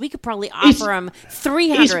 weeks. We could probably offer him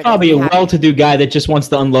 300. He's probably a well-to-do guy that just wants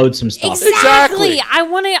to unload some stuff. Exactly. I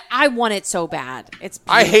want it so bad. It's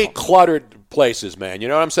beautiful. I hate cluttered places, man. You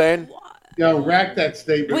know what I'm saying? Yo, rack that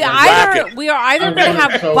statement. We are either going to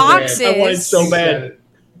have boxes. I want it so bad.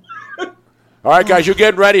 All right, guys, you're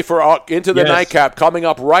getting ready for Into the Yes. Nightcap coming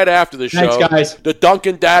up right after the show. Thanks, guys. The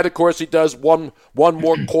Duncan Dad, of course, he does one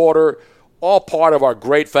more quarter. All part of our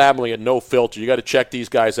great family and No Filter. You got to check these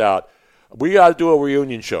guys out. We got to do a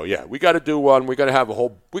reunion show. Yeah, we got to do one. We got to have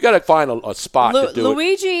we got to find a spot to do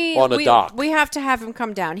Luigi, it on the dock. We have to have him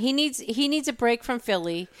come down. He needs a break from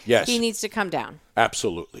Philly. Yes. He needs to come down.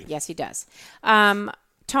 Absolutely. Yes, he does.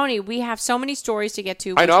 Tony, we have so many stories to get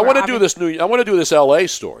to. I know. I want to do this I want to do this L.A.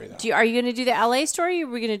 story. Though. Are you going to do the L.A. story? Or are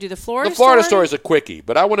we going to do the Florida? The Florida story is a quickie,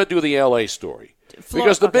 but I want to do the L.A. story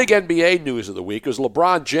because the big NBA news of the week was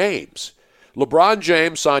LeBron James. LeBron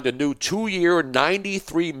James signed a new 2-year,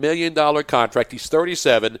 $93 million contract. He's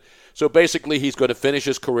 37, so basically he's going to finish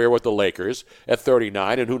his career with the Lakers at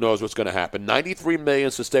 39, and who knows what's going to happen. $93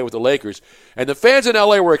 million to stay with the Lakers, and the fans in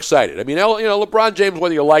L.A. were excited. I mean, LeBron James,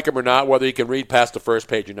 whether you like him or not, whether he can read past the first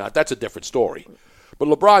page or not, that's a different story. But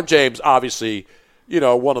LeBron James, obviously,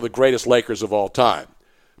 one of the greatest Lakers of all time.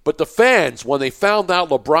 But the fans, when they found out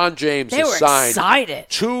LeBron James has signed excited.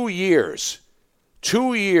 2 years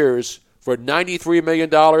for $93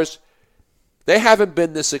 million, they haven't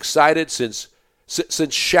been this excited since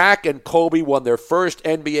Shaq and Kobe won their first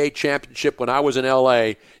NBA championship when I was in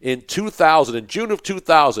L.A. in 2000, in June of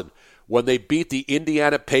 2000, when they beat the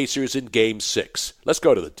Indiana Pacers in Game 6. Let's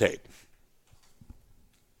go to the tape.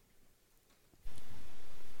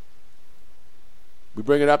 We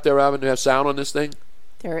bring it up there, Robin, to have sound on this thing?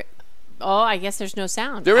 I guess there's no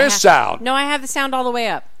sound. There is sound. No, I have the sound all the way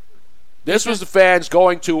up. This was the fans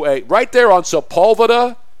going to right there on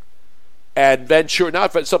Sepulveda and Ventura.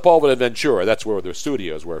 Not Sepulveda and Ventura. That's where the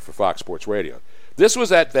studios were for Fox Sports Radio. This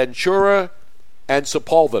was at Ventura and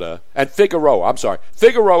Sepulveda and Figueroa. I'm sorry,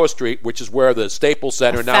 Figueroa Street, which is where the Staples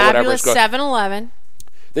Center now whatever is going. 7-Eleven.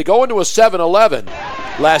 They go into a 7-Eleven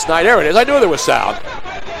last night. There it is. I knew there was sound.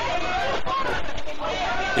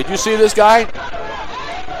 Did you see this guy?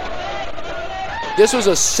 This was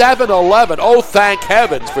a 7-Eleven. Oh, thank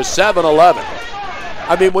heavens for 7-Eleven.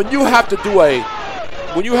 I mean, when you have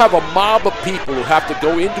a mob of people who have to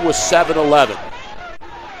go into a 7-Eleven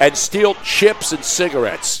and steal chips and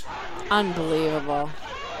cigarettes. Unbelievable.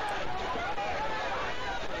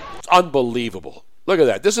 It's unbelievable. Look at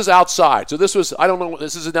that. This is outside. So this was, I don't know,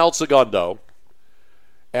 this is in El Segundo.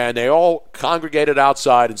 And they all congregated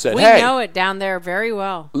outside and said, hey. We know it down there very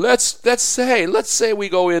well. Let's say we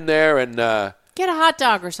go in there and get a hot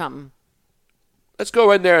dog or something. Let's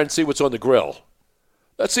go in there and see what's on the grill.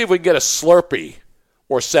 Let's see if we can get a Slurpee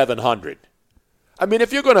or 700. I mean,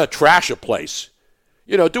 if you're going to trash a place,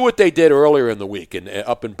 do what they did earlier in the week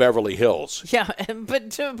up in Beverly Hills. Yeah, but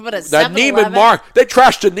a 7-Eleven. They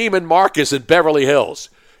trashed the Neiman Marcus in Beverly Hills.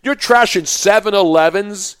 You're trashing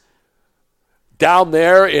 7-Elevens down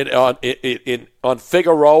there on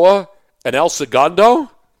Figueroa and El Segundo?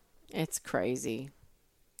 It's crazy.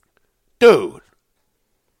 Dude.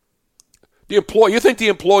 You think the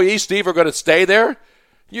employees, Steve, are going to stay there?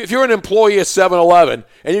 If you're an employee at 7-Eleven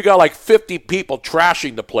and you got like 50 people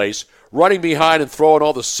trashing the place, running behind and throwing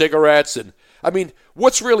all the cigarettes,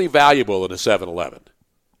 what's really valuable in a 7-Eleven?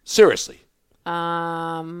 Seriously.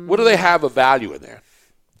 What do they have of value in there?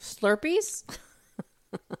 Slurpees?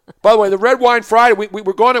 By the way, the Red Wine Friday,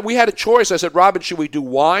 we had a choice. I said, Robin, should we do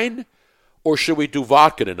wine or should we do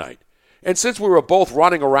vodka tonight? And since we were both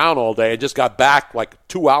running around all day and just got back like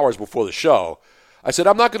 2 hours before the show, I said,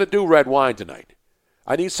 I'm not going to do red wine tonight.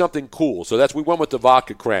 I need something cool. So we went with the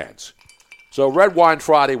vodka crayons. So Red Wine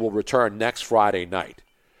Friday will return next Friday night.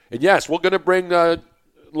 And yes, we're going to bring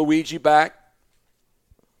Luigi back.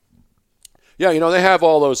 Yeah, they have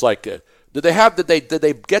all those did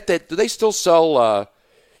they still sell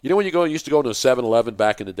when you used to go to a 7-Eleven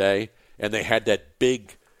back in the day and they had that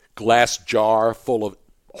big glass jar full of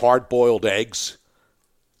hard-boiled eggs?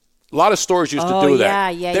 A lot of stores used to do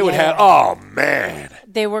that. They would have, oh, man.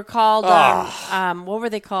 They were called, what were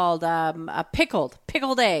they called? Pickled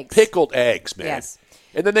eggs. Pickled eggs, man. Yes.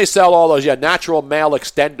 And then they sell all those, natural male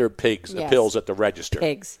extender pills at the register.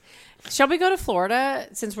 Pigs. Shall we go to Florida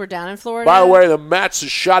since we're down in Florida? By the way, the Mets are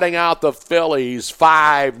shutting out the Phillies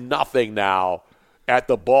 5-0 now at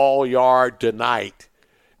the Ball Yard tonight.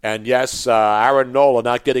 And yes, Aaron Nola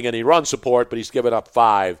not getting any run support, but he's given up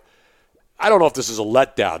 5. I don't know if this is a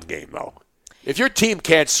letdown game, though. If your team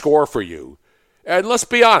can't score for you, and let's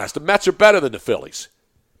be honest, the Mets are better than the Phillies.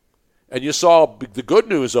 And you saw the good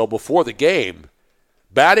news, though, before the game,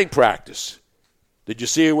 batting practice. Did you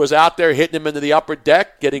see who was out there hitting him into the upper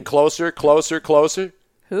deck, getting closer, closer, closer?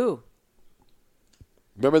 Who?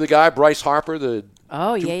 Remember the guy, Bryce Harper, the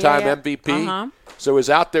two-time MVP? Uh-huh. So he's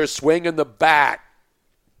out there swinging the bat.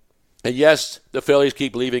 And yes, the Phillies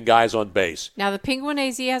keep leaving guys on base. Now, the Penguin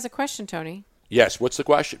AZ has a question, Tony. Yes, what's the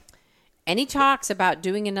question? Any talks about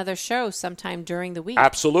doing another show sometime during the week?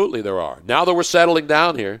 Absolutely there are. Now that we're settling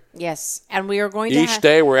down here. Yes, and we are going to each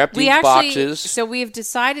day we're emptying boxes. So we have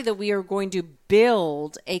decided that we are going to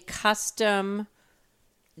build a custom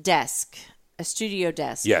desk, a studio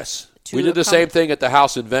desk. Yes. We did the same thing at the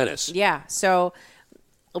house in Venice. Yeah, so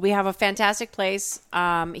we have a fantastic place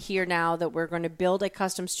here now that we're going to build a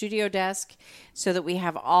custom studio desk so that we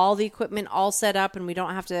have all the equipment all set up and we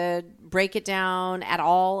don't have to break it down at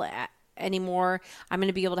all anymore. I'm going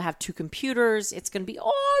to be able to have 2 computers. It's going to be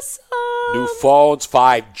awesome. New phones,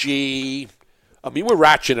 5G. I mean, we're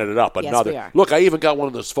ratcheting it up. Yes, we are. Look, I even got one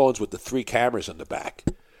of those phones with the 3 cameras in the back.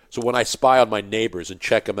 So when I spy on my neighbors and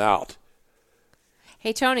check them out.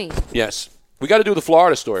 Hey, Tony. Yes. We got to do the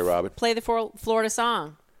Florida story, Robin. Play the Florida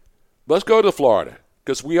song. Let's go to Florida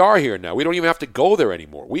because we are here now. We don't even have to go there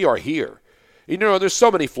anymore. We are here. There's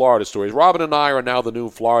so many Florida stories. Robin and I are now the new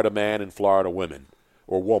Florida man and Florida women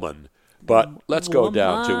or woman. But let's go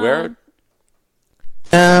down to where?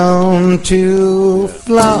 Down to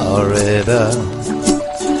Florida.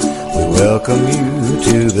 We welcome you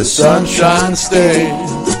to the Sunshine State.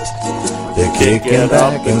 They're kicking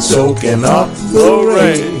back and soaking up the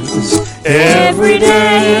rays every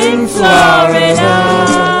day in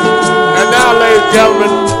Florida. And now, ladies and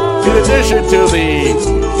gentlemen, in addition to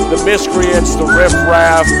the miscreants, the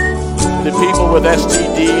riffraff, the people with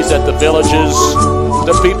STDs at the villages,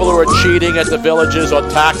 the people who are cheating at the villages on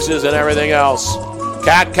taxes and everything else,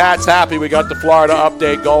 Cat's happy we got the Florida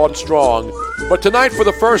update going strong. But tonight, for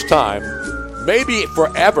the first time, maybe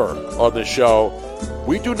forever on the show,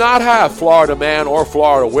 we do not have Florida man or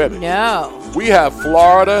Florida women. No. We have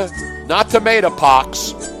Florida, not tomato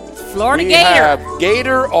pox. Florida we Gator. have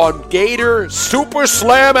Gator on Gator Super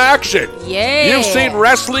Slam action. Yeah. You've seen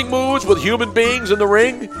wrestling moves with human beings in the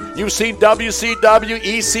ring. You've seen WCW,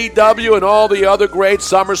 ECW, and all the other great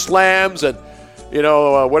Summer Slams and,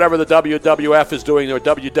 whatever the WWF is doing or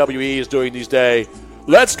WWE is doing these days.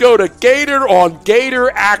 Let's go to Gator on Gator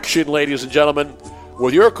action, ladies and gentlemen,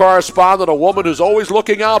 with your correspondent, a woman who's always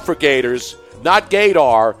looking out for Gators, not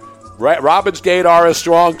Gator. Robin's Gator is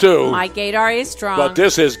strong, too. My Gator is strong. But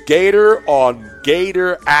this is Gator on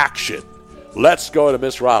Gator action. Let's go to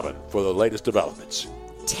Miss Robin for the latest developments.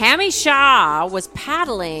 Tammy Shaw was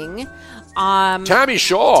paddling. Tammy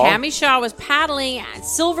Shaw? Tammy Shaw was paddling at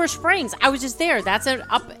Silver Springs. I was just there. That's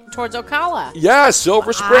up towards Ocala. Yeah,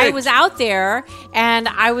 Silver Springs. I was out there, and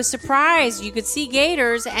I was surprised. You could see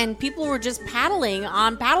gators, and people were just paddling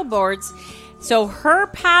on paddle boards. So her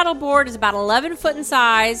paddleboard is about 11 foot in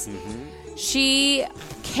size. Mm-hmm. She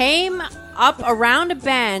came up around a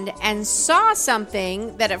bend and saw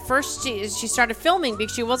something that at first she started filming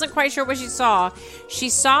because she wasn't quite sure what she saw. She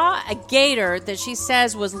saw a gator that she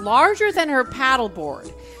says was larger than her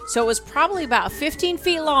paddleboard. So it was probably about 15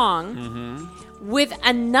 feet long with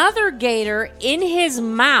another gator in his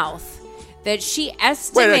mouth that she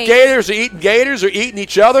estimates. Wait, the gators are eating gators or eating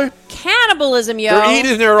each other? Cannibalism, yo. They're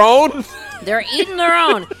eating their own? They're eating their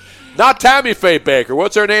own. Not Tammy Faye Baker.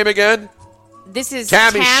 What's her name again? This is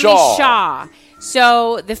Tammy Shaw.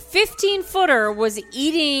 So the 15-footer was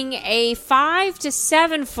eating a 5 to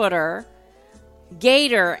 7-footer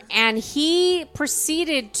gator, and he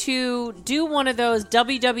proceeded to do one of those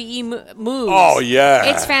WWE moves. Oh, yeah.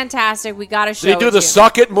 It's fantastic. We got to show Did he do it the to you.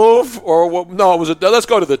 suck it move? Or what? No, it was let's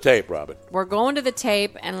go to the tape, Robin. We're going to the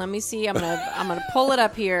tape, and let me see. I'm gonna pull it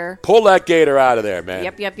up here. Pull that gator out of there, man.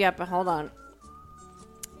 Yep. Hold on.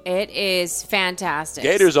 It is fantastic.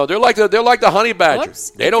 Gators, they're like the honey badger. Whoops.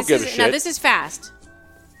 They don't give a shit. Now, this is fast.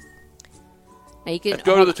 Now you can Let's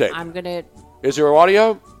go to the tape. I'm gonna. Is there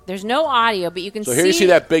audio? There's no audio, but you can see. So here you see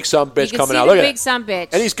that big son bitch coming out. Look Look at at big son bitch.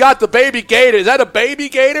 And he's got the baby gator. Is that a baby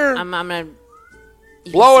gator? I'm gonna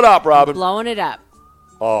blow it up, Robin. Blowing it up.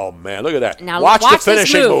 Oh man, look at that! Now watch the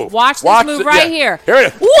finishing this move. Watch this move right here. Here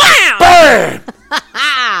it is. Wow! Bam!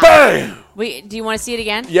 Bam! Do you want to see it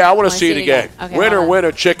again? Yeah, I want to see it again. Okay,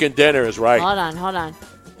 winner, chicken dinner is right. Hold on.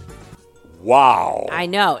 Wow. I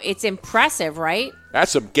know. It's impressive, right?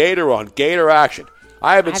 That's some gator on gator action.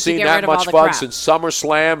 I haven't seen that much fun since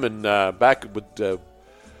SummerSlam and back with,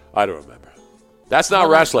 I don't remember. That's not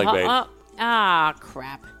wrestling, baby.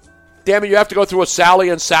 Crap. Damn it, you have to go through a Sally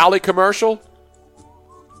and Sally commercial?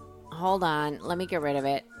 Hold on. Let me get rid of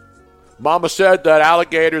it. Mama said that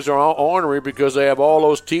alligators are ornery because they have all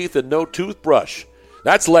those teeth and no toothbrush.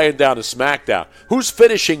 That's laying down a smackdown. Whose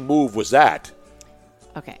finishing move was that?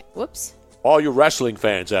 Okay. Whoops. All you wrestling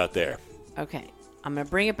fans out there. Okay. I'm going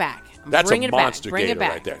to bring it back. That's a monster gator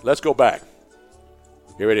right there. Let's go back.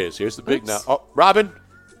 Here it is. Here's the big now. Oh, Robin.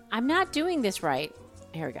 I'm not doing this right.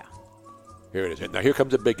 Here we go. Here it is. Now here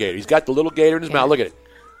comes the big gator. He's got the little gator in his mouth. Look at it.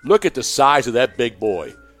 Look at the size of that big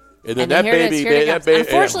boy. And then that baby.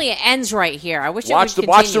 Unfortunately, it ends right here. I wish it would continue.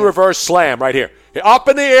 Watch the reverse slam right here. Up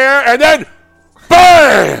in the air and then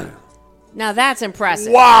bam! Now that's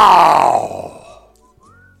impressive. Wow.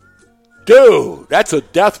 Dude, that's a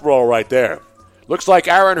death roll right there. Looks like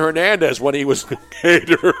Aaron Hernandez when he was a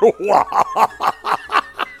gator. Wow.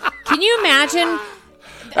 Can you imagine?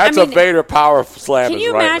 That's a Vader power slam. Can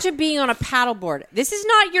you imagine being on a paddleboard? This is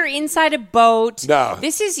not you're inside a boat. No.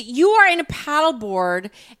 This is you are in a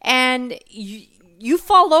paddleboard and you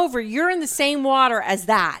fall over. You're in the same water as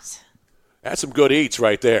that. That's some good eats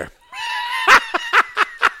right there.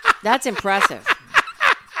 That's impressive.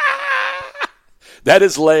 That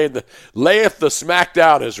is layeth the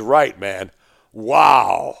smackdown is right, man.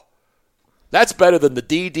 Wow. That's better than the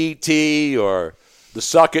DDT or the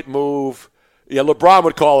suck it move. Yeah, LeBron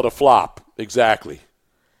would call it a flop. Exactly.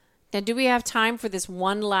 Now, do we have time for this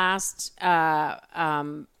one last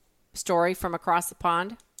story from across the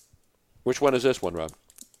pond? Which one is this one, Rob?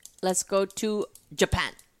 Let's go to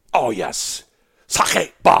Japan. Oh, yes.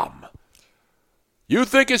 Sake bomb. You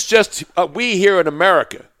think it's just we here in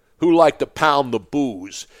America who like to pound the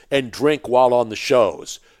booze and drink while on the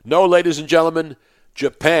shows. No, ladies and gentlemen,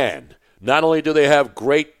 Japan. Not only do they have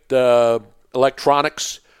great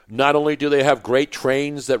electronics, not only do they have great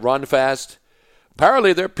trains that run fast,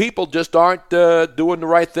 apparently their people just aren't doing the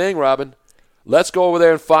right thing, Robin. Let's go over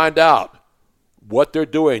there and find out what they're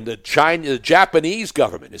doing. The Japanese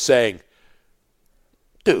government is saying,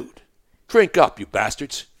 dude, drink up, you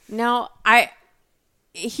bastards. Now,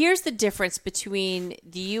 here's the difference between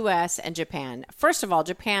the U.S. and Japan. First of all,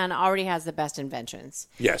 Japan already has the best inventions.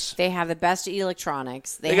 Yes. They have the best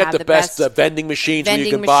electronics. They got the best vending machines where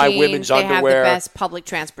you can buy women's underwear. They have the best public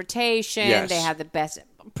transportation. Yes. They have the best,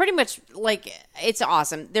 pretty much, like, it's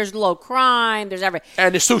awesome. There's low crime. There's everything.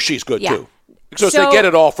 And the sushi's good, too. Because they get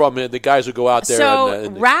it all from the guys who go out there. So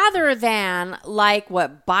rather than like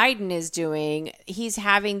what Biden is doing, he's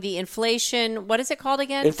having the inflation, what is it called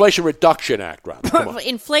again? Inflation Reduction Act, Rob.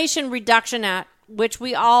 Inflation Reduction Act, which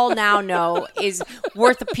we all now know is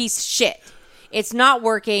worth a piece of shit. It's not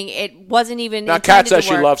working. It wasn't even now, Kat says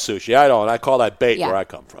she loves sushi. I don't. I call that bait where I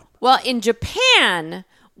come from. Well, in Japan,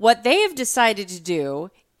 what they have decided to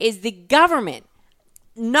do is the government,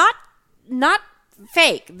 not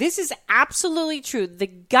fake. This is absolutely true. The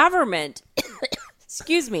government,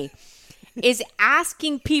 excuse me, is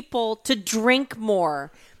asking people to drink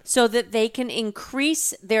more so that they can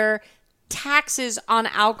increase their taxes on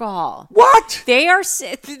alcohol. What? They are.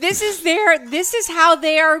 This is how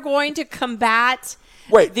they are going to combat.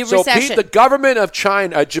 Wait, the so recession. Pete, the government of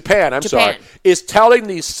Japan, is telling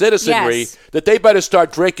the citizenry that they better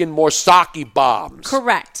start drinking more sake bombs.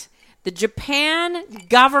 Correct. The Japan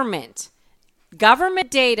government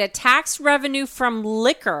data, tax revenue from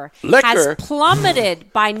liquor has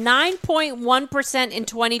plummeted by 9.1% in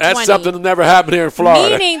 2020. That's something that never happened here in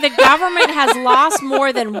Florida. Meaning the government has lost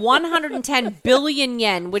more than 110 billion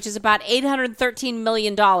yen, which is about $813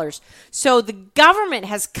 million. So the government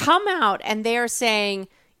has come out and they are saying,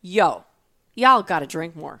 yo, y'all got to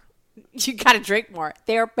drink more. You got to drink more.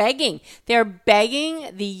 They're begging. They're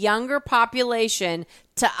begging the younger population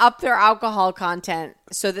to up their alcohol content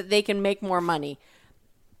so that they can make more money.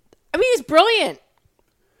 I mean, it's brilliant.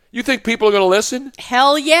 You think people are going to listen?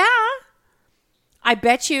 Hell yeah. I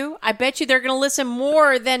bet you they're going to listen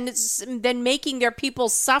more than making their people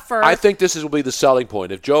suffer. I think this will be the selling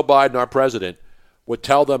point. If Joe Biden, our president, would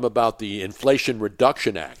tell them about the Inflation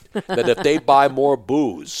Reduction Act, that if they buy more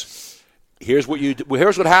booze, here's what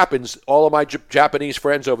happens. All of my Japanese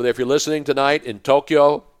friends over there, if you're listening tonight in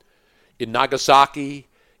Tokyo, in Nagasaki,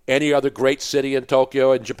 any other great city in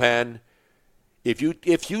Tokyo in Japan, if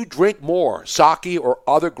you drink more sake or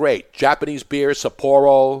other great Japanese beers,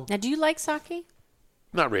 Sapporo. Now, do you like sake?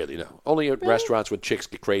 Not really, no. Only at restaurants when chicks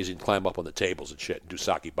get crazy and climb up on the tables and shit and do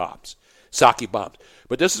sake bombs. Sake bombs.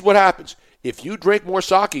 But this is what happens. If you drink more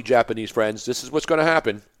sake, Japanese friends, this is what's going to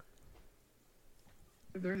happen.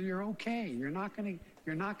 You're okay. You're not going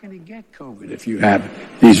to get COVID if you have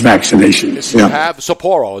these vaccinations. If you have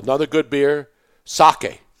Sapporo, another good beer,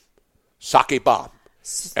 sake bomb.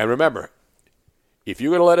 And remember, if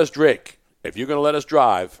you're going to let us drink, if you're going to let us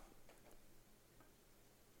drive,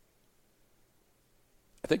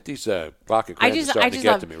 I think these rocket cans are starting to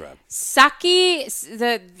get to me, Rob. Sake,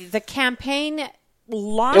 the campaign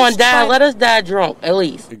launched. Come on, Dad, let us die drunk, at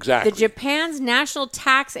least. Exactly. The Japan's National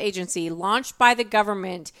Tax Agency, launched by the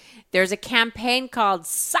government. There's a campaign called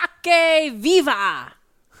Sake Viva.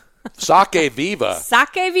 Sake Viva.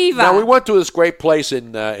 Sake Viva. Now, we went to this great place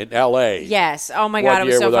in L.A. Yes. Oh, my God, it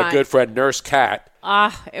was so with fun. our good friend Nurse Cat.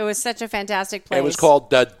 It was such a fantastic place. It was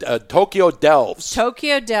called Tokyo Delves.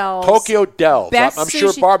 Tokyo Delves. Tokyo Delves. Best I'm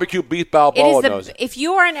sure sushi. Barbecue Beef Balboa knows it. If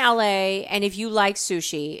you are in LA and if you like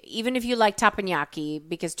sushi, even if you like teppanyaki,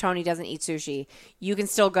 because Tony doesn't eat sushi, you can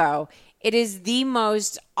still go. It is the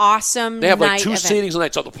most awesome They have like night 2 event. seatings a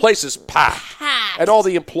night, so the place is packed. And all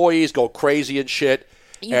the employees go crazy and shit.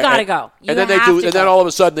 You gotta go. You and then have to and then go. all of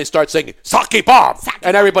a sudden they start singing sake bomb,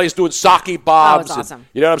 and everybody's doing sake bombs. That was awesome.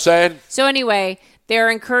 You know what I'm saying? So anyway,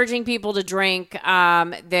 they're encouraging people to drink.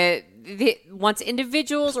 Wants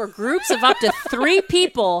individuals or groups of up to 3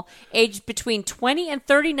 people aged between 20 and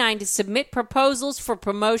 39 to submit proposals for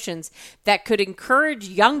promotions that could encourage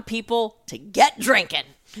young people to get drinking.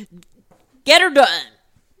 Get her done.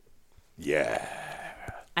 Yeah.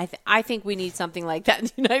 I think we need something like that in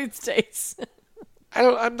the United States.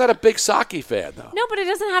 I'm not a big sake fan, though. No, but it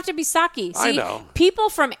doesn't have to be sake. See, I know. People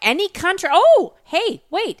from any country. Oh, hey,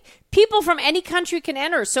 wait. People from any country can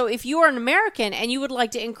enter. So if you are an American and you would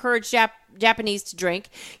like to encourage Japanese to drink,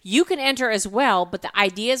 you can enter as well. But the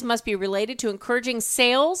ideas must be related to encouraging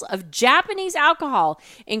sales of Japanese alcohol,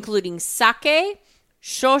 including sake,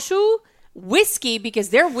 shoshu, whiskey,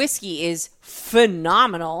 because their whiskey is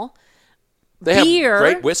phenomenal. They beer.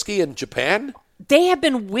 have great whiskey in Japan? They have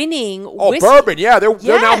been winning. Oh, whiskey. bourbon! Yeah, they're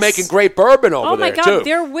now Yes. making great bourbon over there God, too.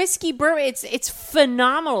 their whiskey bourbon, it's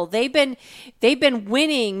phenomenal. They've been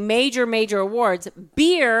winning major awards.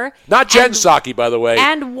 Beer, Not Jen Sake, by the way,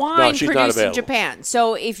 and wine no, she's not produced in available. Japan.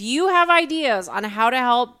 So if you have ideas on how to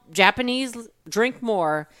help Japanese drink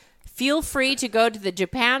more, feel free to go to the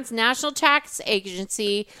Japan's National Tax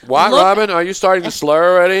Agency. What, Robin? Are you starting to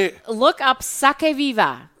slur already? Look up Sake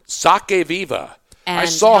Viva. Sake Viva. I And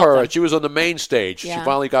saw help her. them. She was on the main stage. Yeah. She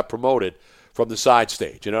finally got promoted from the side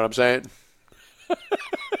stage. You know what I'm saying?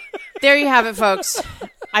 There you have it, folks.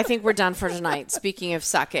 I think we're done for tonight. Speaking of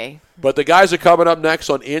sake. But the guys are coming up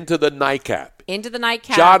next on Into the Nightcap. Into the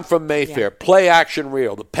Nightcap. John from Mayfair, Play Action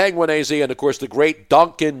Reel, the Penguin AZ, and, of course, the great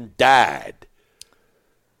Duncan Dad.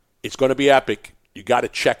 It's going to be epic. You got to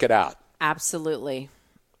check it out. Absolutely.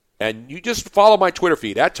 And you just follow my Twitter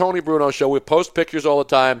feed, at Tony Bruno Show. We post pictures all the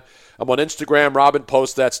time. I'm on Instagram. Robin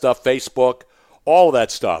posts that stuff, Facebook, all of that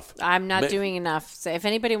stuff. I'm not doing enough. So if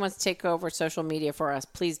anybody wants to take over social media for us,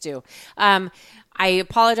 please do. I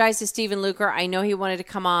apologize to Stephen Luker. I know he wanted to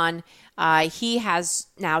come on. He has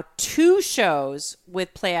now 2 shows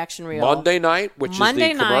with Play Action Reel. Monday night, which is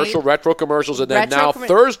the commercial, retro commercials, and then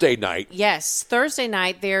Thursday night. Yes, Thursday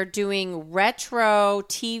night they're doing retro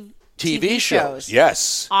TV shows.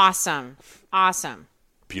 Yes. Awesome.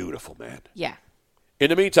 Beautiful, man. Yeah. In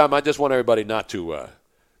the meantime, I just want everybody not to,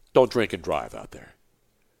 don't drink and drive out there.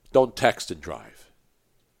 Don't text and drive.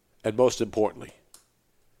 And most importantly,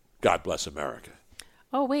 God bless America.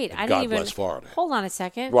 Oh, wait. And I God didn't even. bless Florida. Hold on a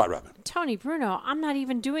second. What, Robin? Tony Bruno, I'm not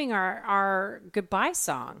even doing our goodbye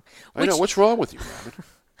song. I know. What's wrong with you,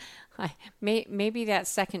 Robin? Maybe that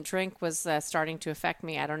second drink was starting to affect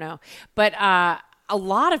me. I don't know. But a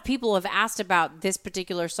lot of people have asked about this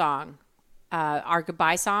particular song, our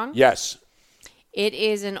goodbye song. Yes. It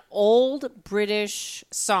is an old British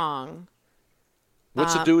song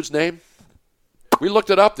What's the dude's name? We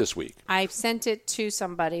looked it up this week. I sent it to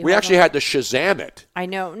somebody. We actually had to Shazam it. I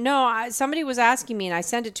know. No, somebody was asking me, and I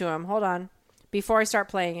sent it to him. Hold on. Before I start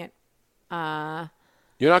playing it.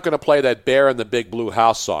 You're not going to play that Bear in the Big Blue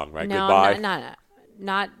House song, right? No, Goodbye?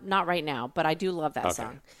 not right now, but I do love that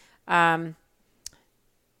song.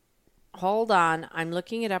 Hold on. I'm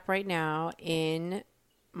looking it up right now in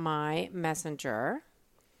my messenger.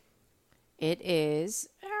 It is...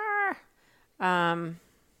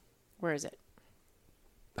 where is it?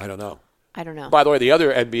 I don't know. By the way, the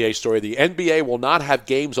other NBA story, the NBA will not have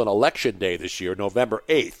games on Election Day this year, November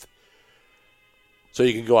 8th. So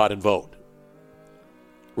you can go out and vote.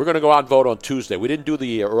 We're going to go out and vote on Tuesday. We didn't do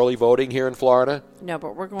the early voting here in Florida. No,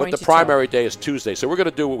 but we're going to. But the primary day is Tuesday. So we're going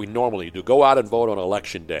to do what we normally do, go out and vote on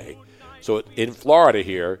Election Day. So in Florida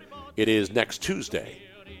here, it is next Tuesday.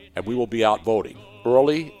 And we will be out voting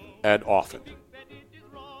early and often.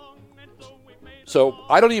 So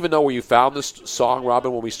I don't even know where you found this song,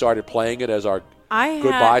 Robin, when we started playing it as our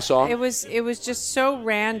goodbye song. It was just so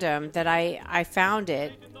random that I found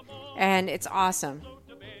it, and it's awesome.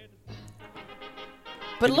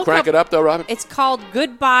 But Can you crank it up, though, Robin? It's called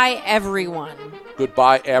Goodbye Everyone.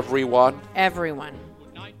 Goodbye, everyone. Everyone.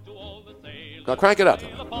 Now crank it up.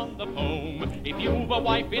 If you've a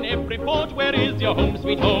wife in every port, where is your home,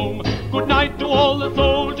 sweet home? Good night to all the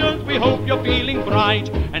soldiers, we hope you're feeling bright.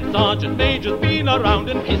 And Sergeant Major's been around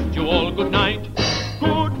and kissed you all good night.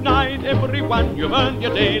 Good night, everyone, you've earned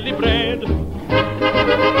your daily bread. Good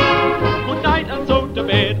night, and so to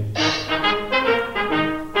bed.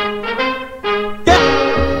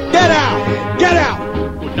 Get out! Get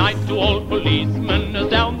out! Good night to all policemen as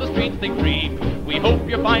down the streets they creep. We hope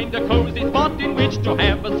you find a cozy spot in which to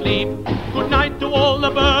have a sleep. Good night to all the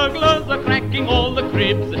burglars are cracking all the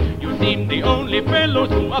cribs. You seem the only fellows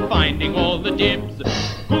who are finding all the dibs.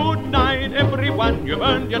 Good night, everyone, you've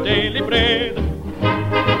earned your daily bread. Good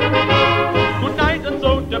night, and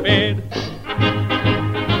so to bed.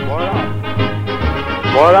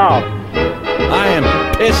 What up? I am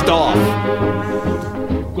pissed off.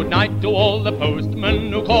 Good night to all the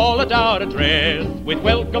postmen who call at our address with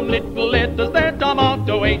welcome little letters that are marked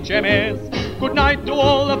OHMS. Good night to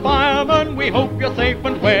all the firemen, we hope you're safe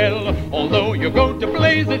and well, although you go to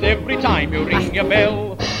blazes every time you ring your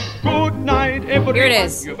bell. Good night, everyone. Here it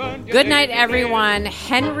is. Good night, everyone.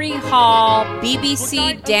 Henry Hall,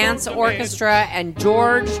 BBC Dance Orchestra, and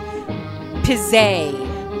George Pizzet.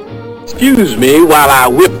 Excuse me while I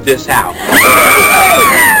whip this out.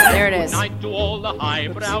 There it is. Good night to all the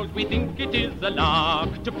highbrows, we think it is a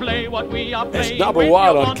lark to play what we are playing. It's number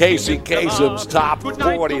one on Casey Kasem's Top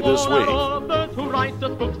 40 this week.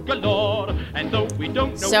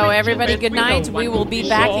 So everybody, good night. We will be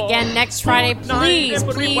back again next Friday. Please,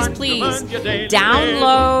 please, please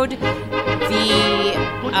download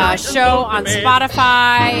the show on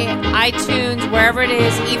Spotify, iTunes, wherever it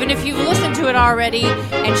is, even if you've listened to it already,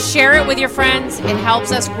 and share it with your friends. It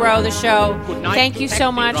helps us grow the show. Thank you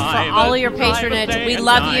so much for all of your patronage. We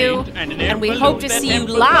love you, and we hope to see you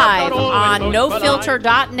live on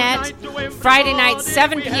nofilter.net Friday night,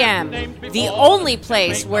 7 p.m., the only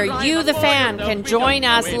place where you, the fan, can join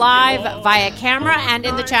us live via camera and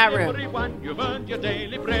in the chat room.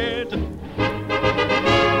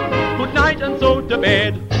 Good night, and so to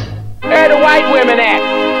bed. Where the white women at?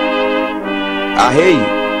 I hear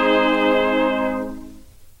you.